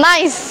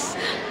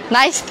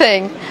 Nice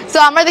thing. So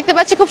আমরা দেখতে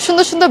পাচ্ছি খুব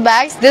সুন্দর সুন্দর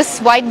bags. This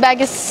white bag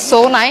is so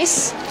nice.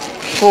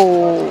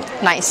 Oh,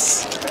 nice.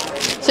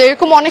 So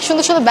এরকম অনেক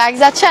সুন্দর সুন্দর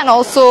ব্যাগস আছে, and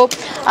also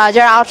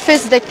যারা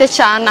আউটফিটস দেখতে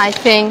চান, I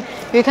think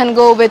you can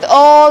go with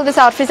all this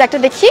outfits. একটা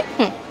দেখি,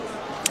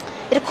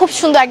 এটা খুব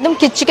সুন্দর, একদম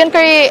chicken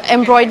curry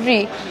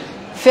embroidery,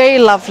 very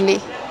lovely,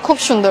 খুব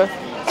সুন্দর.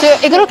 তো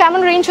এগুলো কেমন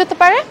রেঞ্জ হতে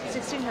পারে?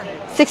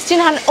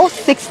 1600. ও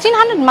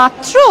 1600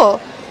 মাত্র,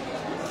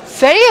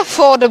 very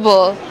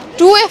affordable,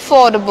 two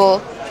affordable,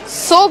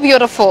 so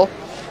beautiful,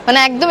 মানে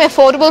একদম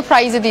অ্যাফোর্ডেবল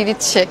প্রাইসে দিয়ে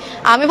দিচ্ছে.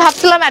 আমি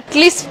ভাবছিলাম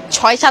অ্যাটলিস্ট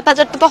 6-7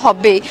 হাজারটা তো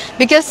হবেই,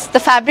 because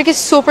the fabric is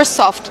super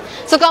soft.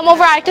 So come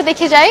over, আরেকটা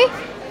দেখে যাই,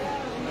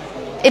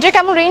 এটা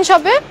কেমন রেঞ্জ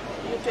হবে?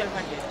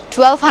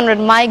 1200.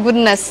 My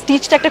goodness,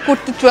 stitched একটা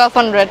kurti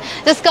 1200.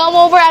 Just come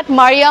over at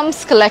Mariam's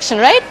collection,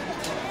 right?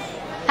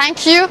 Thank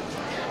you.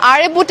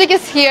 Our boutique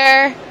is here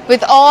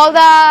with all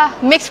the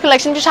mixed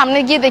collection. To সামনে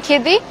গিয়ে দেখিয়ে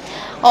দিই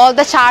all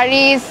the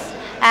sarees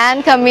and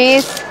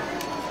kameez.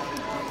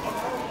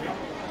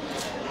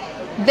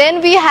 Then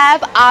we have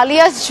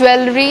Alia's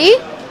jewelry.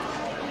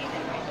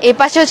 এই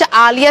পাশে হচ্ছে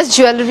Alia's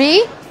jewelry.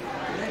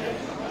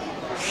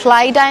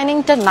 Fly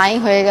dining টা নাই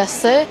হয়ে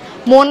গেছে.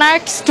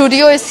 Monarch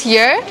Studio is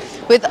here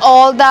with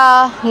all the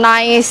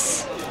nice,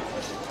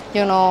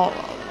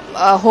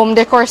 home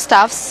decor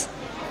stuffs.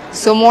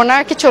 So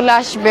Monarch চলে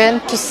আসবেন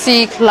to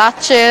see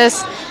clutches,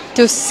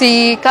 to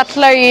see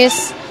cutleries,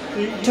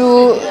 to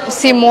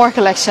see more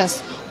collections.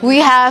 We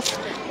have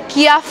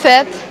Kia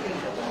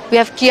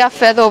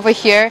Feth over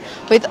here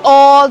with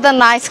all the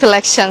nice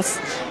collections.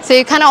 So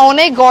এখানে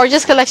অনেক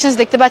gorgeous collections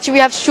দেখতে পাচ্ছি.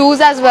 We have shoes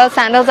as well,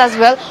 sandals as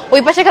well.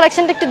 ওই পাশে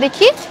কালেকশনটা একটু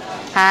দেখি.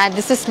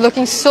 This is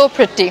looking so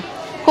pretty.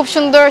 খুব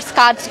সুন্দর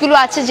স্কার্টস গুলো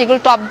আছে যেগুলো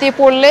টপ দিয়ে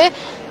পরলে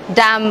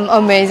damn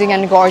amazing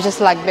and gorgeous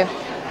লাগবে.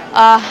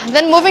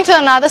 Then moving to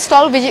another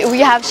stall, we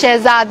have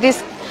Shehzadi's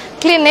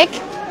Clinic,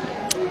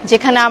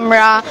 যেখানে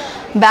আমরা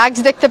ব্যাগস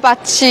দেখতে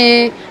পাচ্ছি,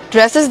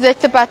 ড্রেসেস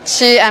দেখতে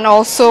পাচ্ছি, and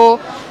also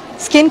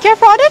skincare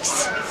products.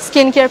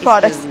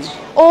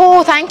 Oh,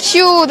 thank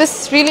you. This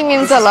really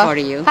means a lot.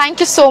 For you. Thank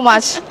you so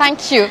much. Thank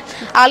you.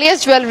 Alia's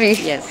jewelry.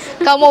 Yes.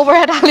 Come over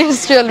at Alia's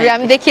jewelry.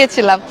 আমি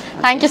দেখিয়েছিলাম.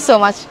 Thank you so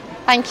much.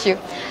 Thank you.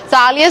 So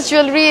Alia's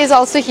jewelry is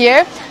also here.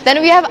 Then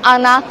we have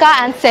Anaka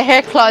and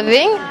Seher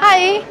clothing.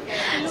 Hi.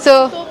 So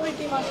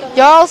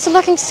you're also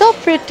looking so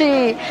pretty.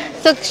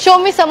 So show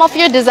me some of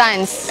your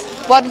designs.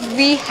 What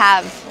we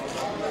have.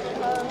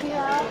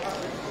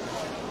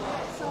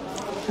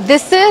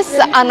 This is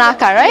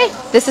Anaka, right?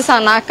 This is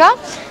Anaka,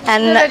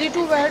 and ready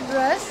to wear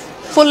dress.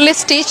 Fully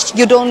stitched.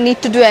 You don't need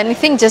to do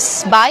anything. Just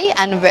buy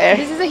and wear.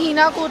 This is a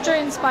Hina Kocha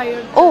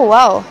inspired. Oh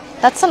wow,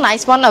 that's a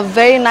nice one. A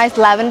very nice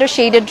lavender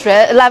shaded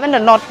dress.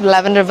 Lavender, not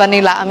lavender,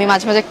 vanilla. আমি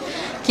মাঝে মাঝে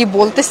কি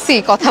বলতেছি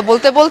কথা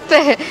বলতে বলতে.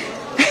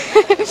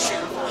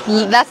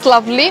 That's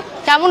lovely.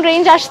 কেমন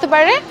range আসতে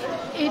পারে?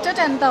 এটা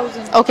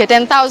 10,000. Okay,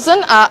 10,000.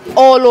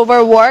 All over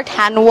work,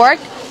 hand work,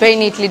 very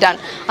neatly done.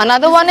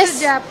 Another one is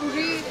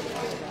Japuri.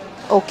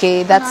 Okay,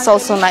 that's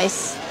also nice.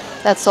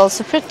 That's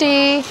also pretty.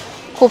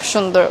 খুব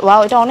সুন্দর. Wow,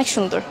 এটা অনেক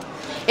সুন্দর.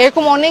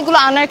 এরকম অনেকগুলো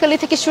আনারকলি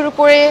থেকে শুরু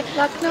করে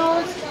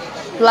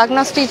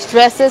Lucknow stitch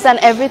dresses and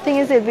everything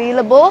is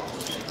available.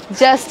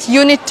 Just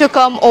you need to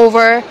come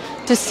over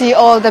to see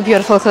all the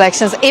beautiful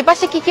collections. এই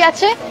পাশে কি কি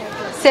আছে?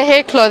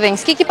 Seher clothing.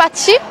 কি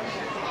পাচ্ছি?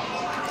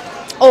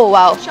 Oh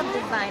wow.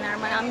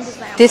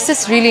 This is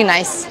really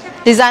nice.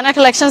 Designer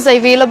collections are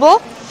available.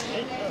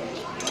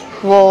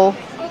 Whoa,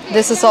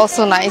 this is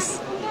also nice.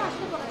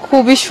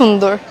 খুবই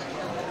সুন্দর.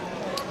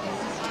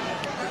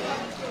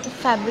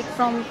 Fabric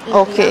from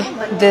Okay,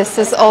 this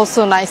is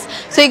also nice.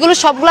 So এগুলো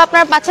সবগুলো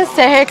আপনারা পাচ্ছেন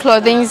Seher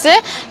clothings এ.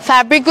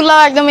 Fabric গুলো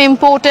একদম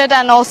imported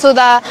and also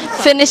the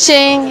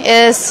finishing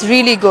is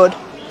really good.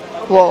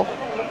 Wow,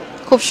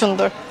 খুব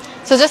সুন্দর.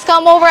 So just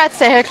come over at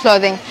Seher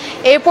clothing.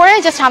 এরপরে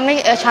যে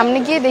সামনে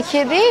গিয়ে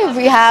দেখিয়ে দিই,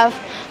 we have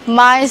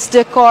Mice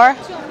Decor.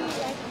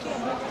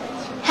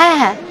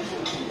 হ্যাঁ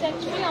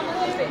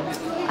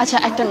আচ্ছা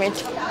একটা মিনিট.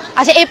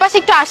 আচ্ছা এই পাশে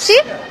একটু আসি.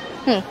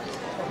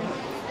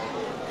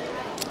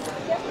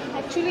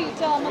 Actually,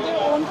 it's our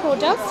own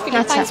products,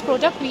 Philippines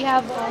product. We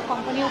have a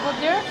company over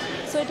there.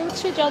 So এটা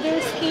হচ্ছে যাদের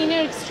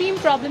স্কিনের এক্সট্রিম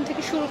প্রবলেম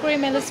থেকে শুরু করে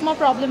মেলাসমা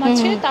প্রবলেম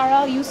আছে তারা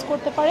ইউজ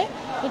করতে পারে.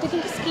 এটা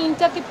কিন্তু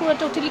স্কিনটাকে পুরো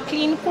টোটালি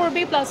ক্লিন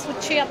করবে, প্লাস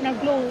হচ্ছে আপনার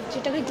গ্লো,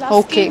 যেটাকে গ্লাস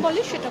স্কিন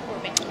বলে, সেটা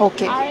করবে.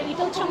 আর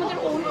এটা হচ্ছে আমাদের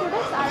ওন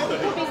প্রোডাক্ট, আর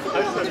এটা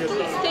বেসিক্যালি আমাদের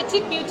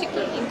এস্থেটিক বিউটি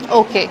ক্লিনিং.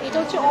 ওকে, এটা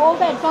হচ্ছে all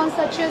the advance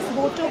such as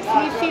botox,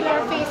 lip filler,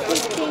 face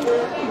lifting,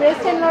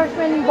 breast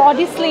enlargement,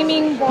 body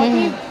slimming,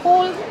 body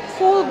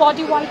full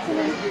body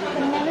whitening,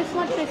 and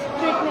melasma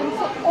treatment.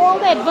 So all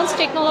the advanced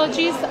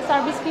technologies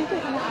service কিন্তু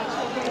এখানে আছে.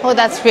 Oh,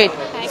 that's great.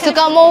 So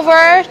come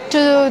over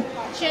to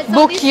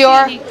book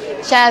your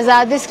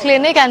Shehzadi's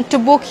clinic and to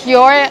book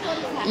your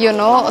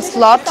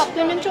slot.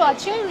 Supplementary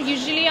আছে.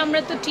 Usually আমরা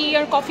তো টি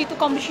আর coffee তো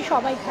কম বেশি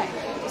সবাই খায়.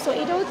 So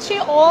এটা হচ্ছে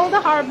all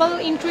the herbal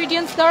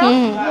ingredients, there are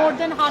more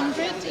than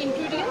 100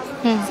 ingredients.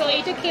 So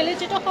এটা খেলে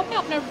যেটা হবে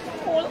আপনার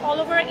অল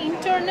ওভার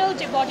ইন্টারনাল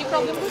যে বডি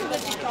প্রবলেমগুলো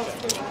সেগুলো সলভ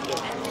করবে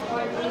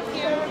আর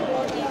হেয়ার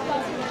বডি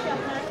প্লাস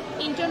আপনার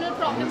ইন্টারনাল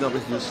প্রবলেম কিন্তু আপনি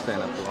হিউজ ফ্যান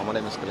আপু আমার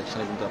এমএস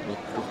কালেকশনে কিন্তু আপনি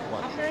একটু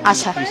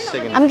আচ্ছা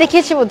আমি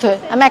দেখিয়েছি বোধহয়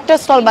আমি একটা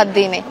স্টল বাদ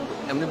দিই নাই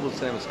এমনি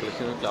বলছেন এমএস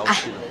কালেকশনে ক্লাউড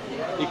ছিল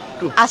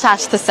একটু আচ্ছা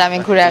আসতেছে আমি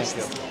ঘুরে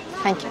আসতেছি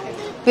thank you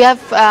we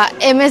have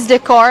MS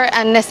Decor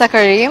and Nessa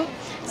Kareem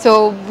so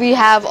we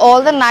have all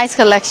the nice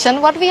collection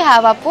what we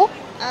have apu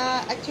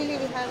Actually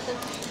we have the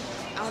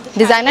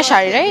designer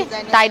shari right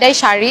tie dye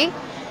shari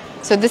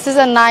so this is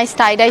a nice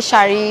tie dye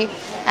shari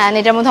and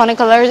এটার মধ্যে অনেক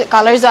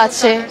Colors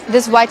আছে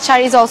this white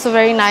shari is also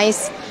very nice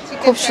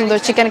খুব সুন্দর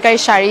chicken curry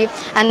sari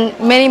and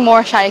many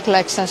more sari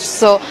collections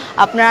so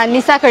আপনারা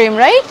নিসা করিম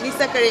right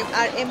Lisa Karim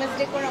আর MS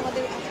Decor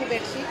আমাদের আছে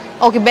bedsheet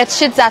okay bed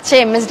sheets আছে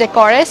MS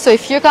Decor so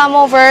if you come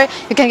over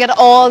you can get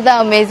all the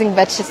amazing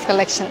bed sheets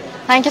collection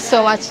thank you so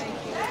much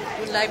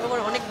live আমার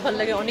অনেক ভালো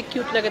লাগে অনেক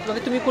cute লাগে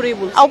তোমাকে তুমি করেই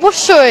বলছো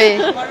অবশ্যই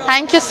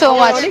thank you so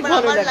much অনেক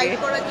ভালো লাগে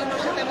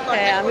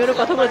হ্যাঁ আমি ওর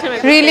কথা বলছিলাম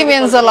really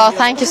means a lot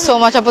thank you so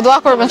much আপু দোয়া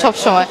করবেন সব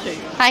সময়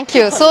thank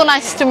you so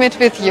nice to meet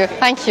with you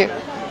thank you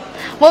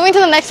moving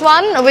to the next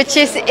one which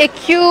is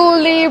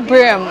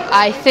Equilibrium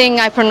I think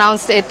I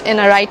pronounced it in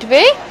a right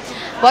way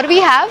what we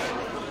have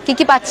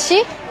kiki pachi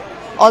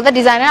all the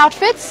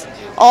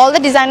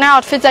designer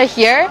outfits are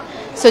here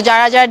so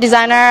jara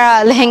designer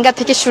lehenga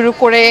theke shuru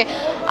kore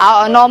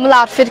normal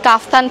outfit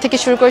kaftan theke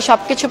shuru kore সব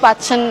কিছু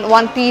পাচ্ছেন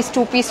one piece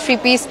two piece three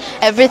piece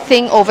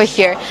everything over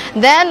here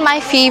then my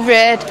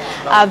favorite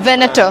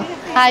Veneto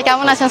hi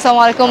কেমন আছেন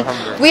আসসালামু আলাইকুম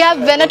we have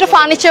Veneto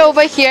furniture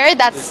over here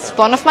that's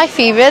one of my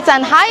favorites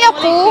and hi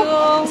আপু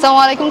আসসালামু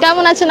আলাইকুম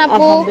কেমন আছেন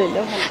আপু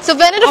so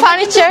Veneto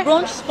furniture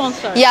ব্রঞ্চ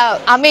স্পন্সর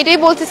আমি এটাই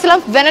বলতেছিলাম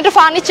Veneto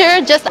furniture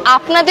just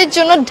আপনাদের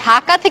জন্য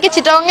ঢাকা থেকে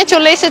চিটাগাং এ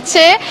চলে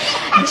এসেছে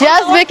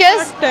just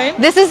because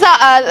this is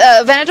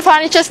Veneto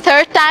furniture's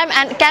third time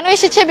and কেন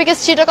এসেছে because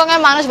চিটাগাং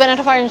এর মানুষ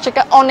Veneto furniture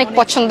কে অনেক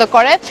পছন্দ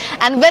করে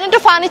and Veneto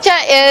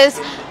furniture is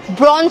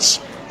brunch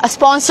a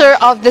sponsor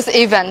of this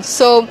event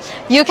so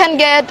you can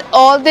get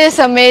all this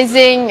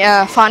amazing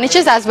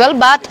furnitures as well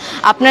but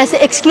আপনারা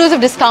exclusive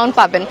discount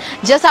পাবেন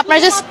just আপনারা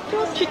just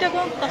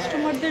চিটাগং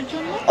কাস্টমারদের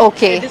জন্য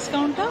okay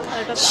ডিসকাউন্টটা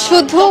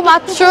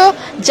শুধুমাত্র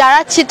যারা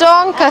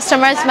চিটং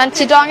কাস্টমার্স মানে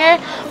চিটং এর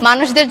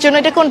মানুষদের জন্য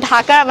এটা কোন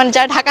ঢাকা মানে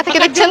যারা ঢাকা থেকে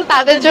দেখছেন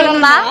তাদের জন্য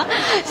না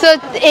সো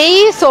এই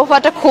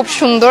সোফাটা খুব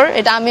সুন্দর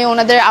এটা আমি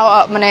ওনাদের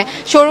মানে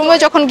শোরুমে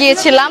যখন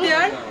গিয়েছিলাম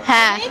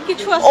হ্যাঁ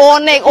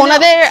অনেক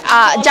ওনাদের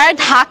যারা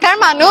ঢাকার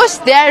মানুষ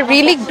দে are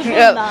really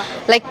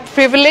like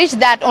privilege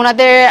that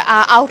ওনাদের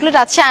আউটলেট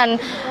আছে অ্যান্ড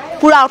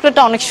পুরো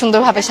আউটলেটটা অনেক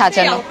সুন্দরভাবে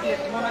সাজানো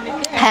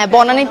হ্যাঁ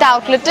বনানীতে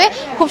আউটলেটে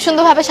খুব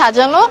সুন্দরভাবে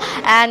সাজানো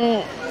and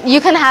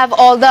you can have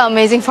all the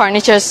amazing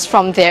furnitures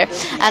from there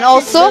and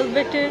also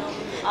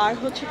আর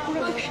হচ্ছে পুরো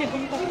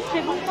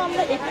সেগুনটা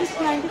আমরা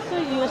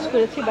 80-90 ইউজ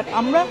করেছি বাট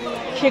আমরা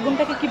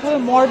সেগুনটাকে কিভাবে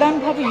মডার্ন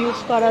ভাবে ইউজ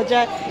করা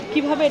যায়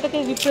কিভাবে এটাকে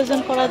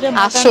রিপ্রেজেন্ট করা যায়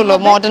আসলে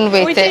মডার্ন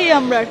ওয়েতে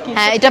আমরা আর কি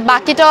হ্যাঁ এটা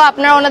বাকিটাও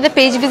আপনারা ওনাদের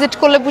পেজ ভিজিট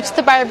করলে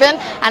বুঝতে পারবেন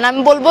and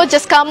আমি বলবো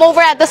just come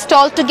over at the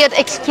stall to get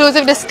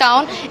exclusive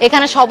discount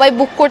এখানে সবাই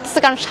বুক করতেছে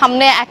কারণ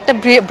সামনে একটা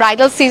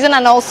bridal season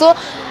and also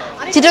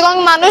Chittagong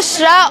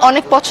মানুষরা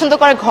অনেক পছন্দ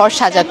করে ঘর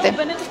সাজাতে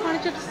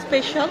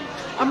স্পেশাল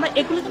আমরা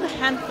এগুলো কিন্তু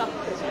হ্যান্ড ক্রাফট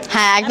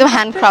হ্যাঁ একদম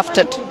হ্যান্ড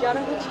ক্রাফটেড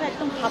যারা হচ্ছে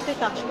একদম হাতে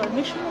কাজ করে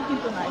মেশিনও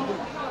কিন্তু না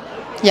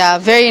yeah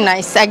very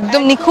nice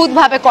একদম নিখুঁত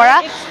ভাবে করা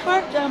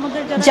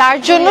যার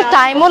জন্য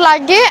টাইমও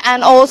লাগে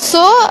and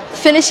also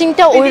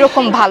ফিনিশিংটা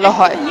ওইরকম ভালো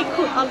হয়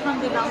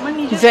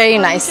very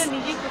nice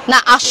না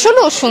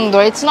আসলেও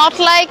সুন্দর ইটস নট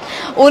লাইক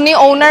উনি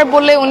ওনার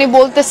বলে উনি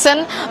বলতেছেন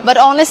বাট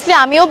অনেস্টলি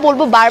আমিও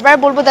বলবো বারবার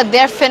বলবো that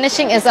there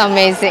finishing is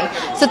amazing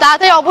so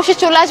তাড়াতাড়ি অবশ্যই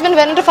চলে আসবেন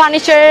Veneto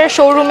ফার্নিচারের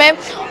শোরুমে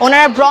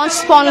ওনারা ব্রঞ্চ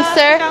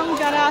স্পন্সর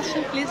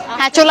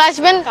হ্যাঁ চলে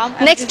আসবেন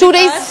নেক্সট 2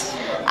 days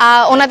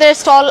ওনাদের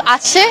স্টল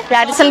আছে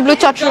Radisson Blue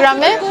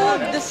চট্টগ্রামে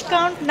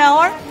ডিসকাউন্ট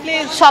নেওয়ার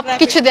প্লিজ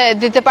সবকিছু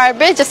দিতে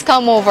পারবে just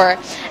come over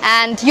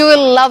and you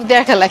will love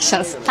their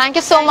collections thank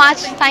you so much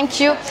thank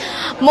you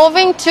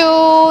moving to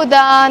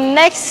the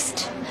next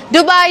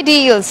Dubai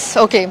deals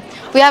okay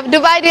we have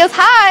Dubai deals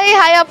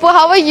hi Apu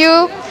how are you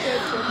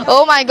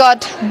oh my god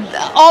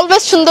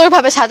always সুন্দর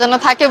ভাবে সাজানো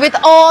থাকে with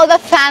all the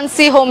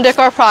fancy home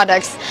decor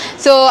products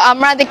so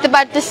আমরা দেখতে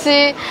পাচ্ছি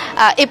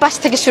এই পাশ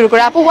থেকে শুরু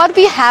করে আপু what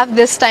we have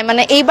this time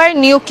মানে এইবার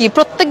নিউ কি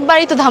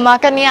প্রত্যেকবারই তো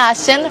ধামাকা নিয়ে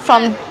আসেন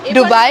from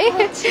Dubai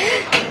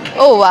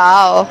oh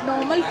wow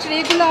normal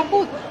ট্রেগুলো আপু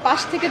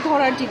পাশ থেকে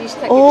ধরার জিনিস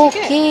থাকে ঠিক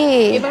আছে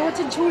এবার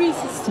হচ্ছে ঝুড়ি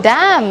system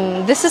damn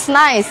this is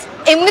nice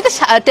এমনিতে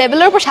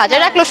টেবিলের উপর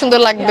সাজিয়ে রাখলেও সুন্দর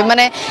লাগবে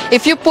মানে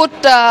if you put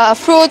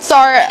fruits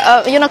or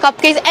you know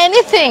cupcakes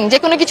anything যে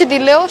কোনো কিছু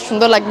দিলেও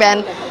সুন্দর লাগবে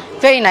and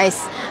very nice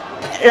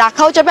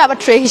রাখাও যাবে আবার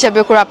ট্রে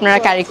হিসেবেও করে আপনারা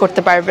ক্যারি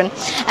করতে পারবেন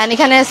এন্ড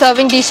এখানে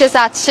সার্ভিং ডিশেস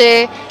আছে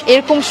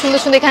এরকম সুন্দর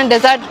সুন্দর এখানে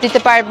ডেজার্ট দিতে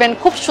পারবেন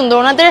খুব সুন্দর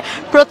ওনাদের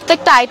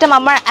প্রত্যেকটা আইটেম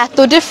আমার এত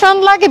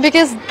ডিফারেন্ট লাগে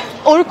বিকজ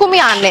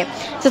ওরকমই আনে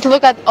just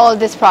look at all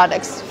these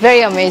products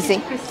very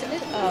amazing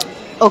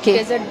okay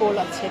dessert বোল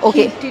আছে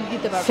okay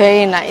দিতে পারবেন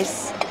very nice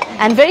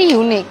and very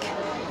unique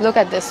look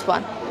at this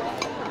one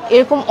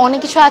এরকম অনেক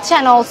কিছু আছে,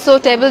 and also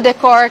table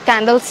decor,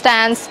 candle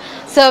stands,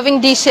 serving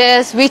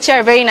dishes which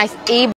are very nice. এই